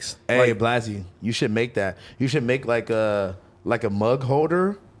 Hey, Blasey, you should make that. You should make like a mug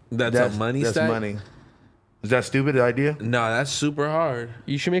holder. That's a money That's stack? money. Is that a stupid idea? No, that's super hard.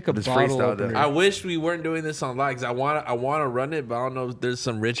 You should make a Just bottle freestyle opener. that. I wish we weren't doing this on live because I want to run it, but I don't know if there's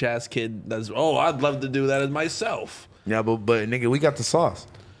some rich ass kid that's I'd love to do that as myself. Yeah, but nigga, we got the sauce.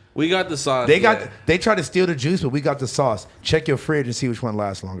 We got the sauce. They yeah. try to steal the juice, but we got the sauce. Check your fridge and see which one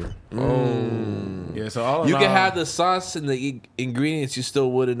lasts longer. Yeah, so all in You can all, have the sauce and the ingredients, you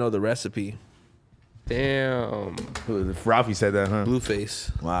still wouldn't know the recipe. Damn. Ralphie said that, huh?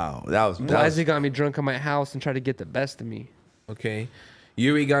 Blueface. Wow, that was Blasey got me drunk at my house and tried to get the best of me. Okay.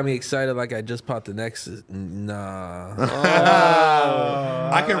 Yuri got me excited like I just popped the Nexus. Nah.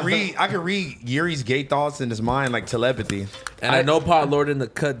 I can read Yuri's gay thoughts in his mind like telepathy. And I know Pot Lord in the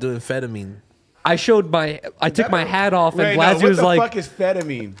cut doing amphetamine. I took my hat off and Wait, no, Blasey what was the like, fuck is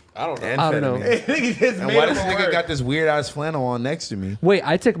fettamine? I don't know. I don't know. Nigga just And made why up this a nigga word. got this weird ass flannel on next to me? wait,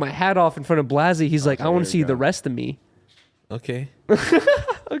 I took my hat off in front of Blasey. He's like, I want to there see you the go. rest of me. Okay.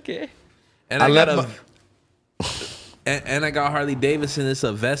 Okay. And I I, got left and I got Harley Davidson. It's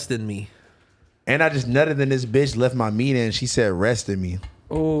a vest in me. And I just nutted in this bitch, left my meat in. She said, "Rest in me."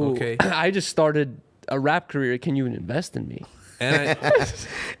 Oh, Okay. I just started a rap career. Can you invest in me? And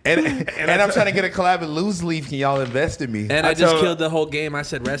And I'm trying to get a collab with Loose Leaf. Can y'all invest in me? I just killed the whole game. I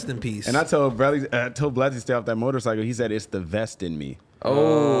said rest in peace. And I told Bradley, to stay off that motorcycle. He said it's the vest in me.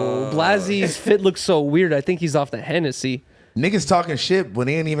 Oh, Blasie's fit looks so weird. I think he's off the Hennessy. Niggas talking shit when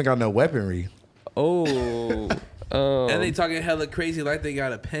they ain't even got no weaponry. Oh. and they talking hella crazy like they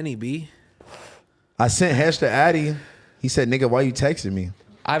got a penny, B. I sent Hesh to Addy. He said, "Nigga, why you texting me?"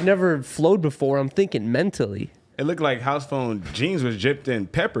 I've never flowed before. I'm thinking mentally. It looked like house phone jeans was dripped in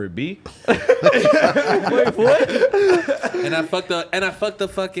pepper, B. Wait, what? And I fucked the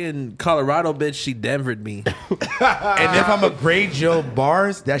fucking Colorado bitch. She Denvered me. And if I'm a grade Joe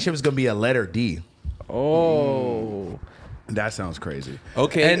bars, that shit was gonna be a letter D. Oh. That sounds crazy.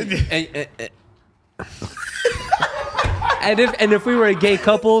 Okay. And if we were a gay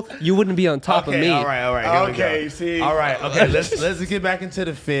couple, you wouldn't be on top of me. All right. Here we Okay, go. see. All right, okay. Let's get back into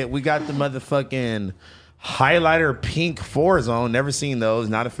the fit. We got the motherfucking highlighter pink 4-zone. Never seen those.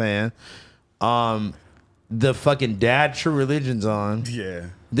 Not a fan. The fucking dad True Religion's on. Yeah.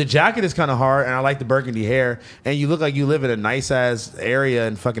 The jacket is kind of hard, and I like the burgundy hair. And you look like you live in a nice ass area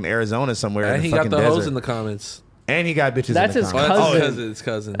in fucking Arizona somewhere. And in the he got fucking the desert. hoes in the comments. And he got bitches. That's in the his comments. Oh, cousin. that's his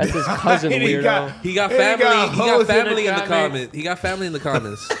cousin. That's his cousin, And he weirdo. got- He got And he family. got He hoes got in the family in the comments. comments. He got family in the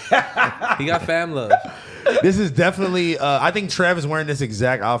comments. He got fam love. This is definitely. I think Trev is wearing this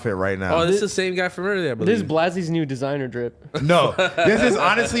exact outfit right now. Oh, this is the same guy from earlier, I This is believe. Blasie's new designer drip. No, this is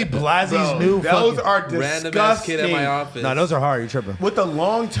honestly Blasie's new. Those fucking, are disgusting. Random ass kid at my office. No, those are hard. You tripping? With the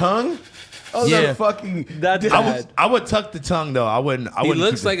long tongue? Those Yeah. are fucking... That's I would tuck the tongue though. I wouldn't. I He wouldn't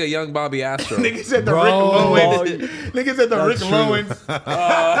looks keep it. like a young Bobby Astro. Nigga said the Bro. Rick Oh, Owens. Nigga said the Rick true. Owens.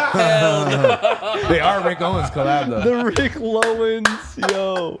 They are Rick Owens collab though. The Rick Lowens,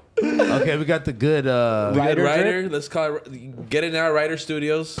 yo. Okay, we got the good. Rider Ryder, drip? let's call it. Get it now, Ryder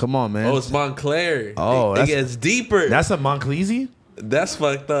Studios. Come on, man. Oh, it's Montclair. Oh, it that's- gets deeper. That's a Monclese. That's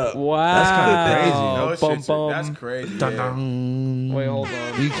fucked up. Wow. That's kinda crazy. No Bum, shit, bum. that's crazy. Dun, Yeah. dun. Wait, hold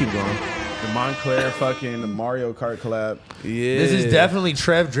on. You keep going. The Montclair fucking Mario Kart collab. Yeah. This is definitely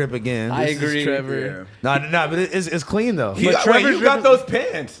Trev drip again. I This is agree. Trevor. No, but it's clean though. You got, Trevor's wait, you got dripping- those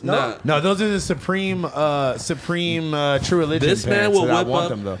pants? No. Nah. No, those are the Supreme True Religion This man pants. will and I whip want up.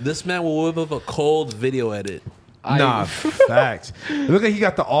 them though. This man will whip up a cold video edit. Nah, facts. It look like he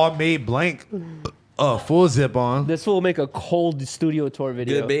got the all made blank full zip on. This will make a cold studio tour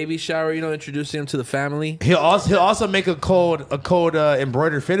video. Good baby shower. Introducing him to the family. He'll also make a cold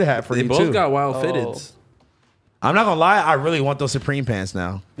embroidered fitted hat for They you both too. got wild Oh. fitteds. I'm not gonna lie, I really want those Supreme pants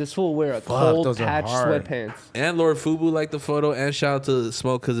now. This will wear a Fuck, cold those are patch hard. sweatpants. And Lord Fubu liked the photo. And shout out to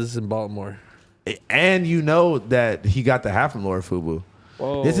Smoke because it's in Baltimore. And you know that he got the hat from Lord Fubu.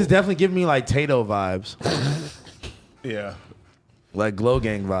 Whoa. This is definitely giving me like Tato vibes, Yeah. like Glow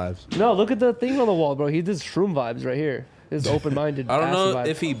Gang vibes. No, look at the thing on the wall, bro. He does shroom vibes right here. His open-minded. I don't acid know vibes.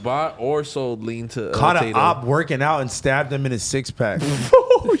 if he bought or sold lean to Caught an Tato. op working out and stabbed him in his 6-pack.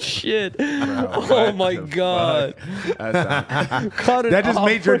 Oh shit! Oh my god! Caught an That just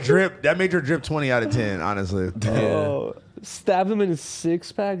made your op- drip. That made your drip 20 out of 10. Honestly, Oh, stabbed him in his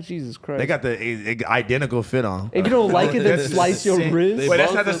 6-pack. Jesus Christ! they got the identical fit on. If you don't like it, then slice your wrist. Wait, that's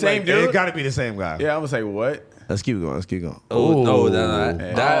both not the look same like- dude? It got to be the same guy. Yeah, I was like, what? Let's keep going. Let's keep going. Oh no, Ooh.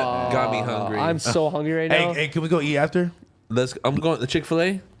 that got me hungry. I'm so hungry right Hey, now. hey, can we go eat after? I'm going to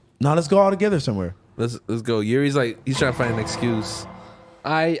Chick-fil-A. No, let's go all together somewhere. Let's go. Yuri's like he's trying to find an excuse.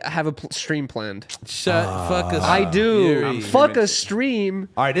 I have a stream planned. Shut fuck us. I do. Yuri. Fuck a stream.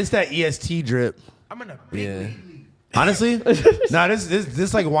 All right, this that EST drip. Yeah. Honestly, no,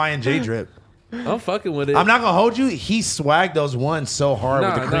 this like Y&J drip. I'm fucking with it. I'm not gonna hold you. He swagged those ones so hard with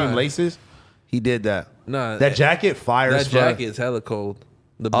Nah, the cream nah. laces. He did that. Nah, that jacket fire. That as fuck. jacket is hella cold.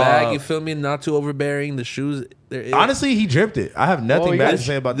 The bag, you feel me? Not too overbearing. The shoes, they're Honestly, he dripped it. I have nothing Oh, bad yeah. to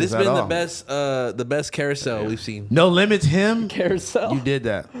say about this this been at the all. best carousel we've seen. No limits. Him. Carousel. You did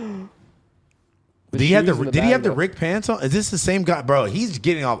that. With Did he have shoes the in the Did he bag, have the though. Rick pants on? Is this the same guy, bro? He's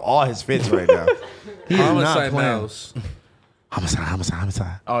getting off all his fits right now. He is not Homicide playing. Mouse.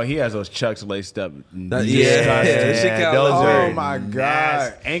 Homicide. Oh, he has those chucks laced up. Yeah, Yeah, shit got those look- are Oh my god.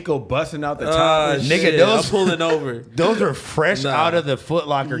 nasty. Ankle busting out the Ah, top. and Nigga, shit. shit, those- I'm pulling over. Those are fresh Nah. out of the Foot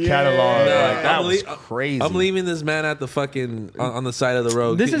Locker Yeah. catalog. Nah, Like, that I'm was lea- crazy. I'm leaving this man at the fucking on the side of the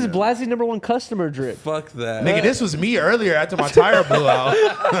road. This is Blasie's #1 customer drip. fuck that. Nigga, this was me earlier after my tire blew out.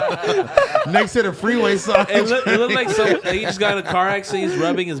 Next to the freeway sign. It looked like he just got in a car accident. He's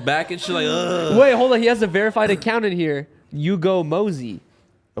rubbing his back and shit like, ugh. Wait, hold on. He has a verified account in here. You go Mosey.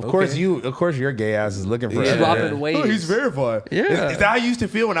 Of course, your gay ass is looking for Yeah. it. Dropping Oh, waves. he's verified. Yeah. Is that how you used to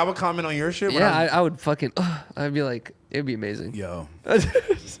feel when I would comment on your shit? When Yeah, I was- I would fucking. I'd be like, It'd be amazing. Yo.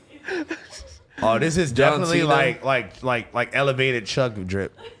 Oh, this is John definitely Cena? like elevated Chuck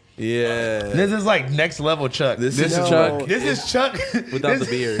drip. Yeah. This is like next level Chuck. This is Chuck This is Chuck without the this-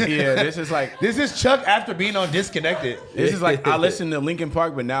 beard. Yeah, this is like This is Chuck after being on Disconnected. this is like I listen to Linkin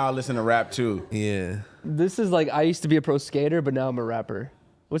Park, but now I listen to rap too. Yeah. This is like I used to be a pro skater, but now I'm a rapper.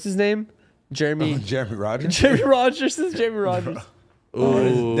 What's his name? Jeremy. Jeremy Rogers. Jeremy Rogers. This is Jeremy Rogers.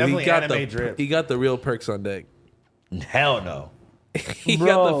 Ooh, definitely he got anime the drip. He got the real perks on deck. Hell no, He Bro.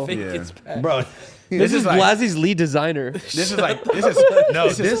 got the fakest pack. bro. This is like- Blasie's lead designer. This is like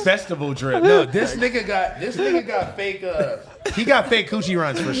this is festival drip. No, this nigga got fake. He got fake coochie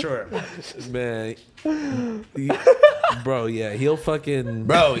runs for sure, Man. Bro, yeah, he'll fucking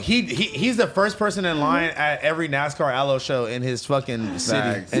bro. He's the first person in line at every NASCAR Allo show in his fucking city.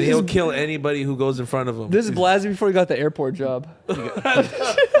 Facts. and he'll kill anybody who goes in front of him. This is Blasey before he got the airport job.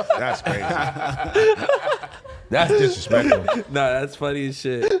 That's crazy. That's disrespectful. Nah, that's funny as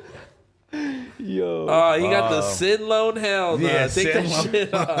shit. Yo. Oh, he got the sin loan. Hell no. Yeah, Take sin that loan.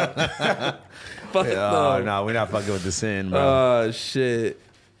 shit off. Fuck Oh no. no, we're not fucking with the sin, bro. Oh, shit.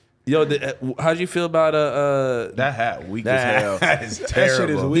 Yo, how'd you feel about That hat weak as hell. That is shit is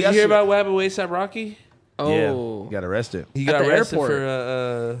terrible. weak. did you hear about what happened with ASAP Rocky? Oh. Yeah, got arrested. He At got the arrested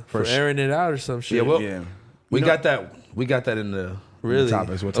airport. for airing it out or some shit. Yeah, well, Yeah. we got that. We got that in the Really?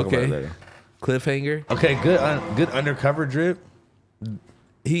 topics. We'll talk Okay. about it later. Cliffhanger. Okay, good undercover drip.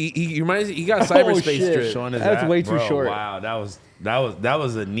 He reminds me, he got cyberspace shit. drip. Showing his That's ass. way too Bro, short. Wow, that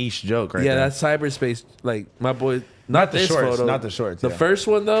was a niche joke right Yeah, there. that's cyberspace. Like my boy, Not the this shorts, photo, not the shorts, The yeah. first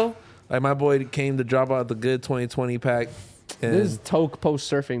one though, like my boy came to drop out the good 2020 pack. And This is Toke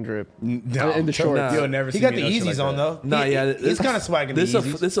post surfing drip. No, in the shorts. nah. You'll never He see got me the in no shit Yeezys like on that. though. Nah, yeah, he's kind of swagging the this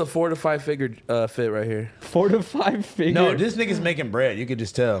Yeezys. this is a 4 to 5 figure fit right here. 4 to 5 figure. No, this nigga's making bread. You could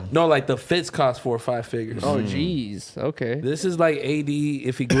just tell. No, like the fits cost 4 or 5 figures. Oh, jeez. Okay. This is like AD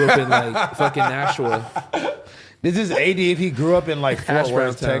if he grew up in like fucking Nashua. This is AD if he grew up in like Fort Hash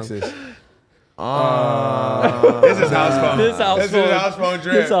Worth, Brown town. Texas. This is house phone. This house This phone. is house phone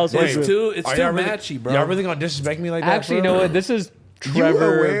drip. This house phone It's drip. too Are too y'all really, matchy, bro. Y'all really gonna disrespect me like that? Actually, you bro? know what? This is You were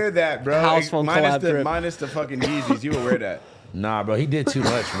Trevor. aware that, bro. House phone collab drip. minus the fucking Yeezys. You aware that? Nah, bro, he did too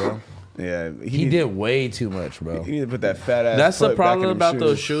much, bro. Yeah, He did way too much, bro. You need to put that fat ass. That's the foot back in problem them about shoes.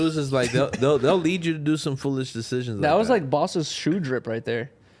 those shoes is like they'll lead you to do some foolish decisions. That was like Boss's shoe drip right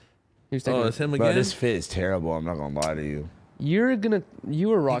there. He was taking oh, it's him Bro, again. this fit is terrible. I'm not gonna lie to you. you were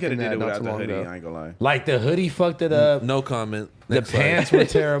You rocking could have did that it not without too the long hoodie. ago. I ain't gonna lie. Like the hoodie fucked it up. No comment. The Next slide. pants were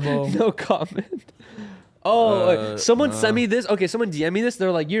terrible. No comment. Oh, someone sent me this. Okay, someone DM me this.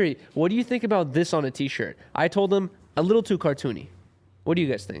 They're like, Yuri, what do you think about this on a t-shirt? I told them a little too cartoony. What do you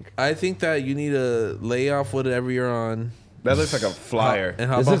guys think? I think that you need to lay off whatever you're on That looks like a flyer. and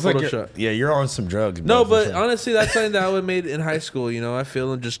how This about looks like Photoshop. you're on some drugs. Bro, No, for but sure. honestly, that's something that I would have made in high school. You know, I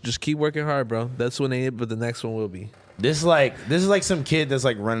feel just keep working hard, bro. That's when they, but the next one will be. this is like some kid that's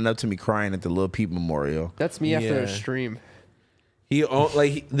like running up to me crying at the Lil Peep Memorial. That's me after a Yeah. stream.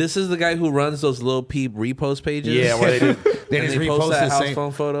 This is the guy who runs those Lil Peep repost pages. Yeah, where they do. They and just they post repost that the house same.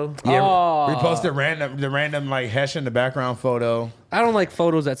 phone photo. Yeah, Oh. repost the random like Hesh in the background photo. I don't like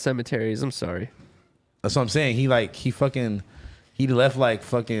photos at cemeteries. I'm sorry. That's what I'm saying. He left like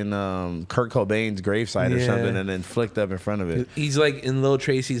fucking Kurt Cobain's gravesite or Yeah. something, and then flicked up in front of it. He's like in Lil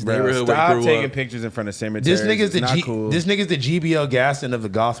Tracy's Bro, neighborhood where stop he grew taking up. pictures in front of cemeteries. This nigga's It's not cool. This nigga's the GBL Gaston of the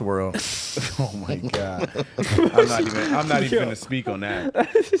goth world. Oh my god. I'm not even gonna speak on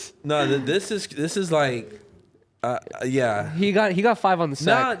that. No, this is like, yeah. He got 5 on the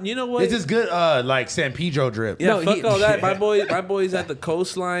sack. Nah, you know what? This is good, like San Pedro drip. Yeah, No, fuck he- all that. My boy's at the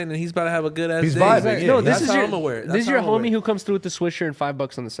coastline and he's about to have a good ass He's day. vibing, yeah. No, That's this is how your I'm aware. this is your homie who comes through with the Swisher and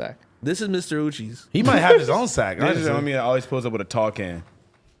 $5 on the sack. This is Mr. Uchi's. He might have his own sack. This is honestly. the homie that always pulls up with a tall can.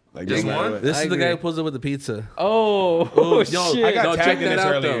 Like Just no matter one? what. This I is the guy agree. who pulls up with the pizza. Oh, Yo, shit! I got no, check tagged in that this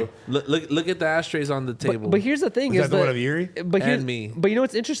out earlier. though. Look at the ashtrays on the table. But here's the thing: Is is that the that one of Yuri? But here's, And me. But you know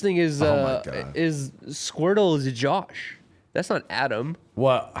what's interesting is Oh my God. is Squirtle is Josh. That's not Adam.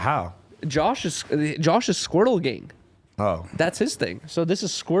 What? How? Josh is Squirtle gang. Oh. That's his thing. So this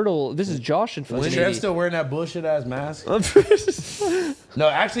is Squirtle. This is Josh and Is fucking. Trev still wearing that bullshit ass mask? No,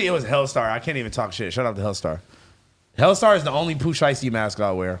 actually, it was Hellstar. I can't even talk shit. Shout out to Hellstar. Hellstar is the only Pooh Shiesty mask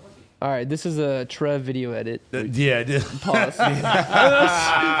I'll wear. All right, this is a Trev video edit. Yeah. Pause.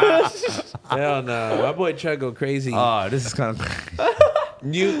 hell no, my boy Chad go crazy. This is kind of.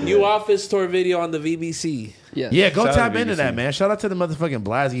 New office tour video on the VBC. Yes. Yeah, go Shout out tap to into BBC. that, man. Shout out to the motherfucking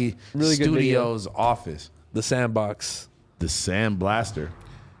Blasey Really good Studios office. The Sandbox. The Sam Blaster.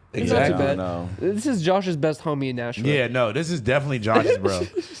 It's not too Exactly. bad. No. This is Josh's best homie in Nashville. Yeah, no, this is definitely Josh's, bro.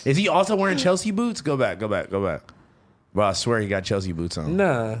 Is he also wearing Chelsea boots? Go back. Bro, I swear he got Chelsea boots on.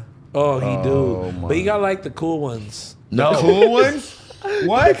 Nah. Oh, he do. But you got like the cool ones. No. Cool ones?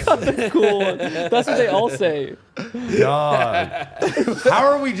 What? Cool. That's what they all say. God. How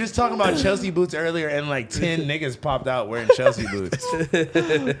are we just talking about Chelsea boots earlier and like 10 niggas popped out wearing Chelsea boots?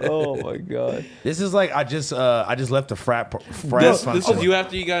 Oh my god. This is like I just left the frat This function. is you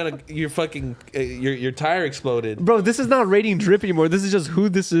after you got your fucking your tire exploded. Bro, this is not rating drip anymore. This is just who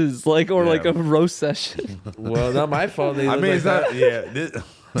this is, like, or like a roast session. Well, not my fault. They I look mean, like it's that. not. Yeah.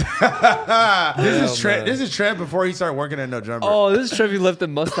 This is Trev. This is Trev before he started working at No Jumper. Oh, this is Trevi left the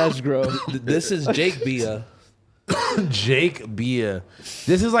mustache grow. This is Jake Bia. Jake Bia.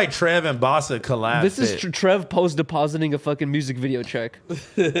 This is like Trev and Bossa collab. This is fit. Trev post depositing a fucking music video check. Not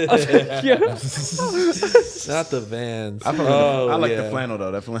the Vans. I like the flannel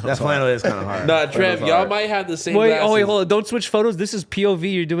though. That Flannel is kind of hard. Nah, Trev, Flannel's y'all hard. might have the same. Wait, glasses. hold on. Don't switch photos. This is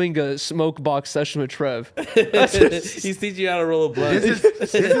POV. You're doing a smoke box session with Trev. He's teaching you how to roll a blunt. This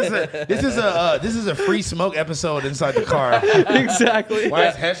is a free smoke episode inside the car. Exactly. Why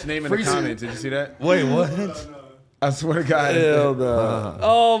is Hesh name in the comments? Did you see that? Wait, what? I swear to God. Hell no.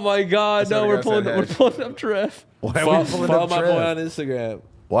 Oh my god. That's No, what we're I said, pulling up Trev. Why are Follow, we pulling follow up my Trev? boy on Instagram.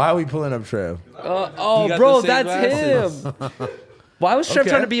 Why are we pulling up Trev? Oh, got bro, the same that's glasses. him. Why was Trev Okay.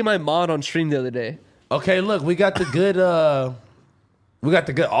 trying to be my mod on stream the other day? Okay, look, we got the good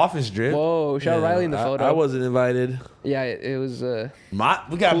office drip. Whoa, shout out Riley in the photo. I wasn't invited. Yeah, it was. We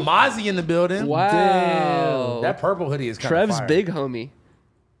got Mozzie in the building. Wow. Damn. That purple hoodie is kind Trev's of fire. big homie.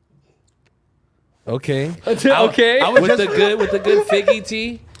 Okay. Okay. I was With just, the good figgy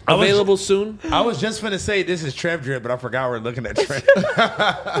tea was- available soon. I was just finna say this is Trev drip, but I forgot we're looking at Trev.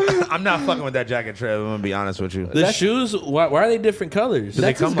 I'm not fucking with that jacket, Trev. I'm gonna be honest with you. The shoes, why are they different colors? they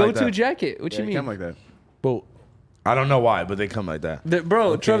That's his come like go-to that. jacket. What Yeah, you it mean? come like that. Well, I don't know why, but they come like that.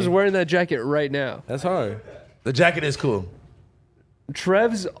 Bro, Trev's wearing that jacket right now. that's hard. The jacket is cool.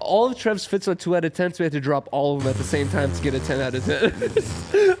 All of Trev's fits are 2 out of 10, so we had to drop all of them at the same time to get a 10 out of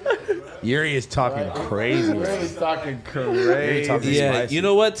 10. Yuri is talking crazy. He's talking Yuri crazy. talking Yeah, spicy. you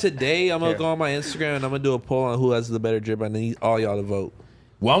know what? Today I'm gonna go on my Instagram and I'm gonna do a poll on who has the better drip. I need all y'all to vote.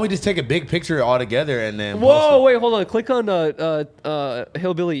 Why don't we just take a big picture all together and then Whoa, wait, hold on. Click on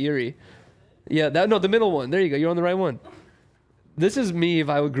Hillbilly Erie. Yeah, the middle one. There you go. You're on the right one. This is me if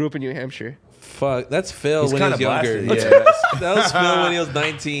I grew up in New Hampshire. Fuck, that's Phil He's when he was kinda younger. blasted, Yeah, that was Phil when he was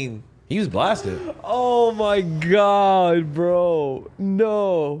 19. He was blasted. Oh my god, bro.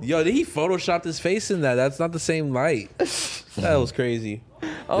 No. Yo, did he Photoshopped his face in that? That's not the same light. That was crazy.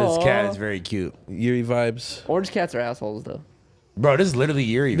 This cat is very cute. Yuri vibes. Orange cats are assholes, though. Bro, this is literally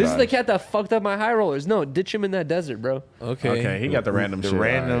Yuri This vibes. is the cat that fucked up my high rollers. No, ditch him in that desert, bro. Okay. He got the random shit.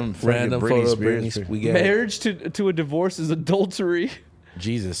 random Random Britney photo of Spears. Britney. We get it. Marriage to a divorce is adultery.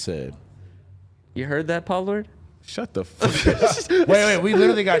 Jesus said. You heard that, Pollard? Shut the fuck up. Wait, we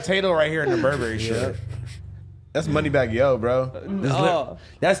literally got Tato right here in the Burberry shirt. That's Moneybag Yo, bro. Oh.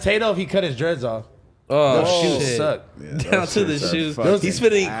 That's Tato if he cut his dreads off. Oh, Those shoes shit. suck. Down to the shoes. fucking He's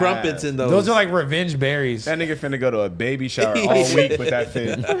finna eat ass. crumpets in those. Those are like revenge berries. That nigga finna go to a baby shower all week with that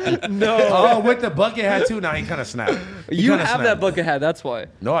fit. Oh, with the bucket hat too. Now he kind of snapped. He You kinda have snapped. that bucket hat, that's why.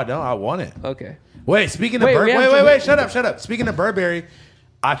 No, I don't. I want it. Okay. Wait, speaking of Wait, Burberry. we have to- Wait. Shut up. Speaking of Burberry,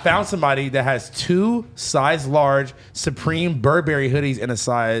 I found somebody that has 2 size large Supreme Burberry hoodies in a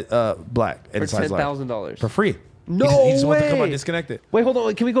size black and For a size large $10,000. for free. No he just wants to come way. on disconnected. Wait, hold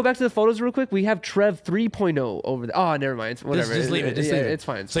on. Can we go back to the photos real quick? We have Trev 3.0 over there. Oh, never mind. Whatever. Just leave it. Just Yeah, leave it. It's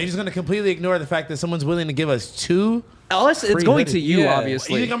fine. So you're just gonna completely ignore the fact that someone's willing to give us 2. Unless it's free going hoodies. to you, Yeah. You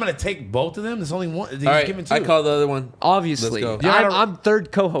obviously. think I'm gonna take both of them? There's only one. He's All right, giving 2. I call the other one. Obviously. Let's go. You gotta- I'm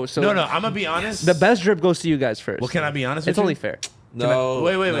third co-host. So No, I'm gonna be honest. The best drip goes to you guys first. Well, can I be honest with It's you? only fair. No.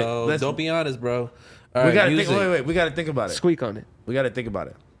 Wait. No, Let's- don't be honest, bro. All We right, gotta use think. it. Wait. We gotta think about it. Squeak on it. We gotta think about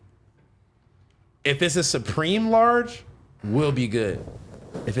it. If it's a Supreme large, we'll be good.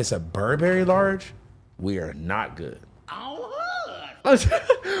 If it's a Burberry large, we are not good.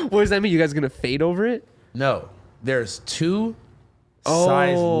 What does that mean? You guys gonna fade over it? No, there's 2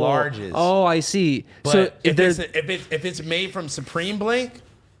 size larges. Oh, I see. But So if it's made from Supreme blank,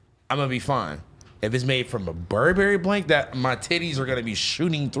 I'm gonna be fine. If it's made from a Burberry blank, that my titties are gonna be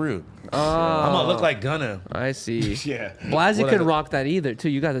shooting through. I'm gonna look like Gunna. I see. Yeah. Blasey Whatever. could rock that either too.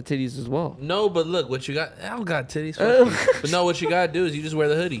 You got the titties as well. No, but look, what you got. I don't got titties. fuck you. But no, what you gotta do is you just wear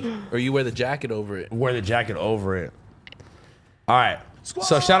the hoodie or you wear the jacket over it. Wear the jacket over it. All right.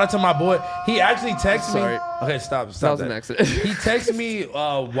 So shout out to my boy. He actually texted Sorry. me. Okay, stop. That was an accident. He texted me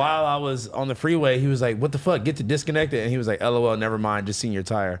while I was on the freeway. He was like, "What the fuck? Get to disconnected." And he was like, "LOL, never mind. Just seen your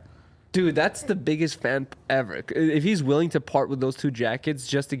tire." Dude, that's the biggest fan ever. If he's willing to part with those 2 jackets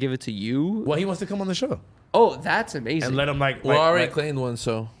just to give it to you, Well, he wants to come on the show. Oh, that's amazing. and let them like. Well, I already like, claimed one,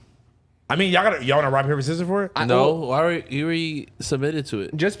 so. I mean, y'all want to rock paper scissors for it? No, you already submitted to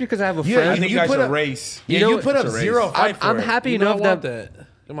it. Just because I have a Yeah, friend. I think you you guys put should up- race. Yeah, You know, you put up it's a race. zero fight for I'm it. happy You enough don't that. want that.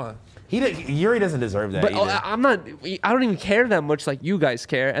 Come on. Yuri doesn't deserve that But either. I'm not. I don't even care that much like you guys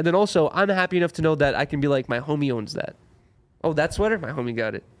care. And then also, I'm happy enough to know that I can be like, my homie owns that. Oh, that sweater, my homie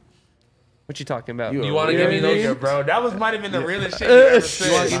got it. What you talking about? You want to give me those? nigga, bro. That might have been the realest shit you ever said.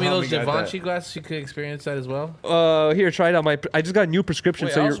 You want to give me My those homie got that. Givenchy glasses? You could experience that as well. Here, try it out. I just got a new prescription,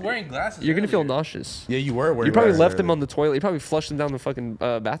 Wait, so I was you're wearing glasses. you're gonna feel earlier. nauseous. Yeah, you were wearing You probably glasses left them earlier. on the toilet. You probably flushed them down the fucking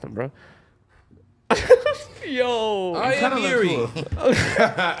bathroom, bro. Yo. I am kinda look Yuri. cool.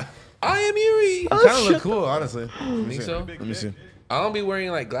 I am Yuri. You kind of look cool, honestly. Think so? Let me see. I don't be wearing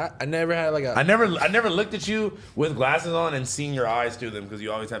like glass. I never had like a. I never looked at you with glasses on and seen your eyes through them because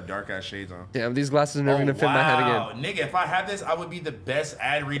you always have dark ass shades on. Damn, these glasses are never gonna fit my head again. Nigga, if I had this, I would be the best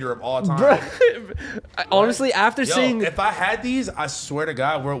ad reader of all time. Bro, honestly, after Yo, seeing, if I had these, I swear to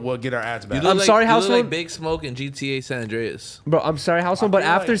God, we'll get our ads back. You look I'm like, sorry, you look household. like Big Smoke in GTA San Andreas. bro, I'm sorry, household, but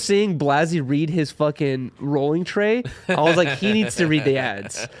feel after like- seeing Blasey read his fucking rolling tray, I was like, he needs to read the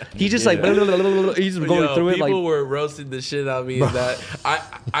ads. He's just like, blah, blah, blah, blah, blah, he's just going Yo, through it people like. were roasting the shit out of me. And that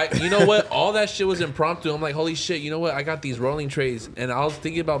you know what? All that shit was impromptu. I'm like, holy shit. You know what? I got these rolling trays, and I was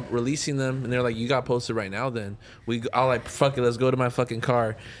thinking about releasing them, and they're like, you got posted right now. Then I like, fuck it, let's go to my fucking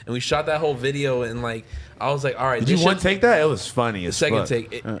car, and we shot that whole video, and like, I was like, all right, Did this you one shit- take that? It was funny as Second fuck.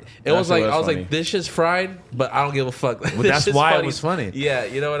 take. It that was shit like was I was funny. like, this shit's fried, but I don't give a fuck. This that's shit's why it was funny. Yeah,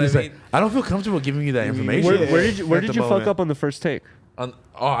 you know what He's I mean. like, I don't feel comfortable giving you that information. Where At did the you fuck moment. up on the first take?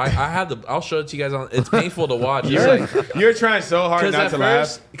 I have the. I'll show it to you guys on. It's painful to watch. It's You're, like, you're trying so hard not to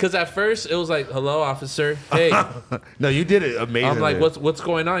laugh. Because at first it was like, "Hello, officer. Hey." No, you did it amazing. I'm like, "What's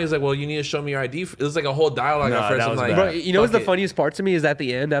going on?" He's like, "Well, you need to show me your ID." It was like a whole dialogue No, at first. that I'm was like, bad. Bro, you know what's the fuck it. funniest part to me is at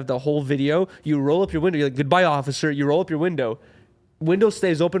the end of the whole video, you roll up your window. You're like, "Goodbye, officer." You roll up your window. Window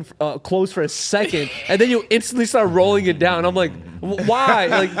stays open, closed for a second, and then you instantly start rolling it down. I'm like, why?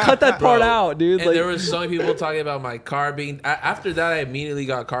 Like, cut that part Bro, out, dude. And Like, there was so many people talking about my car being. After that, I immediately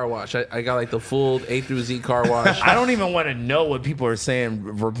got car wash. I got like the full A through Z car wash. I don't even want to know what people are saying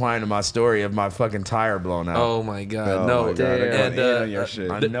replying to my story of my fucking tire blown out. Oh my god, Oh no! my God, they're And going in on your shit.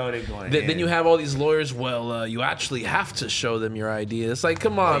 I know they're going. Then you have all these lawyers. Well, you actually have to show them your ID. It's like,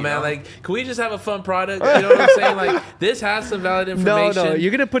 come on, man. Like, can we just have a fun product? You know what I'm saying? Like, this has some valid no, information.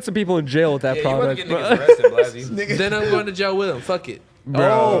 you're gonna put some people in jail with that Yeah, you want product. to get bro. niggas arrested, Blasey. Then I'm going to jail with them. Fuck it.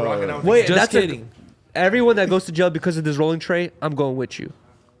 Bro, wait, Just that's kidding. Everyone that goes to jail because of this rolling tray, I'm going with you.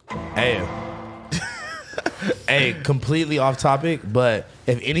 Hey, hey, completely off topic, but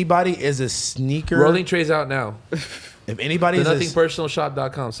if anybody is a sneaker, Rolling trays out now. if anybody The is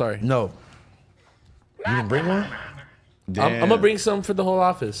nothingpersonalshop.com. Sorry. no, you can bring one. I'm gonna bring some for the whole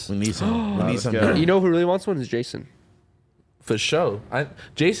office We need some. We need some. go. You know who really wants one is Jason. for sure.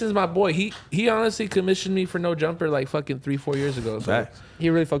 Jason's my boy. He honestly commissioned me for No Jumper like fucking 3-4 years ago. So Facts. He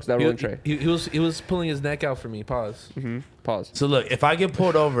really fucks with that rolling tray. he was pulling his neck out for me. Pause. Pause. So look, if I get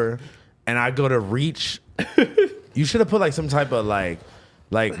pulled over and I go to reach, you should have put like some type of like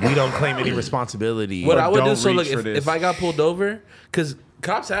we don't claim any responsibility. What I would do, don't so look, reach for if this. I got pulled over, because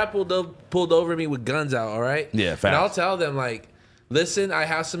cops have pulled over me with guns out, all right? Yeah, And facts. I'll tell them, like, listen, I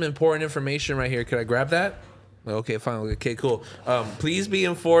have some important information right here. Could I grab that? Okay, fine. Okay, cool. Please be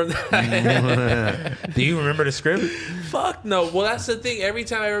informed that Do you remember the script? fuck no. Well, that's the thing. Every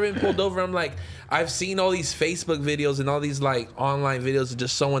time I've ever been pulled over, I'm like, I've seen all these Facebook videos and all these like online videos of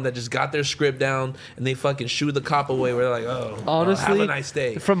just someone that just got their script down and they fucking shoo the cop away. Where they're like, oh, Honestly, have a nice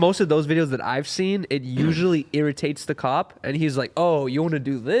day. From most of those videos that I've seen, it usually irritates the cop, and he's like, "Oh, you want to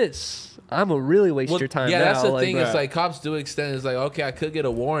do this? I'm gonna really waste your time." yeah, now. that's the Like, thing. It's like cops do extend. It's like, okay, I could get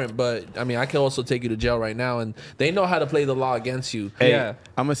a warrant, but I mean, I could also take you to jail right now, and they know how to play the law against you. Hey, Yeah.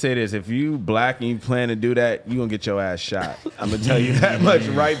 I'm gonna say this: if you black and you plan to do that, you gonna get your ass shot. I'm gonna tell you that much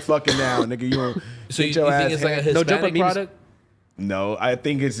right fucking now, nigga. You gonna So you get your think ass it's like a handed. No, jump Hispanic up means- product? No, I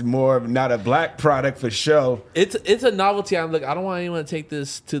think it's more of not a black product for show. It's a novelty. I'm like, I don't want anyone to take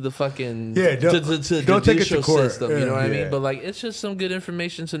this to the fucking Yeah, don't- to don't take it to judicial court. system. You know what I Yeah. mean? But like, it's just some good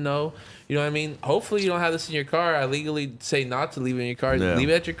information to know. You know what I mean? Hopefully, you don't have this in your car. I legally say not to leave it in your car. Yeah. Leave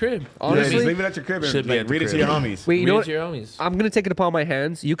it at your crib. Yeah, honestly, just leave it at your crib Should and be like, at the read it to crib. your homies. wait, you know Read it what? to your homies. I'm gonna take it upon my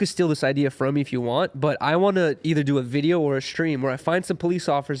hands. You could steal this idea from me if you want, but I want to either do a video or a stream where I find some police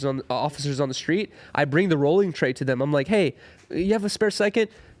officers on the street. I bring the rolling tray to them. I'm like, "Hey, you have a spare second?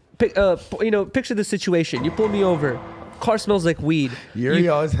 Picture the situation. You pull me over. Car smells like weed. Yuri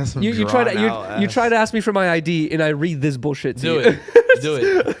always has some You try to drawn out you ass. try to ask me for my ID, and I read this bullshit to Do you. it. Do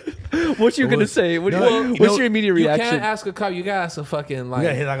it. What you gonna say? What's your immediate You reaction? can't ask a cop. You gotta ask a fucking like.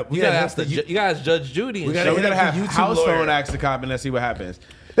 gotta hit like a- you gotta ask you gotta ask Judge Judy. And We shit. gotta have YouTube house lawyer. phone ask the cop and let's see what happens.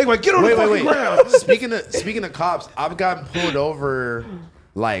 They go, get on the Wait, fucking wait, ground. wait. Speaking of cops, I've gotten pulled over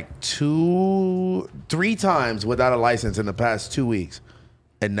like 3 times without a license in the past 2 weeks,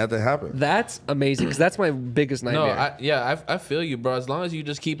 and nothing happened. That's amazing because that's my biggest No, nightmare. I feel you, bro. As long as you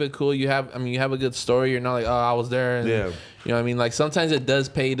just keep it cool, you have a good story. You're not like, oh, I was there. And, Yeah. You know what I mean? Like sometimes it does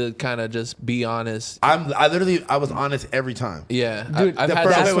pay to kind of just be honest. I was honest every time. Yeah, Dude, I've The had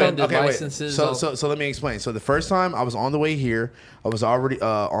first- suspended licenses. So let me explain. So the first time I was on the way here, I was already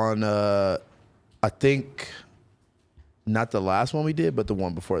on I think not the last one we did, but the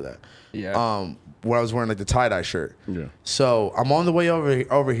one before that. Yeah. Where I was wearing like the tie-dye shirt. Yeah. So I'm on the way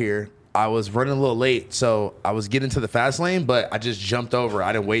over here. I was running a little late, so I was getting to the fast lane, but I just jumped over.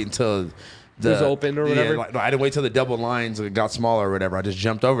 I didn't wait until It was open or whatever? Yeah, I didn't wait till the double lines got smaller or whatever. I just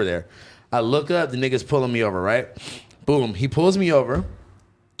jumped over there. I look up, the nigga's pulling me over, right? Boom. He pulls me over.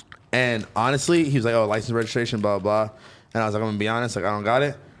 And honestly, he was like, oh, license registration, blah, blah, blah. And I was like, I'm going to be honest, like, I don't got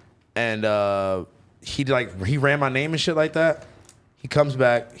it. And he ran my name and shit like that. He comes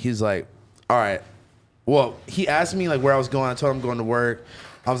back. He's like, all right. Well, he asked me, like, where I was going. I told him I'm going to work.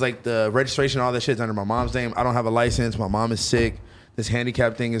 I was like, the registration, all that shit's under my mom's name. I don't have a license. My mom is sick. This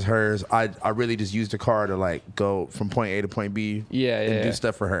handicap thing is hers. I really just used the car to, like, go from point A to point B and do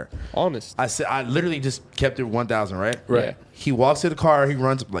stuff for her. Honest. I literally just kept it 1,000, right? Right. Yeah. He walks to the car. He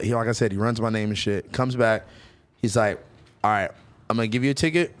runs, like I said, he runs my name and shit. Comes back. He's like, all right, I'm going to give you a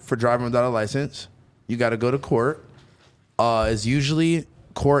ticket for driving without a license. You got to go to court. It's usually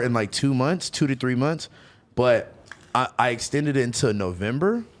court in like 2 months, 2 to 3 months. But I extended it into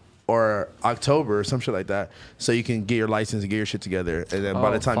November or October or some shit like that. So you can get your license and get your shit together. And then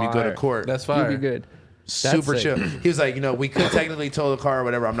by the time you go to fire. court, That's You'll fire. be good. super sick. chill. He was like, we could technically tow the car or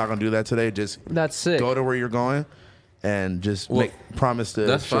whatever. I'm not going to do that today. Just That's sick. go to where you're going and just promise to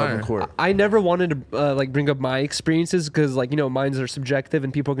that's show up in fire. court. I never wanted to like bring up my experiences because like mines are subjective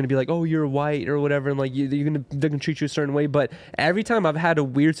and people are gonna be like, oh, you're white or whatever, and like they're gonna treat you a certain way. But every time I've had a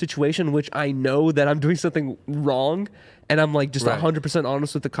weird situation in which I know that I'm doing something wrong, and I'm like just 100%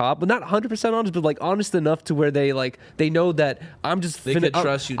 honest with the cop, but not 100% honest, but like honest enough to where they know that I'm just They could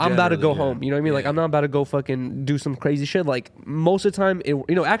trust you I'm about to go generally, home. You know what I mean? Like I'm not about to go fucking do some crazy shit. Like most of the time,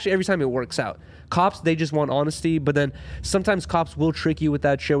 actually every time it works out. Cops, they just want honesty, but then sometimes cops will trick you with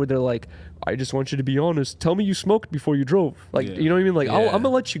that shit where they're like, I just want you to be honest. Tell me you smoked before you drove. Like, you know what I mean? Like, I'm going to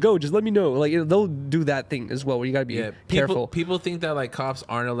let you go. Just let me know. Like, they'll do that thing as well where you got to be careful. People think that, like, cops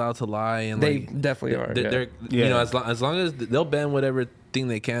aren't allowed to lie. And They like, definitely are. They're, as long as they'll bend whatever thing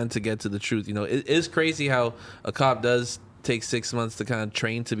they can to get to the truth. It is crazy how a cop does take 6 months to kind of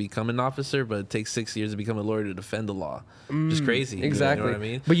train to become an officer, but it takes 6 years to become a lawyer to defend the law. Just crazy. Exactly. You know what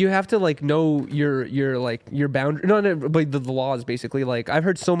I mean? But you have to like know your boundary. No, but the laws basically. Like I've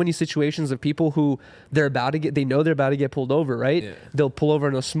heard so many situations of people who they're about to get pulled over, right? Yeah. They'll pull over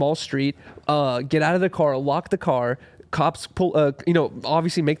in a small street, get out of the car, lock the car. Cops pull,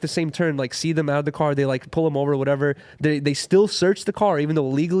 obviously make the same turn, like see them out of the car. They like pull them over, whatever. They still search the car, even though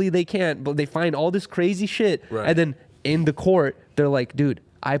legally they can't, but they find all this crazy shit. Right. And then in the court, they're like, dude,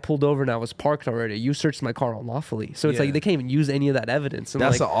 I pulled over and I was parked already. You searched my car unlawfully. So it's like they can't even use any of that evidence. And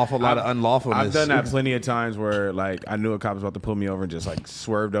That's like, an awful lot of unlawfulness. I've done that plenty of times where like I knew a cop was about to pull me over and just like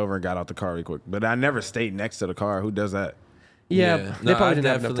swerved over and got out the car real quick. But I never stayed next to the car. Who does that? yeah, they probably I didn't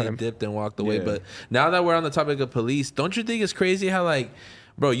have enough definitely time. dipped and walked away. Yeah. But now that we're on the topic of police, don't you think it's crazy how like,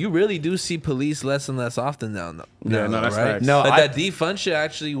 bro, you really do see police less and less often now. Yeah, no, that's right. facts. No, like that defund shit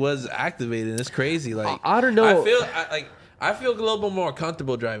actually was activated. It's crazy. Like I don't know. I feel a little bit more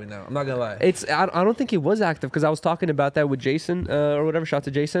comfortable driving now. I'm not gonna lie. I don't think it was active because I was talking about that with Jason or whatever. Shout out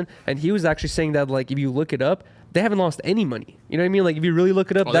to Jason, and he was actually saying that like if you look it up, they haven't lost any money. You know what I mean? Like if you really look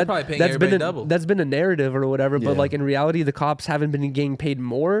it up, they're probably paying that's been everybody double. that's been a narrative or whatever. But Yeah. like in reality, the cops haven't been getting paid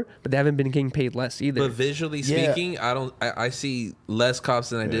more, but they haven't been getting paid less either. But visually speaking, I see less cops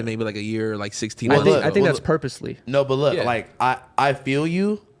than I did maybe like a year, like 16 Well, months look, I think well, that's purposely. No, but look, Yeah. like I feel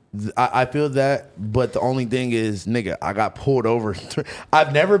you. I feel that, but the only thing is, nigga, I got pulled over.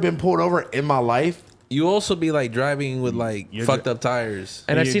 I've never been pulled over in my life. You also be like driving with like fucked up tires.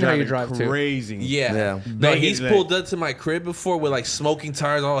 And I've You're seen how you driving drive too. crazy. Yeah. Yeah. No, Banging he's like- pulled up to my crib before with like smoking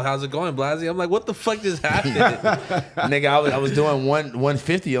tires. Oh, how's it going, Blasey? I'm like, what the fuck just happened? Nigga, I was doing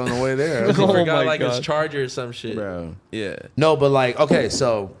 150 on the way there. He Oh forgot my like his God. charger or some shit. Bro. Yeah. No, but like, okay,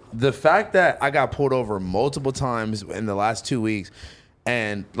 so the fact that I got pulled over multiple times in the last 2 weeks,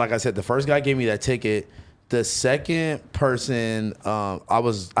 and like I said, the first guy gave me that ticket. The second person,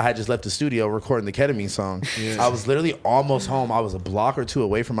 I had just left the studio recording the Ketamine song. I was literally almost home. I was a block or two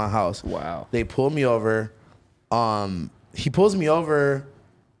away from my house. Wow. They pulled me over. He pulls me over,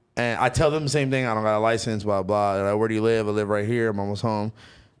 and I tell them the same thing. I don't got a license, blah, blah. They're like, where do you live? I live right here. I'm almost home.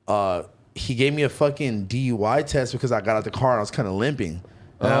 He gave me a fucking DUI test because I got out the car and I was kind of limping.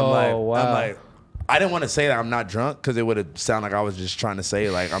 And I'm like, I didn't want to say that I'm not drunk because it would have sounded like I was just trying to say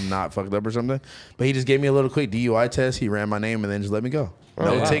like I'm not fucked up or something. But he just gave me a little quick DUI test. He ran my name and then just let me go.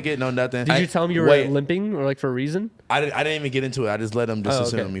 No ticket, no nothing. Did you tell him you were limping or like for a reason? I didn't even get into it. I just let him just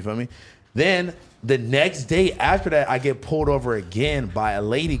assume, you feel me? Then the next day after that, I get pulled over again by a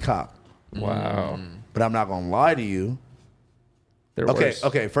lady cop. Wow. But I'm not going to lie to you. They're worse.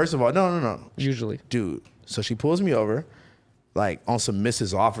 Okay. First of all, no. Usually. Dude, so she pulls me over. Like on some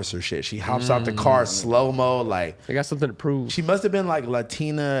Mrs. Officer shit. She hops out the car slow-mo. Like I got something to prove. She must have been like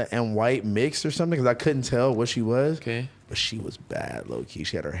Latina and white mixed or something because I couldn't tell what she was. Okay. But she was bad, low-key.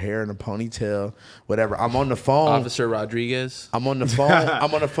 She had her hair in a ponytail, whatever. I'm on the phone. Officer Rodriguez. I'm on the phone.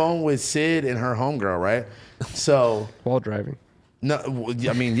 I'm on the phone with Sid and her homegirl, right? So while driving. No,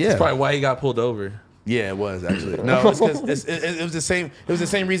 I mean, yeah. That's probably why he got pulled over. Yeah, it was actually. No, it's because it was the same. It was the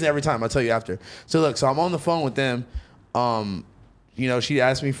same reason every time. I'll tell you after. So look, so I'm on the phone with them. You know, she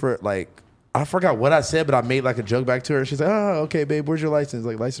asked me for like, I forgot what I said, but I made like a joke back to her. She's like, "Oh, okay, babe, where's your license?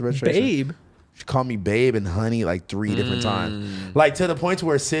 Like license registration." Babe. She called me babe and honey like 3 different times, like to the point to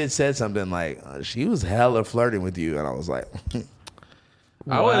where Sid said something like, she was hella flirting with you, and I was like,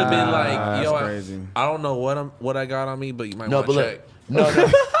 I would have been like, yo, crazy. I don't know what I got on me, but you might no, want to but check.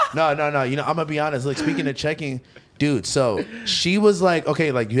 look, no. You know, I'm gonna be honest. Like speaking of checking, dude. So she was like,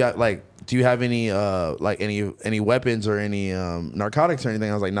 okay, like you have like. Do you have any like any weapons or any narcotics or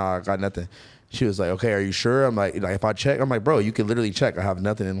anything? I was like, nah, I got nothing. She was like, okay, are you sure? I'm like if I check, I'm like, bro, you can literally check. I have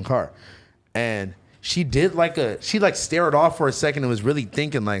nothing in the car. And she did she stared off for a second and was really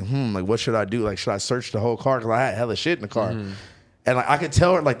thinking like, like what should I do? Like, should I search the whole car? Because I had hella shit in the car. And like I could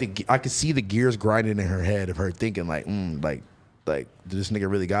tell her like I could see the gears grinding in her head of her thinking like, like this nigga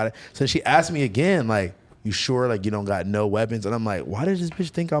really got it. So she asked me again, like, you sure like you don't got no weapons? And I'm like, why did this bitch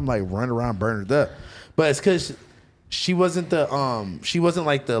think I'm like running around burning it up? But it's because she wasn't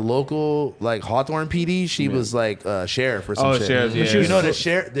like the local like Hawthorne PD. She was like sheriff or some shit. Sheriff, yeah. You know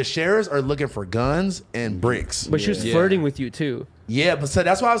the sheriffs are looking for guns and bricks. But she was flirting with you too. Yeah, but so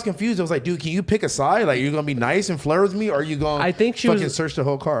that's why I was confused. I was like, dude, can you pick a side? Like, you're gonna be nice and flirt with me, or are you gonna fucking search the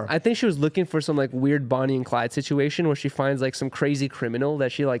whole car? I think she was looking for some like weird Bonnie and Clyde situation where she finds like some crazy criminal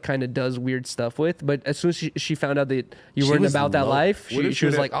that she like kind of does weird stuff with. But as soon as she found out that you weren't about that life, she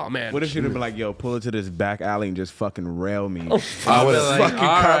was like, oh man. What if she'd have been like, yo, pull it to this back alley and just fucking rail me? I would have like,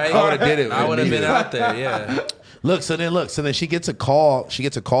 I would have did it. I would have been out there. Yeah. Look, so then she gets a call. She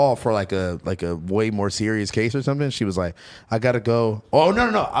gets a call for like a way more serious case or something. She was like, I gotta go. Oh no.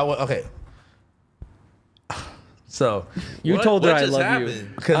 Okay. So you told her I love you.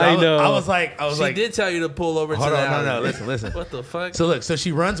 Because I know. I was like, she did tell you to pull over to that. No. Listen. What the fuck? So look, so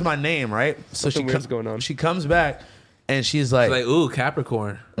she runs my name, right? So what's going on? She comes back. And she's like, ooh,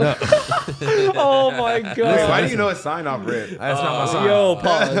 Capricorn. No. Oh my god! Why do you know it's sign off red? That's not my sign. Yo,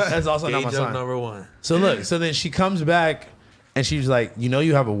 pause. That's also not my sign. Number 1. So look, so then she comes back and she's like, you know,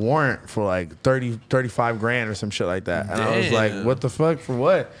 you have a warrant for like 35 grand or some shit like that. And I was like, what the fuck for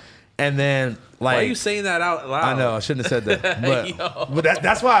what? And then like, why are you saying that out loud? I know I shouldn't have said that, but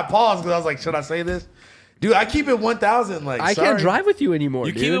that's why I paused because I was like, should I say this? Dude, I keep it 1,000. Like, I can't drive with you anymore.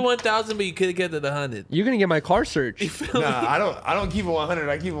 You dude. keep it 1,000, but you could get to the 100. You're gonna get my car searched. Nah, I don't keep it 100.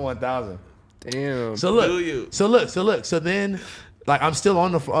 I keep it 1,000. Damn. So look. So then, like, I'm still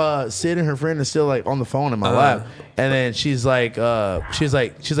on the Sid and her friend is still like on the phone in my lap, and then she's like, can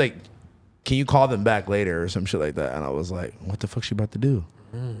you call them back later or some shit like that? And I was like, what the fuck she about to do?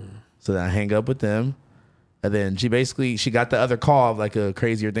 So then I hang up with them, and then she got the other call of like a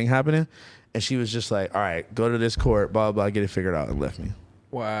crazier thing happening. And she was just like, all right, go to this court, blah, blah, get it figured out, and left me.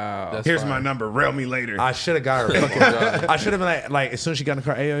 Wow. Here's my number. Rail me later. I should have got her fucking I should have been like, as soon as she got in the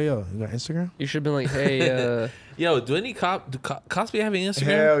car, hey, yo, you got Instagram? You should have been like, hey, yo, do cops be having Instagram?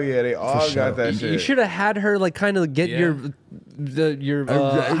 Hell yeah, they all got that shit. You should have had her like kind of get your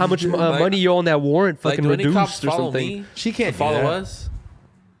how much money you owe on that warrant fucking like, do any cops reduced or follow something. Me She can't follow us.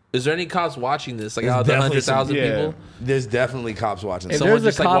 Is there any cops watching this? Like out of the 100,000 people? There's definitely cops watching. If Someone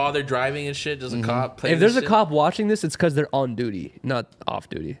there's just a like cop, while they're driving and shit, does a cop play if there's a shit? cop watching this, it's because they're on duty, not off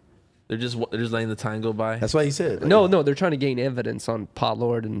duty. They're just letting the time go by. That's why he said. Like, No, they're trying to gain evidence on pot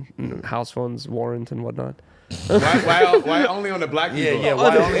lord and house phones, warrant and whatnot. Why only on the black people? Yeah,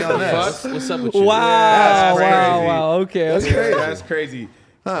 why only on that? What's up with you? Wow, That's crazy. wow, okay. That's crazy.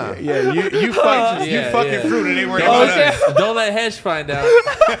 Huh? Yeah, you fucking fruit and they worry about us. Don't let Hesh find out.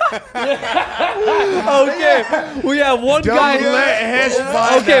 Okay, we have one guy.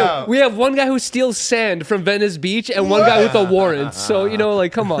 out. We have one guy who steals sand from Venice Beach and one guy with a warrant. So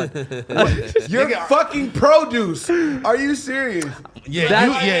like, come on. You're fucking produce. Are you serious?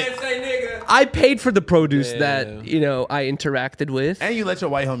 Yeah, I paid for the produce that I interacted with. and you let your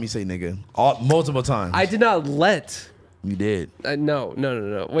white homie say nigga multiple times. I did not let. You did. No.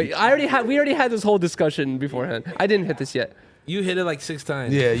 Wait, we already had this whole discussion beforehand. I didn't hit this yet. You hit it like 6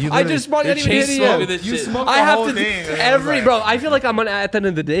 times. Yeah, you. I just didn't even hit it yet. This You shit. smoked I the have whole to thing. bro. I feel like I'm at the end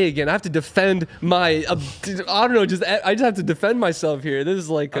of the day again. I have to defend my. I don't know. I just have to defend myself here. This is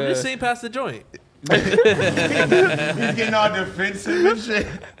like. I'm just saying, pass the joint. He's getting all defensive and shit.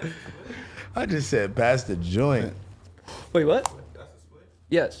 I just said pass the joint. Wait, what?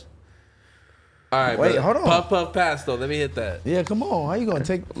 Yes. All right, Wait, but hold on. puff, pass though. Let me hit that. Yeah, come on. How you gonna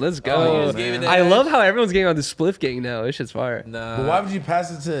take? Let's Oh, go. you just gave it to I Hesh? love how everyone's getting on the spliff gang now. This shit's fire. But why would you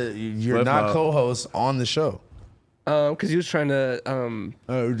pass it to your Flip not up. co-host on the show? Because he was trying to.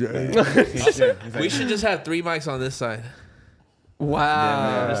 We should just have 3 mics on this side.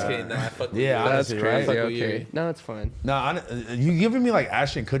 Wow. I'm just kidding. Nah, fuck with Yeah, you. That's honestly, crazy. Fuck with Okay. you. No, it's fine. No, you giving me like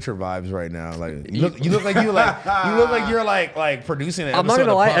Ashton Kutcher vibes right now. Like you look like you're like producing an I'm not episode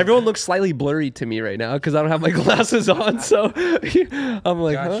gonna of lie. Punk. Everyone looks slightly blurry to me right now because I don't have my glasses on. So I'm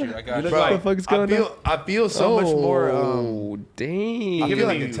like, Got huh? you. I got you. Bro, What the fuck is going on? I feel so much more. Oh, dang. I feel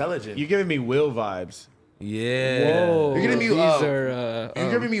like me- intelligent. You're giving me Will vibes. Yeah. Whoa. You're giving me, These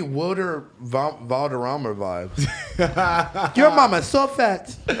You're giving me Wilder Valderrama vibes. Your mama's so fat.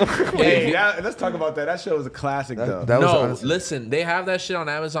 Hey, let's talk about that. That show was a classic, though. That was No, honestly- listen, they have that shit on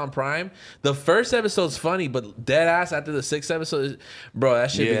Amazon Prime. The first episode's funny, but dead ass after the 6th episode, bro, that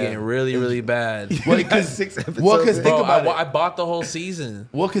shit be Yeah. getting really, really bad. Well, Got because 6 episodes. think Bro, about I it. bought the whole season.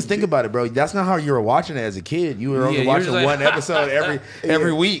 Well, because think about it, bro. That's not how you were watching it as a kid. You were Yeah, only you were watching just like- one episode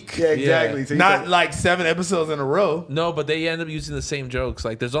every week. Yeah, exactly. So you Not thought- like 7 episodes in a row. No, but they end up using the same jokes.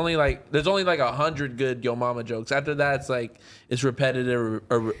 Like there's only like 100 good Yo Mama jokes. After that, it's repetitive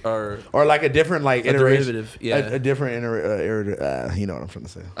or Or like a different iteration. derivative, yeah. A different you know what I'm trying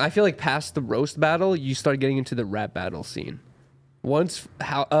to say. I feel like past the roast battle, you start getting into the rap battle scene. Once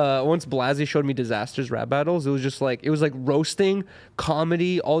Blasey showed me Disaster's rap battles, it was like roasting,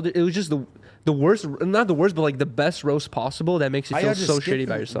 comedy, it was just the worst, not the worst, but like the best roast possible that makes you How feel y'all just so skipping- shitty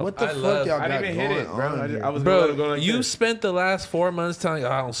about yourself. What the I fuck love- y'all I got didn't even hit going it, bro. on I here? was bro. going like You this. spent the last 4 months telling,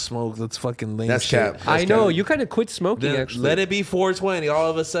 I don't smoke. That's fucking lame. That's shit. cap. I know you kind of quit smoking. Then Actually, let it be 420 all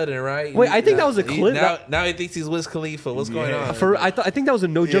of a sudden, right? Wait, I think that was a clip. Now he thinks he's Wiz Khalifa. What's going on? I think that was a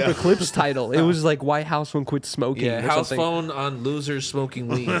No Jumper Clips title. It was like why House Phone quit smoking. yeah, or house something. phone on losers smoking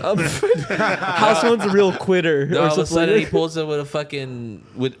weed. House Phone's a real quitter. No, or all of a something sudden he like that. pulls up with a fucking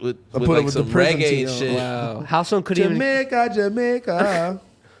with put it like with some the prison reggae tee and on. shit. Wow. House Phone couldn't even. Jamaica.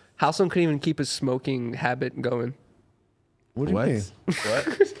 House Phone couldn't even keep his smoking habit going. What do you What? mean?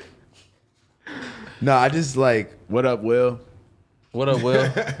 What? No, I just like. What up, Will? What up, Will?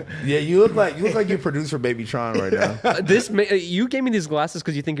 Yeah, you look like you produced for Baby Tron right now. You gave me these glasses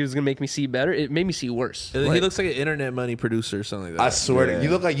because you think it was gonna make me see better. It made me see worse. He looks like an internet money producer or something like that. I swear to you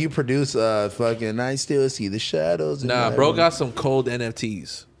look like you produce fucking I Still See the Shadows. Nah, bro got some cold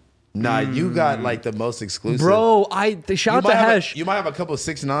NFTs. Nah, you got like the most exclusive. Bro, shout out to Hesh. You might have a couple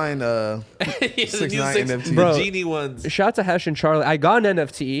 6ix9ine The 6ix9ine new NFTs. Bro. genie ones. Shout out to Hesh and Charlie. I got an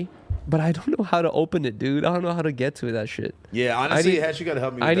NFT, but I don't know how to open it, dude. I don't know how to get to that shit. Yeah, honestly, I need- Hesh, you gotta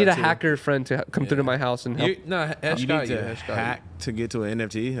help me with I need that a too. hacker friend to come through to my house and help. Hesh You got need you. to Hesh got you. hack to get to an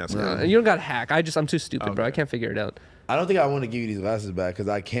NFT. That's You don't got hack. I'm too stupid, bro. I can't figure it out. I don't think I want to give you these glasses back because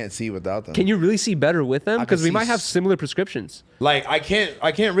I can't see without them. Can you really see better with them? I can Because we see might have similar prescriptions. Like I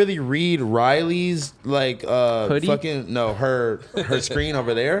can't really read Riley's like Hoodie? fucking no her screen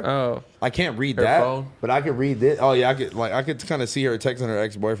over there. Oh. I can't read Her that, phone? but I could read this. Oh yeah, I could kind of see her texting her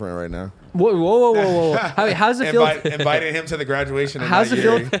ex-boyfriend right now. Whoa. How's it feel? Inviting him to the graduation. How's it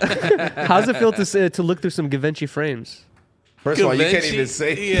feel? How's it feel to look through some Givenchy frames? First of all, you can't Givenchy? even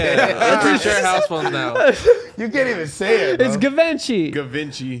say. Yeah, I'm pretty sure house phones now. You can't even say it. Bro. It's Givenchy. Da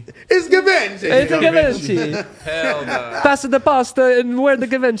Vinci. It's Givenchy. It's a Givenchy. Hell no. Pass the pasta and wear the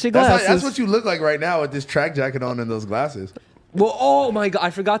Givenchy glasses. That's what you look like right now with this track jacket on and those glasses. Well, oh my god, I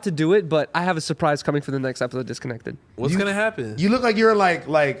forgot to do it, but I have a surprise coming for the next episode of Disconnected. What's gonna happen? You look like you're like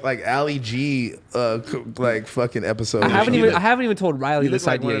Ali G, like fucking episode. I haven't even told Riley You look this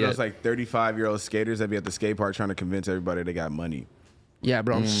like one idea of those yet. like 35-year-old skaters that be at the skate park trying to convince everybody they got money. Yeah,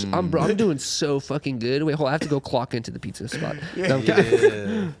 bro, I'm doing so fucking good. Wait, hold on, I have to go clock into the pizza spot. No, I'm kidding.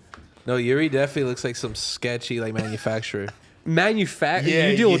 Yeah. No, Yuri definitely looks like some sketchy like manufacturer.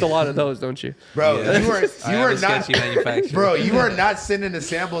 You deal with a lot of those, don't you? Bro, Yeah. you were not sketchy manufacturer. Bro, you are not sending the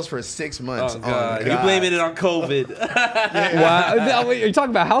samples for 6 months. Oh God, you blaming it on COVID? Wow. You're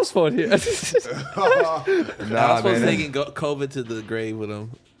talking about house phone here. I was supposed to taking COVID to the grave with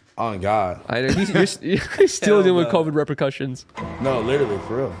him. Oh God. I know. You're still dealing with COVID repercussions. No, literally,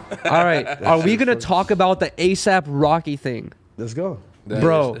 for real. All right. Are we going to talk about the ASAP Rocky thing? Let's go.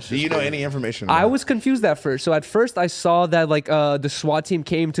 Bro, Do you know any information? I was confused at first. So at first I saw that like the SWAT team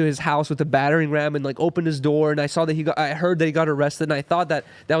came to his house with a battering ram and like opened his door, and I saw that I heard that he got arrested, and I thought that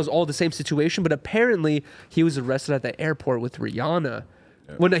was all the same situation, but apparently he was arrested at the airport with Rihanna.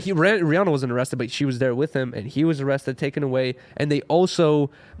 Well, no, Rihanna wasn't arrested, but she was there with him, and he was arrested, taken away, and they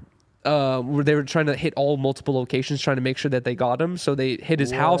also they were trying to hit all multiple locations, trying to make sure that they got him. So they hit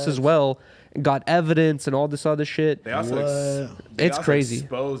his house as well, and got evidence and all this other shit. They also It's crazy.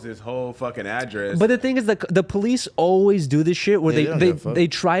 Exposed his whole fucking address. But the thing is, the police always do this shit where Yeah, they don't give a fuck. they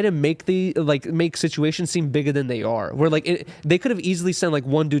try to make make situations seem bigger than they are. Where like they could have easily sent like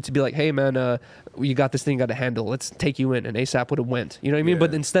one dude to be like, hey man, you got this thing, got to handle. Let's take you in, and ASAP would have went. You know what I mean?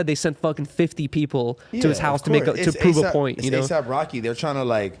 But instead they sent fucking 50 people to his house to prove a point. It's You know? ASAP Rocky. They're trying to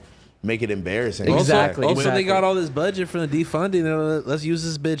like make it embarrassing. Exactly. Also, they got all this budget from the defunding. Let's use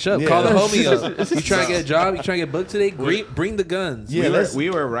this bitch up. Yeah. Call the homie up. You trying to get a job? You trying to get booked today? Bring the guns. Yeah, we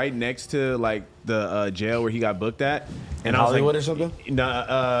were right next to like the jail where he got booked at, and I was Hollywood like, or something?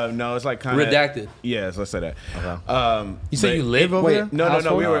 No, it's like kind of Redacted. Yes, let's say that. You say you live over there? No.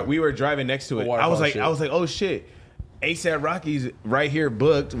 Household? We were driving next to it. I was like, oh shit. ASAP Rocky's right here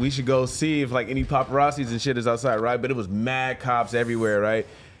booked. We should go see if like any paparazzis and shit is outside, right? But it was mad cops everywhere, right?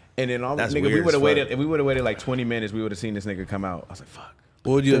 And then That's nigga, weird we would as have fuck. waited. If we would have waited like 20 minutes, we would have seen this nigga come out. I was like, fuck.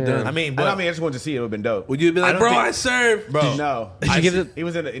 What would you have done? I mean, I just wanted to see it. It would have been dope. would you have been I like, don't bro, think- I served? Bro, No, he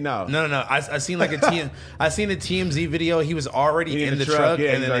was in the, no. No. I seen like I seen a TMZ video. He was already in the truck,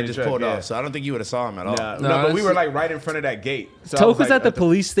 yeah, and he's then on they the just truck, pulled yeah. off. So I don't think you would have saw him at all. No, but we were like right in front of that gate. So I Toke was like, at the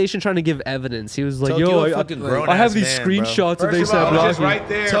police station trying to give evidence. He was like, Toke, you yo, a I fucking grown-ass I have these man, bro. screenshots of First of all, ASAP I was just Rocky. right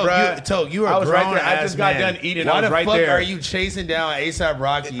there, Toke, bro. Toke, you I are was grown right there. I ass just got man. done eating. Why I was the right fuck there. are you chasing down ASAP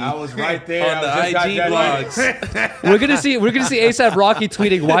Rocky? I was right there. On the I just IG got done eating. blogs. We're gonna see ASAP Rocky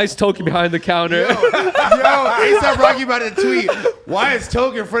tweeting, why is Toki behind the counter? Yo, ASAP Rocky about to tweet. Why is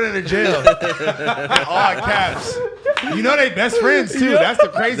Toke in front of the jail? In all caps. You know they best friends too. That's the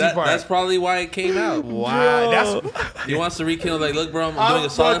crazy part. That's probably why it came out. wow. He wants to rekindle. Like, look, bro, I'm doing a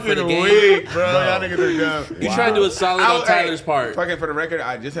solid for the game. weak, bro. Y'all niggas are dumb. You trying to do a solid on Tyler's part. Fucking for the record,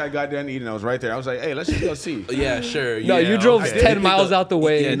 I just had got done eating. I was right there. I was like, hey, let's just go see. Yeah, sure. No, yeah, you drove okay. 10 miles out the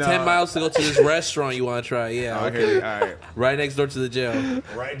way. Yeah, No. 10 miles to go to this restaurant you want to try. Yeah, Okay, okay. all right. Right next door to the jail.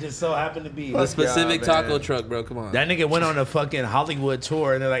 Right, just so happened to be. The specific man. taco truck, bro. Come on. That nigga went on a fucking Hollywood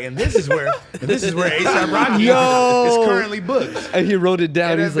tour, and they're like, and this is where ASAP Rocky is currently booked. And he wrote it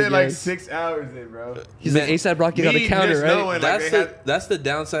down. And He's it's been like, like yes. 6 hours in, bro. He's like, ASAP Rocky got a Me counter, just right? knowing, like, That's the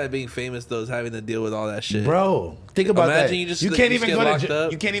downside of being famous, though, is having to deal with all that shit. Bro, think about Imagine that. you just- you can't you even just go get to locked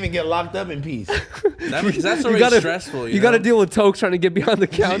up. you can't even get locked up in peace. That's already stressful. You got to know? deal with Toke trying to get behind the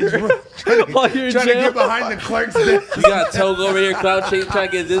counter while you're in Trying to jail. get behind the clerk's desk. You got Togo over here, cloud chasing, trying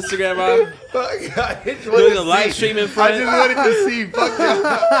to get his Instagram on. Doing a live stream in I front. just wanted to see. Fuck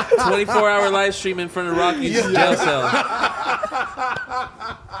that. 24-hour live stream in front of Rocky's jail cell.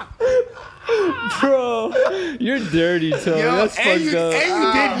 Bro, you're dirty, Toke. Yo, That's and fucked you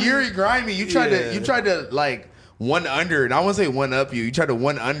up. did Yuri Grimy. You tried to like one under, and I won't say one up you. You tried to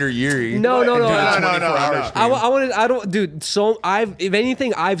one under Yuri. No. No. I don't, dude. So if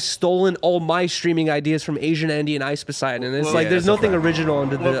anything, I've stolen all my streaming ideas from Asian Andy and Ice Poseidon. And it's Well, like yeah, there's that's a nothing fact. original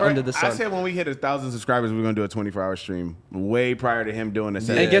under the I sun. said when we hit 1,000 subscribers, we we're gonna do a 24-hour stream. Way prior to him doing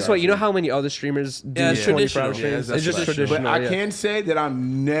the And guess what? You know how many other streamers do Yeah, it's 24-hour traditional. streams? Yeah, It's just that's traditional. But I yeah. can say that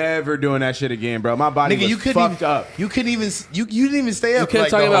I'm never doing that shit again, bro. My body Nigga, was you couldn't fucked up. You couldn't even. You didn't even stay You up. kept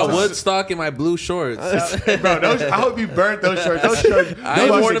like, talking the whole about time. Woodstock in my blue shorts. Bro, I hope you burnt those shorts. Those shorts, I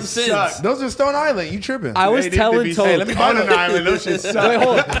ain't those worn shits them since. suck. Those are Stone Island. You tripping? I was They need to telling be- Toke. Hey, let me buy an island. Those shits suck. Wait,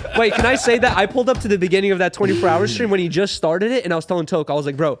 hold on. Wait, can I say that? I pulled up to the beginning of that 24-hour stream when he just started it, and I was telling Toke, I was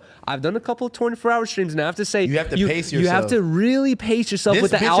like, bro, I've done a couple of 24-hour streams, and I have to say, You have to pace You have yourself. to really pace yourself This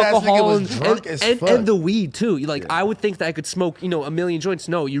with the bitch-ass nigga alcohol was drunk as fuck. and the weed, too. Like, I would think that I could smoke, a million joints.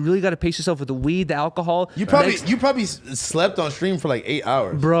 No, you really got to pace yourself with the weed, the alcohol. You probably slept on stream for like 8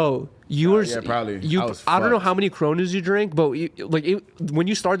 hours. Bro, you were yeah, probably. You, I was I don't know fucked. how many Coronas you drink, but when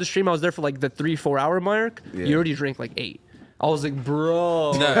you started the stream, I was there for like the 3-4 hour mark. You already drank like 8. I was like,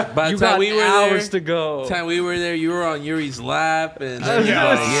 bro, No, by the you time got we were hours there, to go. Time we were there, you were on Yuri's lap, and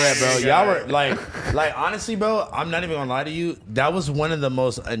Yeah, bro. Y'all were like honestly, bro. I'm not even gonna lie to you. That was one of the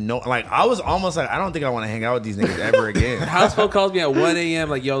most annoying. Like I was almost like, I don't think I want to hang out with these niggas ever again. Houseful calls me at 1 a.m.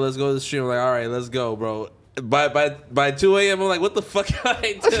 like, yo, let's go to the stream. I'm like, all right, let's go, bro. By 2 a.m. I'm like, what the fuck am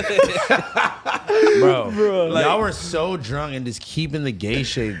I doing? bro. Y'all were so drunk and just keeping the gay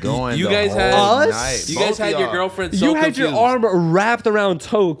shit going. You the guys whole had night. you guys Both had of your y'all. girlfriend. So You had your confused. arm wrapped around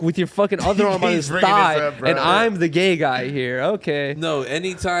Toke with your fucking other arm on He's his bringing this thigh, up, bro. and I'm the gay guy here. Okay. No,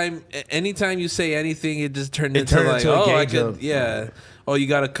 anytime you say anything, it just turned It into turned like, into a oh, gay I joke. could, yeah. Oh, you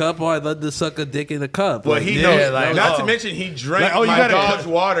got a cup? Oh, I'd love to suck a dick in a cup. Well, Like, he Yeah, knows. like, Not to oh. mention, he drank Like, oh, you my gotta dog's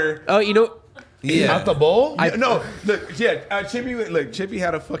cut- water. Oh, you know, yeah. Out the bowl? No, look, yeah, Chippy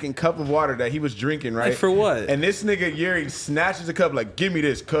had a fucking cup of water that he was drinking, right? Like, for what? And this nigga Yuri snatches the cup, like, give me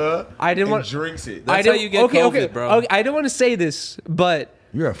this, cuz. I didn't and want- drinks it. That's I how don't- you get COVID, bro. Okay, I don't want to say this, but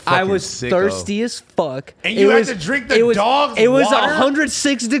You're a I fucking was sicko. thirsty as fuck. And you had to drink the dog's It was water?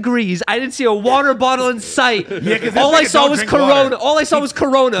 106 degrees. I didn't see a water bottle in sight. 'cause this All I nigga saw don't was drink Corona. water. All I saw was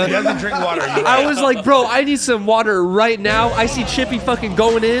Corona. He doesn't drink water. I was like, bro, I need some water right now. I see Chippy fucking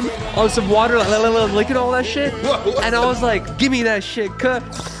going in on some water, licking all that shit. And I was like, give me that shit, cut.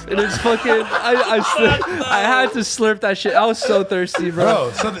 And it's fucking, I had to slurp that shit. I was so thirsty,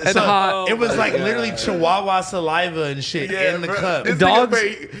 bro. Bro, and hot. it was like literally chihuahua saliva and shit in the cup. This Dogs-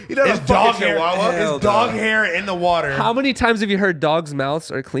 nigga, he does It's a dog fucking hair. chihuahua. Hell It's dog no. hair in the water. How many times have you heard dogs' mouths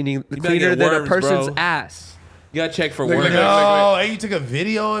are cleaner get than a worms, person's bro. ass? You gotta check for Look, worms. look, No, hey, you took a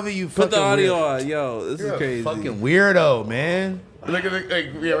video of it. You Put the fucking audio weird. on. Yo, this is crazy. Fucking weirdo, man. Look at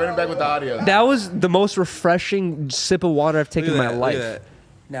the, yeah, run it back with the audio. That was the most refreshing sip of water I've Look taken at in my that, life. look at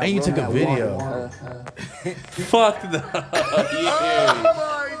And you took a video. that. Fuck no.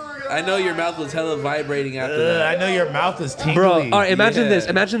 I know your mouth was hella vibrating after that. I know your mouth is tingly. Bro, all right, imagine Yeah. this.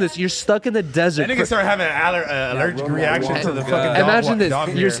 Imagine this. You're stuck in the desert. That nigga started having an allergic reaction to the fucking dog. Imagine this.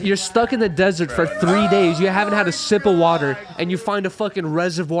 dog You're, hair. you're stuck in the desert for 3 days. You haven't had a sip of water, and you find a fucking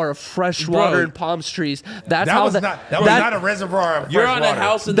reservoir of fresh water in palm trees. That's That how was that, not a reservoir of You're fresh on water. a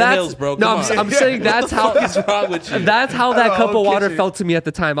house in the That's- hills, bro. no, Come on. I'm saying that's how. What's wrong with you? That's how that cup of Oh, water kitchen. felt to me at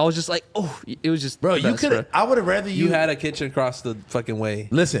the time. I was just like, oh, it was just Bro, the you best, could. I would have rather You you had a kitchen across the fucking way.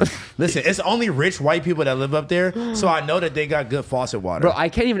 Listen. It's only rich white people that live up there, so I know that they got good faucet water. Bro, I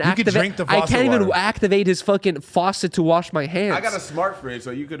can't even You could activate. drink the I faucet can't even water. activate his fucking faucet to wash my hands. I got a smart fridge,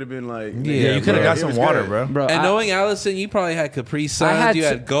 so you could have been like, yeah, you could have bro, got it some was water, good. bro. bro. And I- knowing Allison, you probably had Capri Suns, had you to-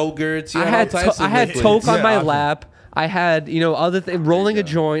 had Go-Gurts, you I had had all types of I had liquids. Toke on Yeah, my awesome. lap. I had other things, rolling a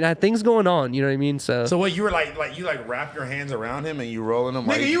joint. I had things going on. You know what I mean? So, So what you were like you wrap your hands around him and you rolling them.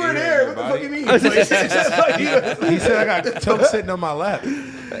 Nigga, you were there. What the fuck you mean? Like, it's just like you- He said I got Toke sitting on my lap.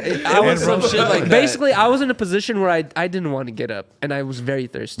 I was some shit like that. basically, I was in a position where I didn't want to get up, and I was very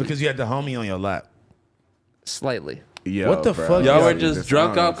thirsty. Because you had the homie on your lap. Slightly. Yo, What the bro. fuck? Y'all were Yeah, just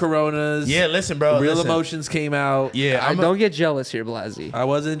drunk off Coronas. Yeah, listen, bro. Real listen. emotions came out. Yeah, I don't get jealous here, Blasey. I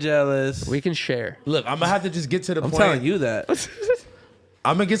wasn't jealous. We can share. Look, I'm gonna have to just get to the I'm point. telling you that.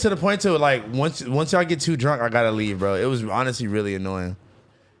 I'm gonna get to the point to like once y'all get too drunk, I gotta leave, bro. It was honestly really annoying.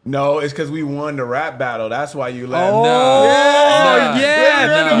 No, it's because we won the rap battle. That's why you left. Oh, Nah. yeah,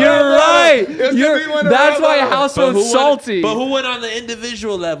 Nah. you're right. It's 'cause we won the That's rap why battle. Houseman's salty. But who went on the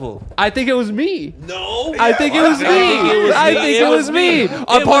individual level? I think it was me. No. I think it was me. I think it was me.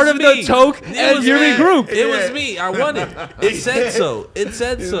 A part of the Toke and Yuri group. It was me. I won it. It said so. It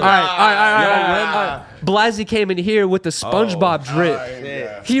said so. All right. Y'all Blasey came in here with the SpongeBob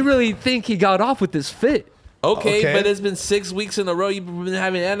drip. He really think he got off with this fit. Okay, Okay. but it's been 6 weeks in a row you've been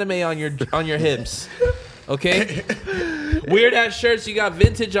having anime on your hips. Okay? Weird ass shirts, you got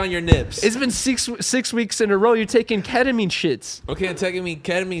vintage on your nips. It's been six weeks in a row. You're taking ketamine shits. Okay, I'm taking me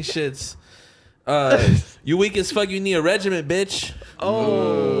ketamine shits. You weak as fuck, you need a regiment, bitch.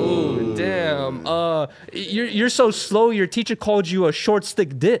 Oh, damn. You're so slow. Your teacher called you a short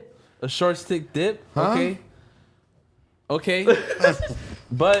stick dip. A short stick dip? Okay.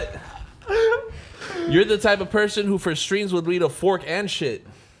 But you're the type of person who for streams would read a fork and shit.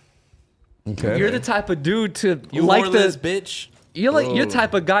 Okay. You're the type of dude to You like horeless the. bitch. You're the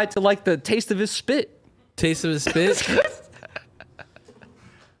type of guy to like the taste of his spit. Taste of his spit.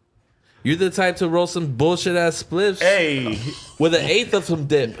 You're the type to roll some bullshit ass spliffs Hey, with an eighth of some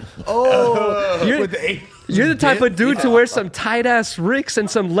dip. You're, With the eight. you're the type of dude to wear some tight ass ricks and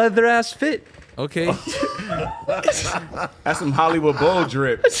some leather ass fit. Okay. that's some Hollywood Bowl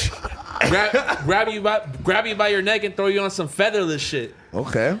drip. grab you by your neck and throw you on some featherless shit.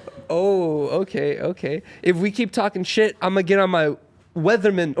 Okay. Oh, okay. If we keep talking shit, I'm gonna get on my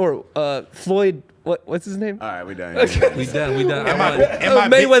Weatherman or Floyd. What's his name? All right, we done. We done. And my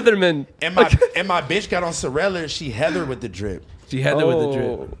Mayweatherman. And my bitch got on Sorella. She Heather with the drip. She had there with the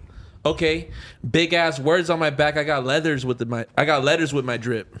drip. Okay, big ass words on my back. I got letters with my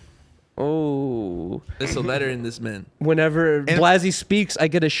drip. Oh. There's a letter in this man. Whenever Blasey speaks, I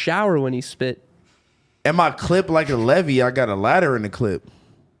get a shower when he spit. And my clip like a levy. I got a ladder in the clip.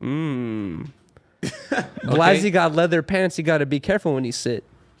 Blasey got leather pants. You got to be careful when he sit.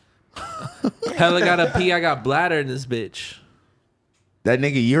 Hella gotta pee. I got bladder in this bitch. That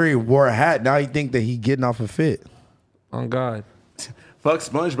nigga Yuri wore a hat. Now he think that he getting off a fit. Oh God. Fuck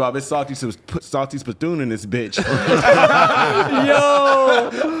SpongeBob. It's Salty Spittoon in this bitch.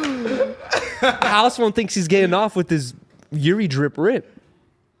 Yo. House one thinks he's getting off with his Yuri drip rip.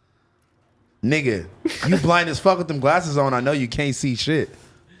 Nigga, you blind as fuck with them glasses on. I know you can't see shit.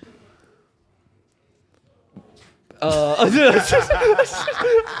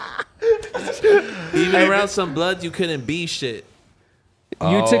 Even around some blood, you couldn't be shit.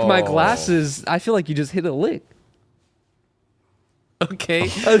 You took my glasses. I feel like you just hit a lick. Okay.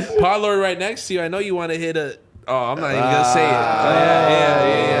 Parlor right next to you. I know you want to hit a. Oh, I'm not even gonna say it.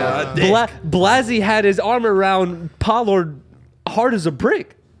 Yeah. A dick. Blasey had his arm around Pollard hard as a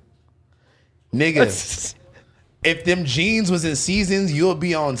brick. Nigga, if them jeans was in seasons, you'll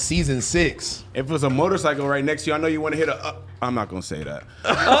be on season 6. If it was a motorcycle right next to you, I know you want to hit a. I'm not gonna say that.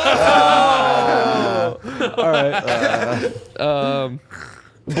 All right.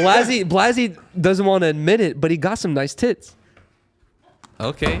 Blasey doesn't want to admit it, but he got some nice tits.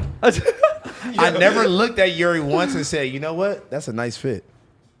 Okay. I never looked at Yuri once and said, you know what? That's a nice fit.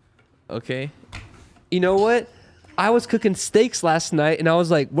 Okay. You know what? I was cooking steaks last night, and I was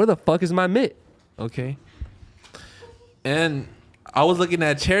like, where the fuck is my mitt? Okay. And I was looking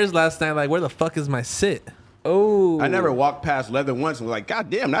at chairs last night, like, where the fuck is my sit? Oh. I never walked past leather once and was like, God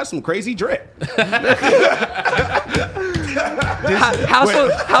damn, that's some crazy drip.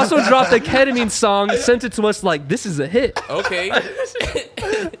 Household dropped the ketamine song, sent it to us like, this is a hit. Okay.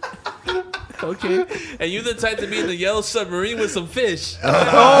 Okay. And you the type to be in the yellow submarine with some fish.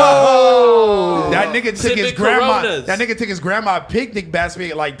 Oh. That nigga took Sipping his grandma. Coronas. That nigga took his grandma a picnic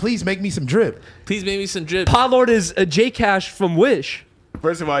basket. Like, please make me some drip. Please make me some drip. Pollard is a J Cash from Wish.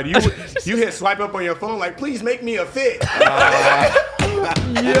 First of all, you hit swipe up on your phone like, please make me a fit.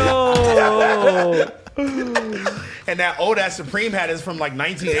 Yo. And that old ass Supreme hat is from like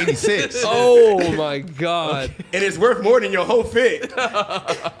 1986. Oh my God. And it's worth more than your whole fit.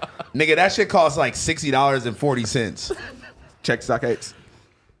 Nigga, that shit costs like $60.40. Check StockX.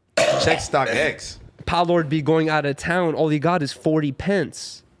 Check StockX. Pollard be going out of town. All he got is 40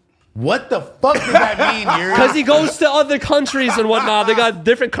 pence. What the fuck does that mean, Yuri? Because he goes to other countries and whatnot. They got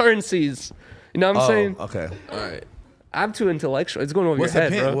different currencies. You know what I'm saying? Okay. All right. I'm too intellectual. It's going over What's your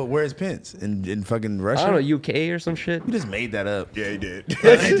the head, pin? bro. Where's Pence? In fucking Russia? I don't know, UK or some shit. You just made that up. Yeah, he did.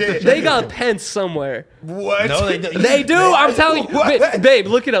 They got pence somewhere. What? No, they don't. They do. I'm telling you. Babe,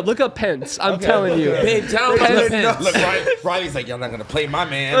 look it up. Look up pence. I'm telling you. Babe, tell me the pens. Look, Riley's like, y'all not gonna play my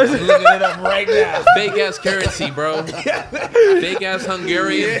man. I'm looking it up right now. Fake ass currency, bro. Fake ass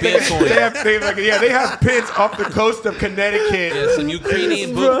Hungarian Bitcoin. They have pins off the coast of Connecticut. Yeah, some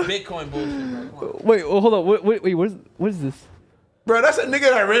Ukrainian Bitcoin bullshit. Wait, hold on. Wait, what is this? Bro, that's a nigga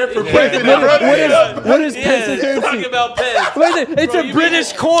that ran for president. Bro. What is pence Yeah, talking currency? about pens. It's a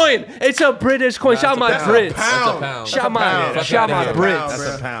British coin. It's a British coin. Shout my Brits. That's a pound. Shout my Brits.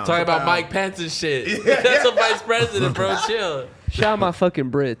 That's a pound. Talking about Mike Pence and shit. That's a vice president, bro. Chill. Shout my fucking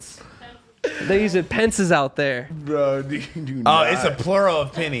Brits. They using pences out there. Bro, do Oh, not. it's a plural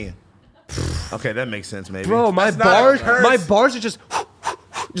of penny. Okay, that makes sense, maybe. Bro, my That's not a bars curse. are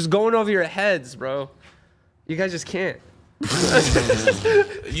just going over your heads, bro. You guys just can't.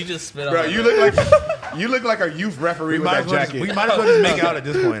 You just spit Bro, on you look like a youth referee with that jacket. We might as well just make out at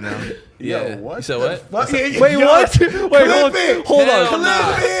this point now. Yeah. what You said what? Wait, Wait, what? Wait, hold Hell on.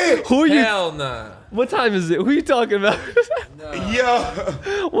 nah. Who are you? Hell nah. What time is it? Who are you talking about?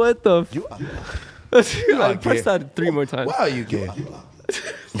 Yo. What the? I pressed that 3 more times. Wow, you gay.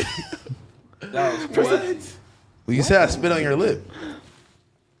 Well, you said I spit on your lip.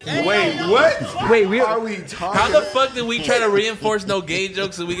 Wait, what? Wait, we are we talking? How the fuck did we try to reinforce no gay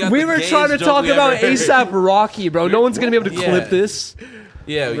jokes and we got the were gayest trying to joke talk we about ever heard? ASAP Rocky, bro. No one's gonna be able to clip this.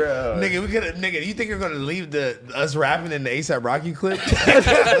 Yeah. Nigga, you think you're gonna leave us rapping in the ASAP Rocky clip?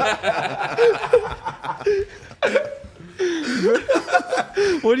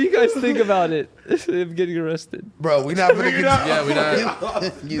 What do you guys think about it? Him getting arrested. Bro, we not gonna Yeah, we not.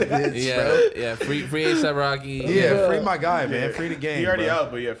 you bitch, Yeah. Free ASAP Rocky. Yeah, free my guy, man. Free the game. He already bro.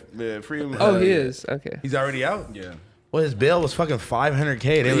 out, but yeah, free him. Oh, he is. Okay. He's already out? Yeah. Well, his bail was fucking $500K.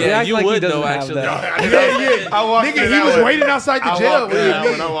 They were Yeah, like, you like he would doesn't know have actually. that. Yeah. I walked Nigga, in he that was one. waiting outside the jail. What do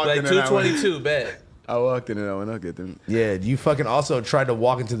you mean? Like 222, bet. I walked in that one. I'll get them. yeah, you fucking also tried to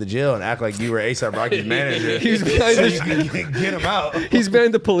walk into the jail and act like you were ASAP Rocky's manager. He's behind so the you can get him out. He's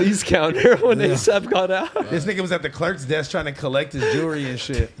behind the police counter when ASAP got out. This nigga was at the clerk's desk trying to collect his jewelry and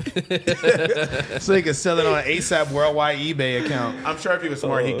shit. So he could sell it on an ASAP Worldwide eBay account. I'm sure if he was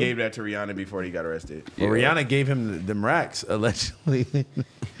smart, he gave that to Rihanna before he got arrested. Well, Rihanna gave him them racks, allegedly.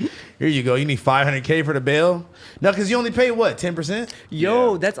 Here you go. You need $500K for the bail? No, because you only pay what, 10%?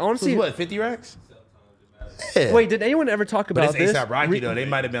 Yo, Yeah. that's honestly. What, 50 racks? Yeah. Wait, did anyone ever talk But about it's this? ASAP Rocky, though. They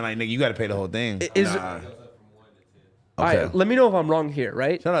might have been like, nigga, you got to pay the whole thing. Is Nah. all right, let me know if I'm wrong here,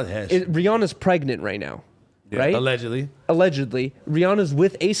 right? Shout out to Hesh. Rihanna's pregnant right now, right? Allegedly. Allegedly, Rihanna's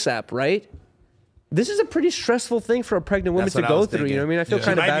with ASAP, right? This is a pretty stressful thing for a pregnant woman That's to what I go was through. thinking. You know what I mean? I feel She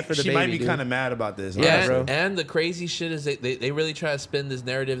kind of might bad be- for the She baby. might be dude. kind of mad about this. Yeah, bro. and the crazy shit is they really try to spin this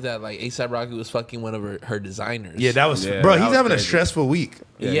narrative that like ASAP Rocky was fucking one of her designers. Yeah, that was, Yeah, bro, that he's was having a crazy. stressful week.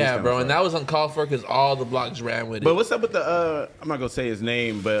 he's Yeah, kinda bro, fucked. and that was uncalled for because all the blogs ran with it. But what's up with the? I'm not gonna say his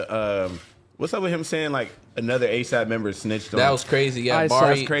name, but what's up with him saying like another ASAP member snitched on? that him? was crazy. Yeah, I saw-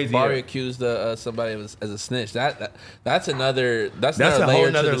 Bari, That's crazy, Bari yeah. accused somebody as a snitch. That's another That's another a layer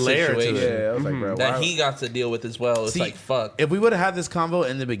whole nother to the layer to it. situation Yeah, I was like, bro, that why- he got to deal with as well. It's See, like fuck. If we would have had this convo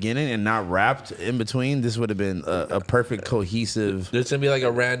in the beginning and not wrapped in between, this would have been a perfect cohesive, There's gonna be like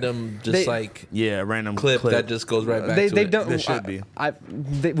a random just random clip that just goes right back to They've it. done. There should be.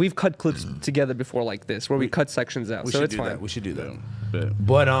 We've cut clips together before like this, where we cut sections out, We so should it's do fine. that. We should do that. But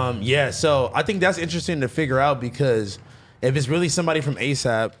But yeah, so I think that's interesting to figure out because if it's really somebody from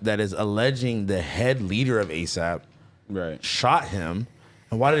ASAP that is alleging the head leader of ASAP right. shot him,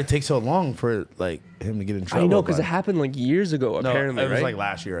 and why did it take so long for like him to get in trouble? I know because it about happened like years ago. No, Apparently, it was right? like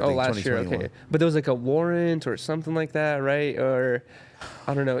last year, I oh, think, last year. 2021. Okay, but there was like a warrant or something like that, right? Or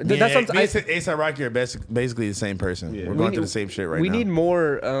I don't know. Yeah, That's something. ASAP Rocky are basically the same person. We're going through the same shit right now. We need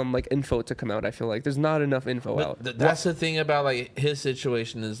more like info to come out. I feel like there's not enough info out. That's the thing about like his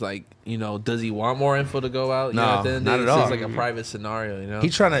situation is like, you know, does he want more info to go out? No, you know, at the end of the not day, at it's all. just like a private scenario, you know. He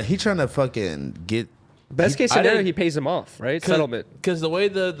trying to fucking get. Best case I scenario, didn't- he pays him off, right? Settlement. Because the way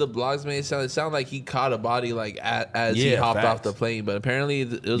the blogs made it sounded like he caught a body like as he Yeah, hopped off facts. the plane. But apparently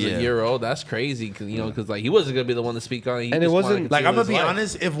it was Yeah. a year old. That's crazy, cause, you know, because like he wasn't gonna be the one to speak on it. He And it just wanted wasn't- to Like, I'm continue gonna be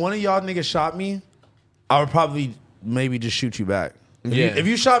his life. honest. If one of y'all niggas shot me, I would probably maybe just shoot you back. Yeah. If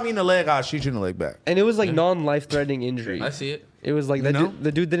you shot me in the leg, I'll shoot you in the leg back. And it was like non-life-threatening injury. I see it. It was like You know?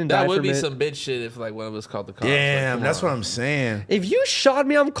 the dude didn't die That would from be it. some bitch shit if like one of us called the cops. Damn, Like, that's come what on. I'm saying. If you shot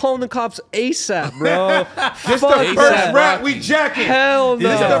me, I'm calling the cops ASAP, bro. This Fuck the ASAP first that. rat we jacking. Hell no.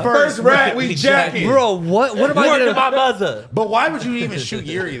 This is the first rat we jacking. Bro, what am I gonna? my mother. But why would you even shoot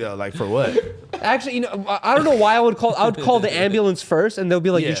Yuri though? Like for what? Actually, you know, I don't know why I would call the ambulance first, and they'll be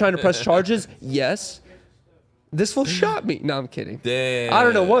like, Yeah. "You trying to press charges?" Yes. This fool shot me. No, I'm kidding. Damn. I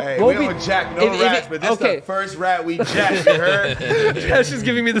don't know what. Hey, what we would don't jack no rats, but this okay. the first rat we jacked. You heard? That's just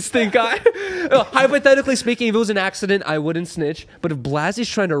giving me the stink eye. Hypothetically speaking, if it was an accident, I wouldn't snitch. But if Blasie's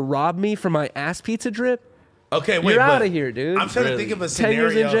trying to rob me for my ass pizza drip, Okay, wait. You're but outta here, dude. I'm trying to think of a 10 scenario.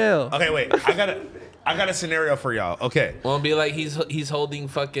 years in jail. Okay, wait. I got a scenario for y'all. Okay. Won't be like he's holding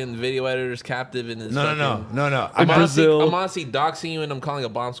fucking video editors captive in his. No. I'm Brazil. honestly doxing you and I'm calling a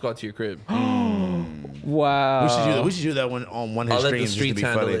bomb squad to your crib. wow. We should do that one on one of his I'll let the streams just to streets be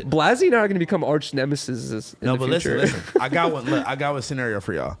handle funny. it. Blasey and I are going to become arch nemesis in No, the but future. listen. I got one. Look, I got one scenario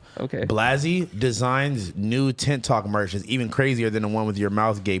for y'all. Okay. Blasey designs new Tent Talk merch. It's even crazier than the one with your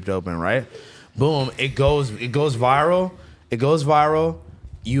mouth gaped open, right? Boom! It goes viral. It goes viral.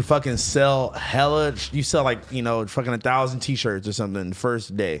 You fucking sell hella. You sell like fucking 1,000 t-shirts or something the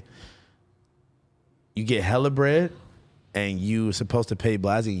first day. You get hella bread, and you supposed to pay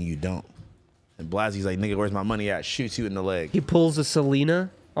Blasey, and you don't. And Blasey's like, "Nigga, where's my money at?" Shoots you in the leg. He pulls a Selena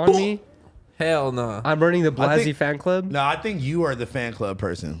on me. Hell no. I'm running the I Blasey think- fan club. No, I think you are the fan club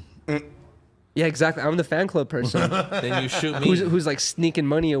person. Yeah, exactly. I'm the fan club person Then you shoot me. who's like sneaking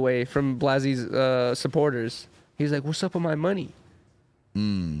money away from Blasey's supporters. He's like, "What's up with my money?"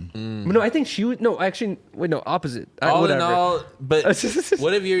 No, I think she would. No, actually, wait, no, opposite. all Whatever. in all, but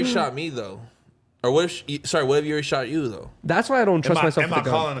what if Yuri shot me though? Or what if what if Yuri shot you though? That's why I don't trust myself Am with I the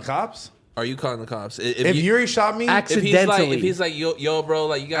gun. calling the cops? Are you calling the cops? If Yuri shot me, Accidentally. if he's like yo bro,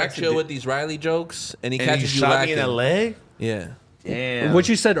 like you gotta chill Accident- with these Riley jokes, and he and you catches you shot me in lacking. the leg. Yeah. Damn. What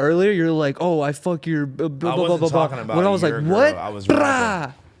you said earlier, you're like, "Oh, I fuck your." Blah, blah, wasn't blah, blah. talking about When I was like, your girl, "What?" I was Brah.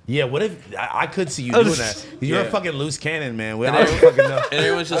 rapping. Yeah, what if I could see you doing that? You're a Yeah. fucking loose cannon, man. I And don't fucking know. And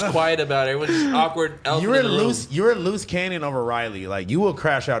everyone's just quiet about it. Everyone's just awkward. You're a in the room. loose cannon over Riley. Like you will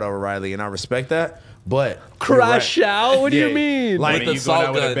crash out over Riley, and I respect that. But Crash out? What do you mean? Like With the you salt going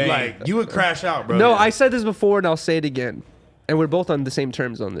out with a gun. bang. Like you would crash out, bro. No, I said this before and I'll say it again. And we're both on the same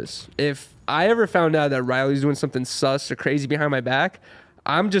terms on this. If I ever found out that Riley's doing something sus or crazy behind my back,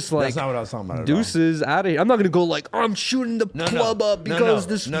 I'm just like, That's not what I was talking about at all. deuces out of here. I'm not gonna go like, I'm shooting the club up because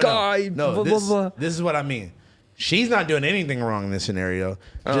this guy. No, blah, blah, blah. this is what I mean. She's not doing anything wrong in this scenario.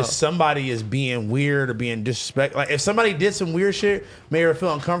 Just somebody is being weird or being disrespectful. Like if somebody did some weird shit, made her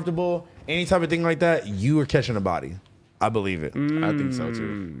feel uncomfortable, any type of thing like that, you were catching a body. I believe it. I think so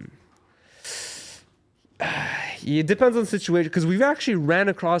too. It depends on the situation because we've actually ran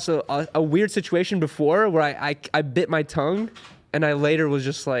across a weird situation before where I bit my tongue and I later was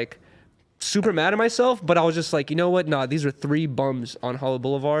just like super mad at myself, but I was just like, you know what? Nah, these are 3 bums on Hollow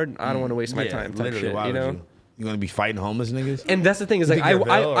Boulevard. I don't want to waste my time. Type shit, why you would know? You gonna be fighting homeless niggas? And that's the thing is like think you're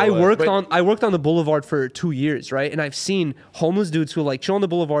Bill or I what? worked on the boulevard for 2 years, right? And I've seen homeless dudes who like chill on the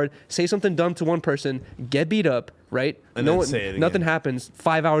boulevard, say something dumb to one person, get beat up, right? And then say it again. Nothing happens.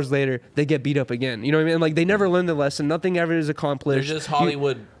 5 hours later, they get beat up again. You know what I mean? Like they never learn the lesson. Nothing ever is They're accomplished. just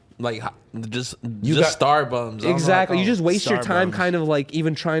Hollywood, like just got- star bums. I don't know Exactly. how You to just waste your Star time bums. kind of like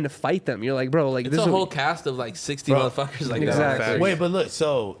even trying to fight them. You're like, bro, like It's this a is whole cast of like 60 Bro. motherfuckers like Exactly. that. Wait, but look,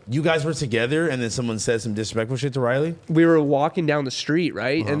 so you guys were together and then someone said some disrespectful shit to Riley? we were walking down the street,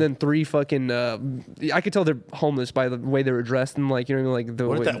 right? And then 3 fucking I could tell they're homeless by the way they were dressed and like, you know what I mean? Like the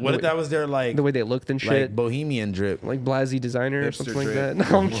What way, if that was their like the way they looked and shit. like bohemian drip? Like Blasey designer or Hipster something like drip.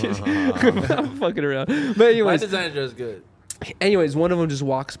 that. No, I'm kidding. I'm fucking around. But My anyways, designer is good. one of them just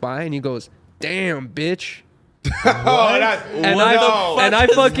walks by and he goes, "Damn, bitch." Oh, that's And What I the fuck- fuck and I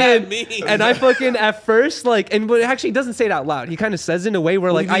does that fucking mean? and I fucking at first like but actually he doesn't say it out loud. He kind of says it in a way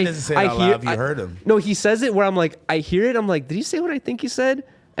where What do like you mean doesn't say it I out hear loud if you heard him? No, he says it where I'm like I hear it. I'm like, did he say what I think he said?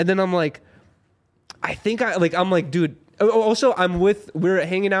 And then I'm like, I'm like, dude. Also, we're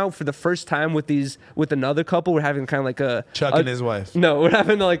hanging out for the first time with another couple. We're having kind of like a Chuck and his wife. No, we're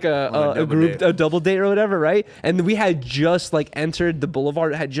having like a double group, date. a double date or whatever, right? And we had just like entered the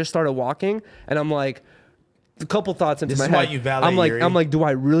boulevard, had just started walking, and I'm like, a couple thoughts into This my is head. why you valet Yuri. I'm like, do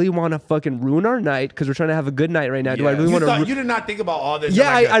I really want to fucking ruin our night because we're trying to have a good night right now? Do I Yeah. really You, want thought, to? you did not think about all this.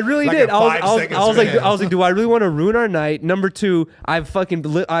 Yeah, in like I really like did. a I was 5 second like, do I really want to ruin our night? Number 2, I've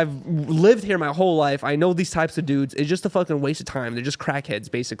lived here my whole life. I know these types of dudes. It's just a fucking waste of time. They're just crackheads,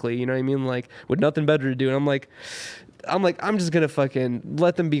 basically. You know what I mean? Like with nothing better to do. And I'm just gonna fucking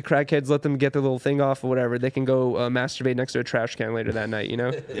let them be crackheads. Let them get their little thing off or whatever. They can go masturbate next to a trash can later that night. You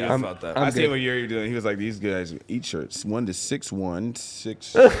know? Yeah, I felt that. I see good. what Yuri doing. He was like, these guys eat shirts 1 to 6'1",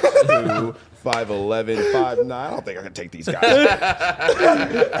 6'2", 5'11", 5'9". I don't think I can take these guys. I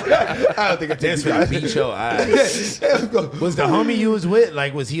don't think I can take This these would guys. beat your ass. Was the homie you was with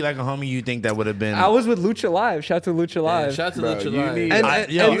like? Was he like a homie you think that would have been? I was with Lucha Live. Shout out to Lucha Yeah, Live. shout out to Bro, Lucha you Live. need,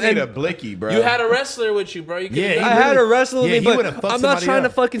 And- you and- need a blicky, bro. You had a wrestler with you, bro. You Yeah, could've he done I had really- to wrestle with yeah, me, he but would've fucked I'm not somebody trying to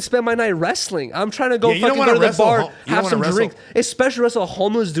up. fucking spend my night wrestling. I'm trying to go Yeah, you don't fucking wanna go to the wrestle bar, you don't have wanna some wrestle- drinks. Especially wrestle a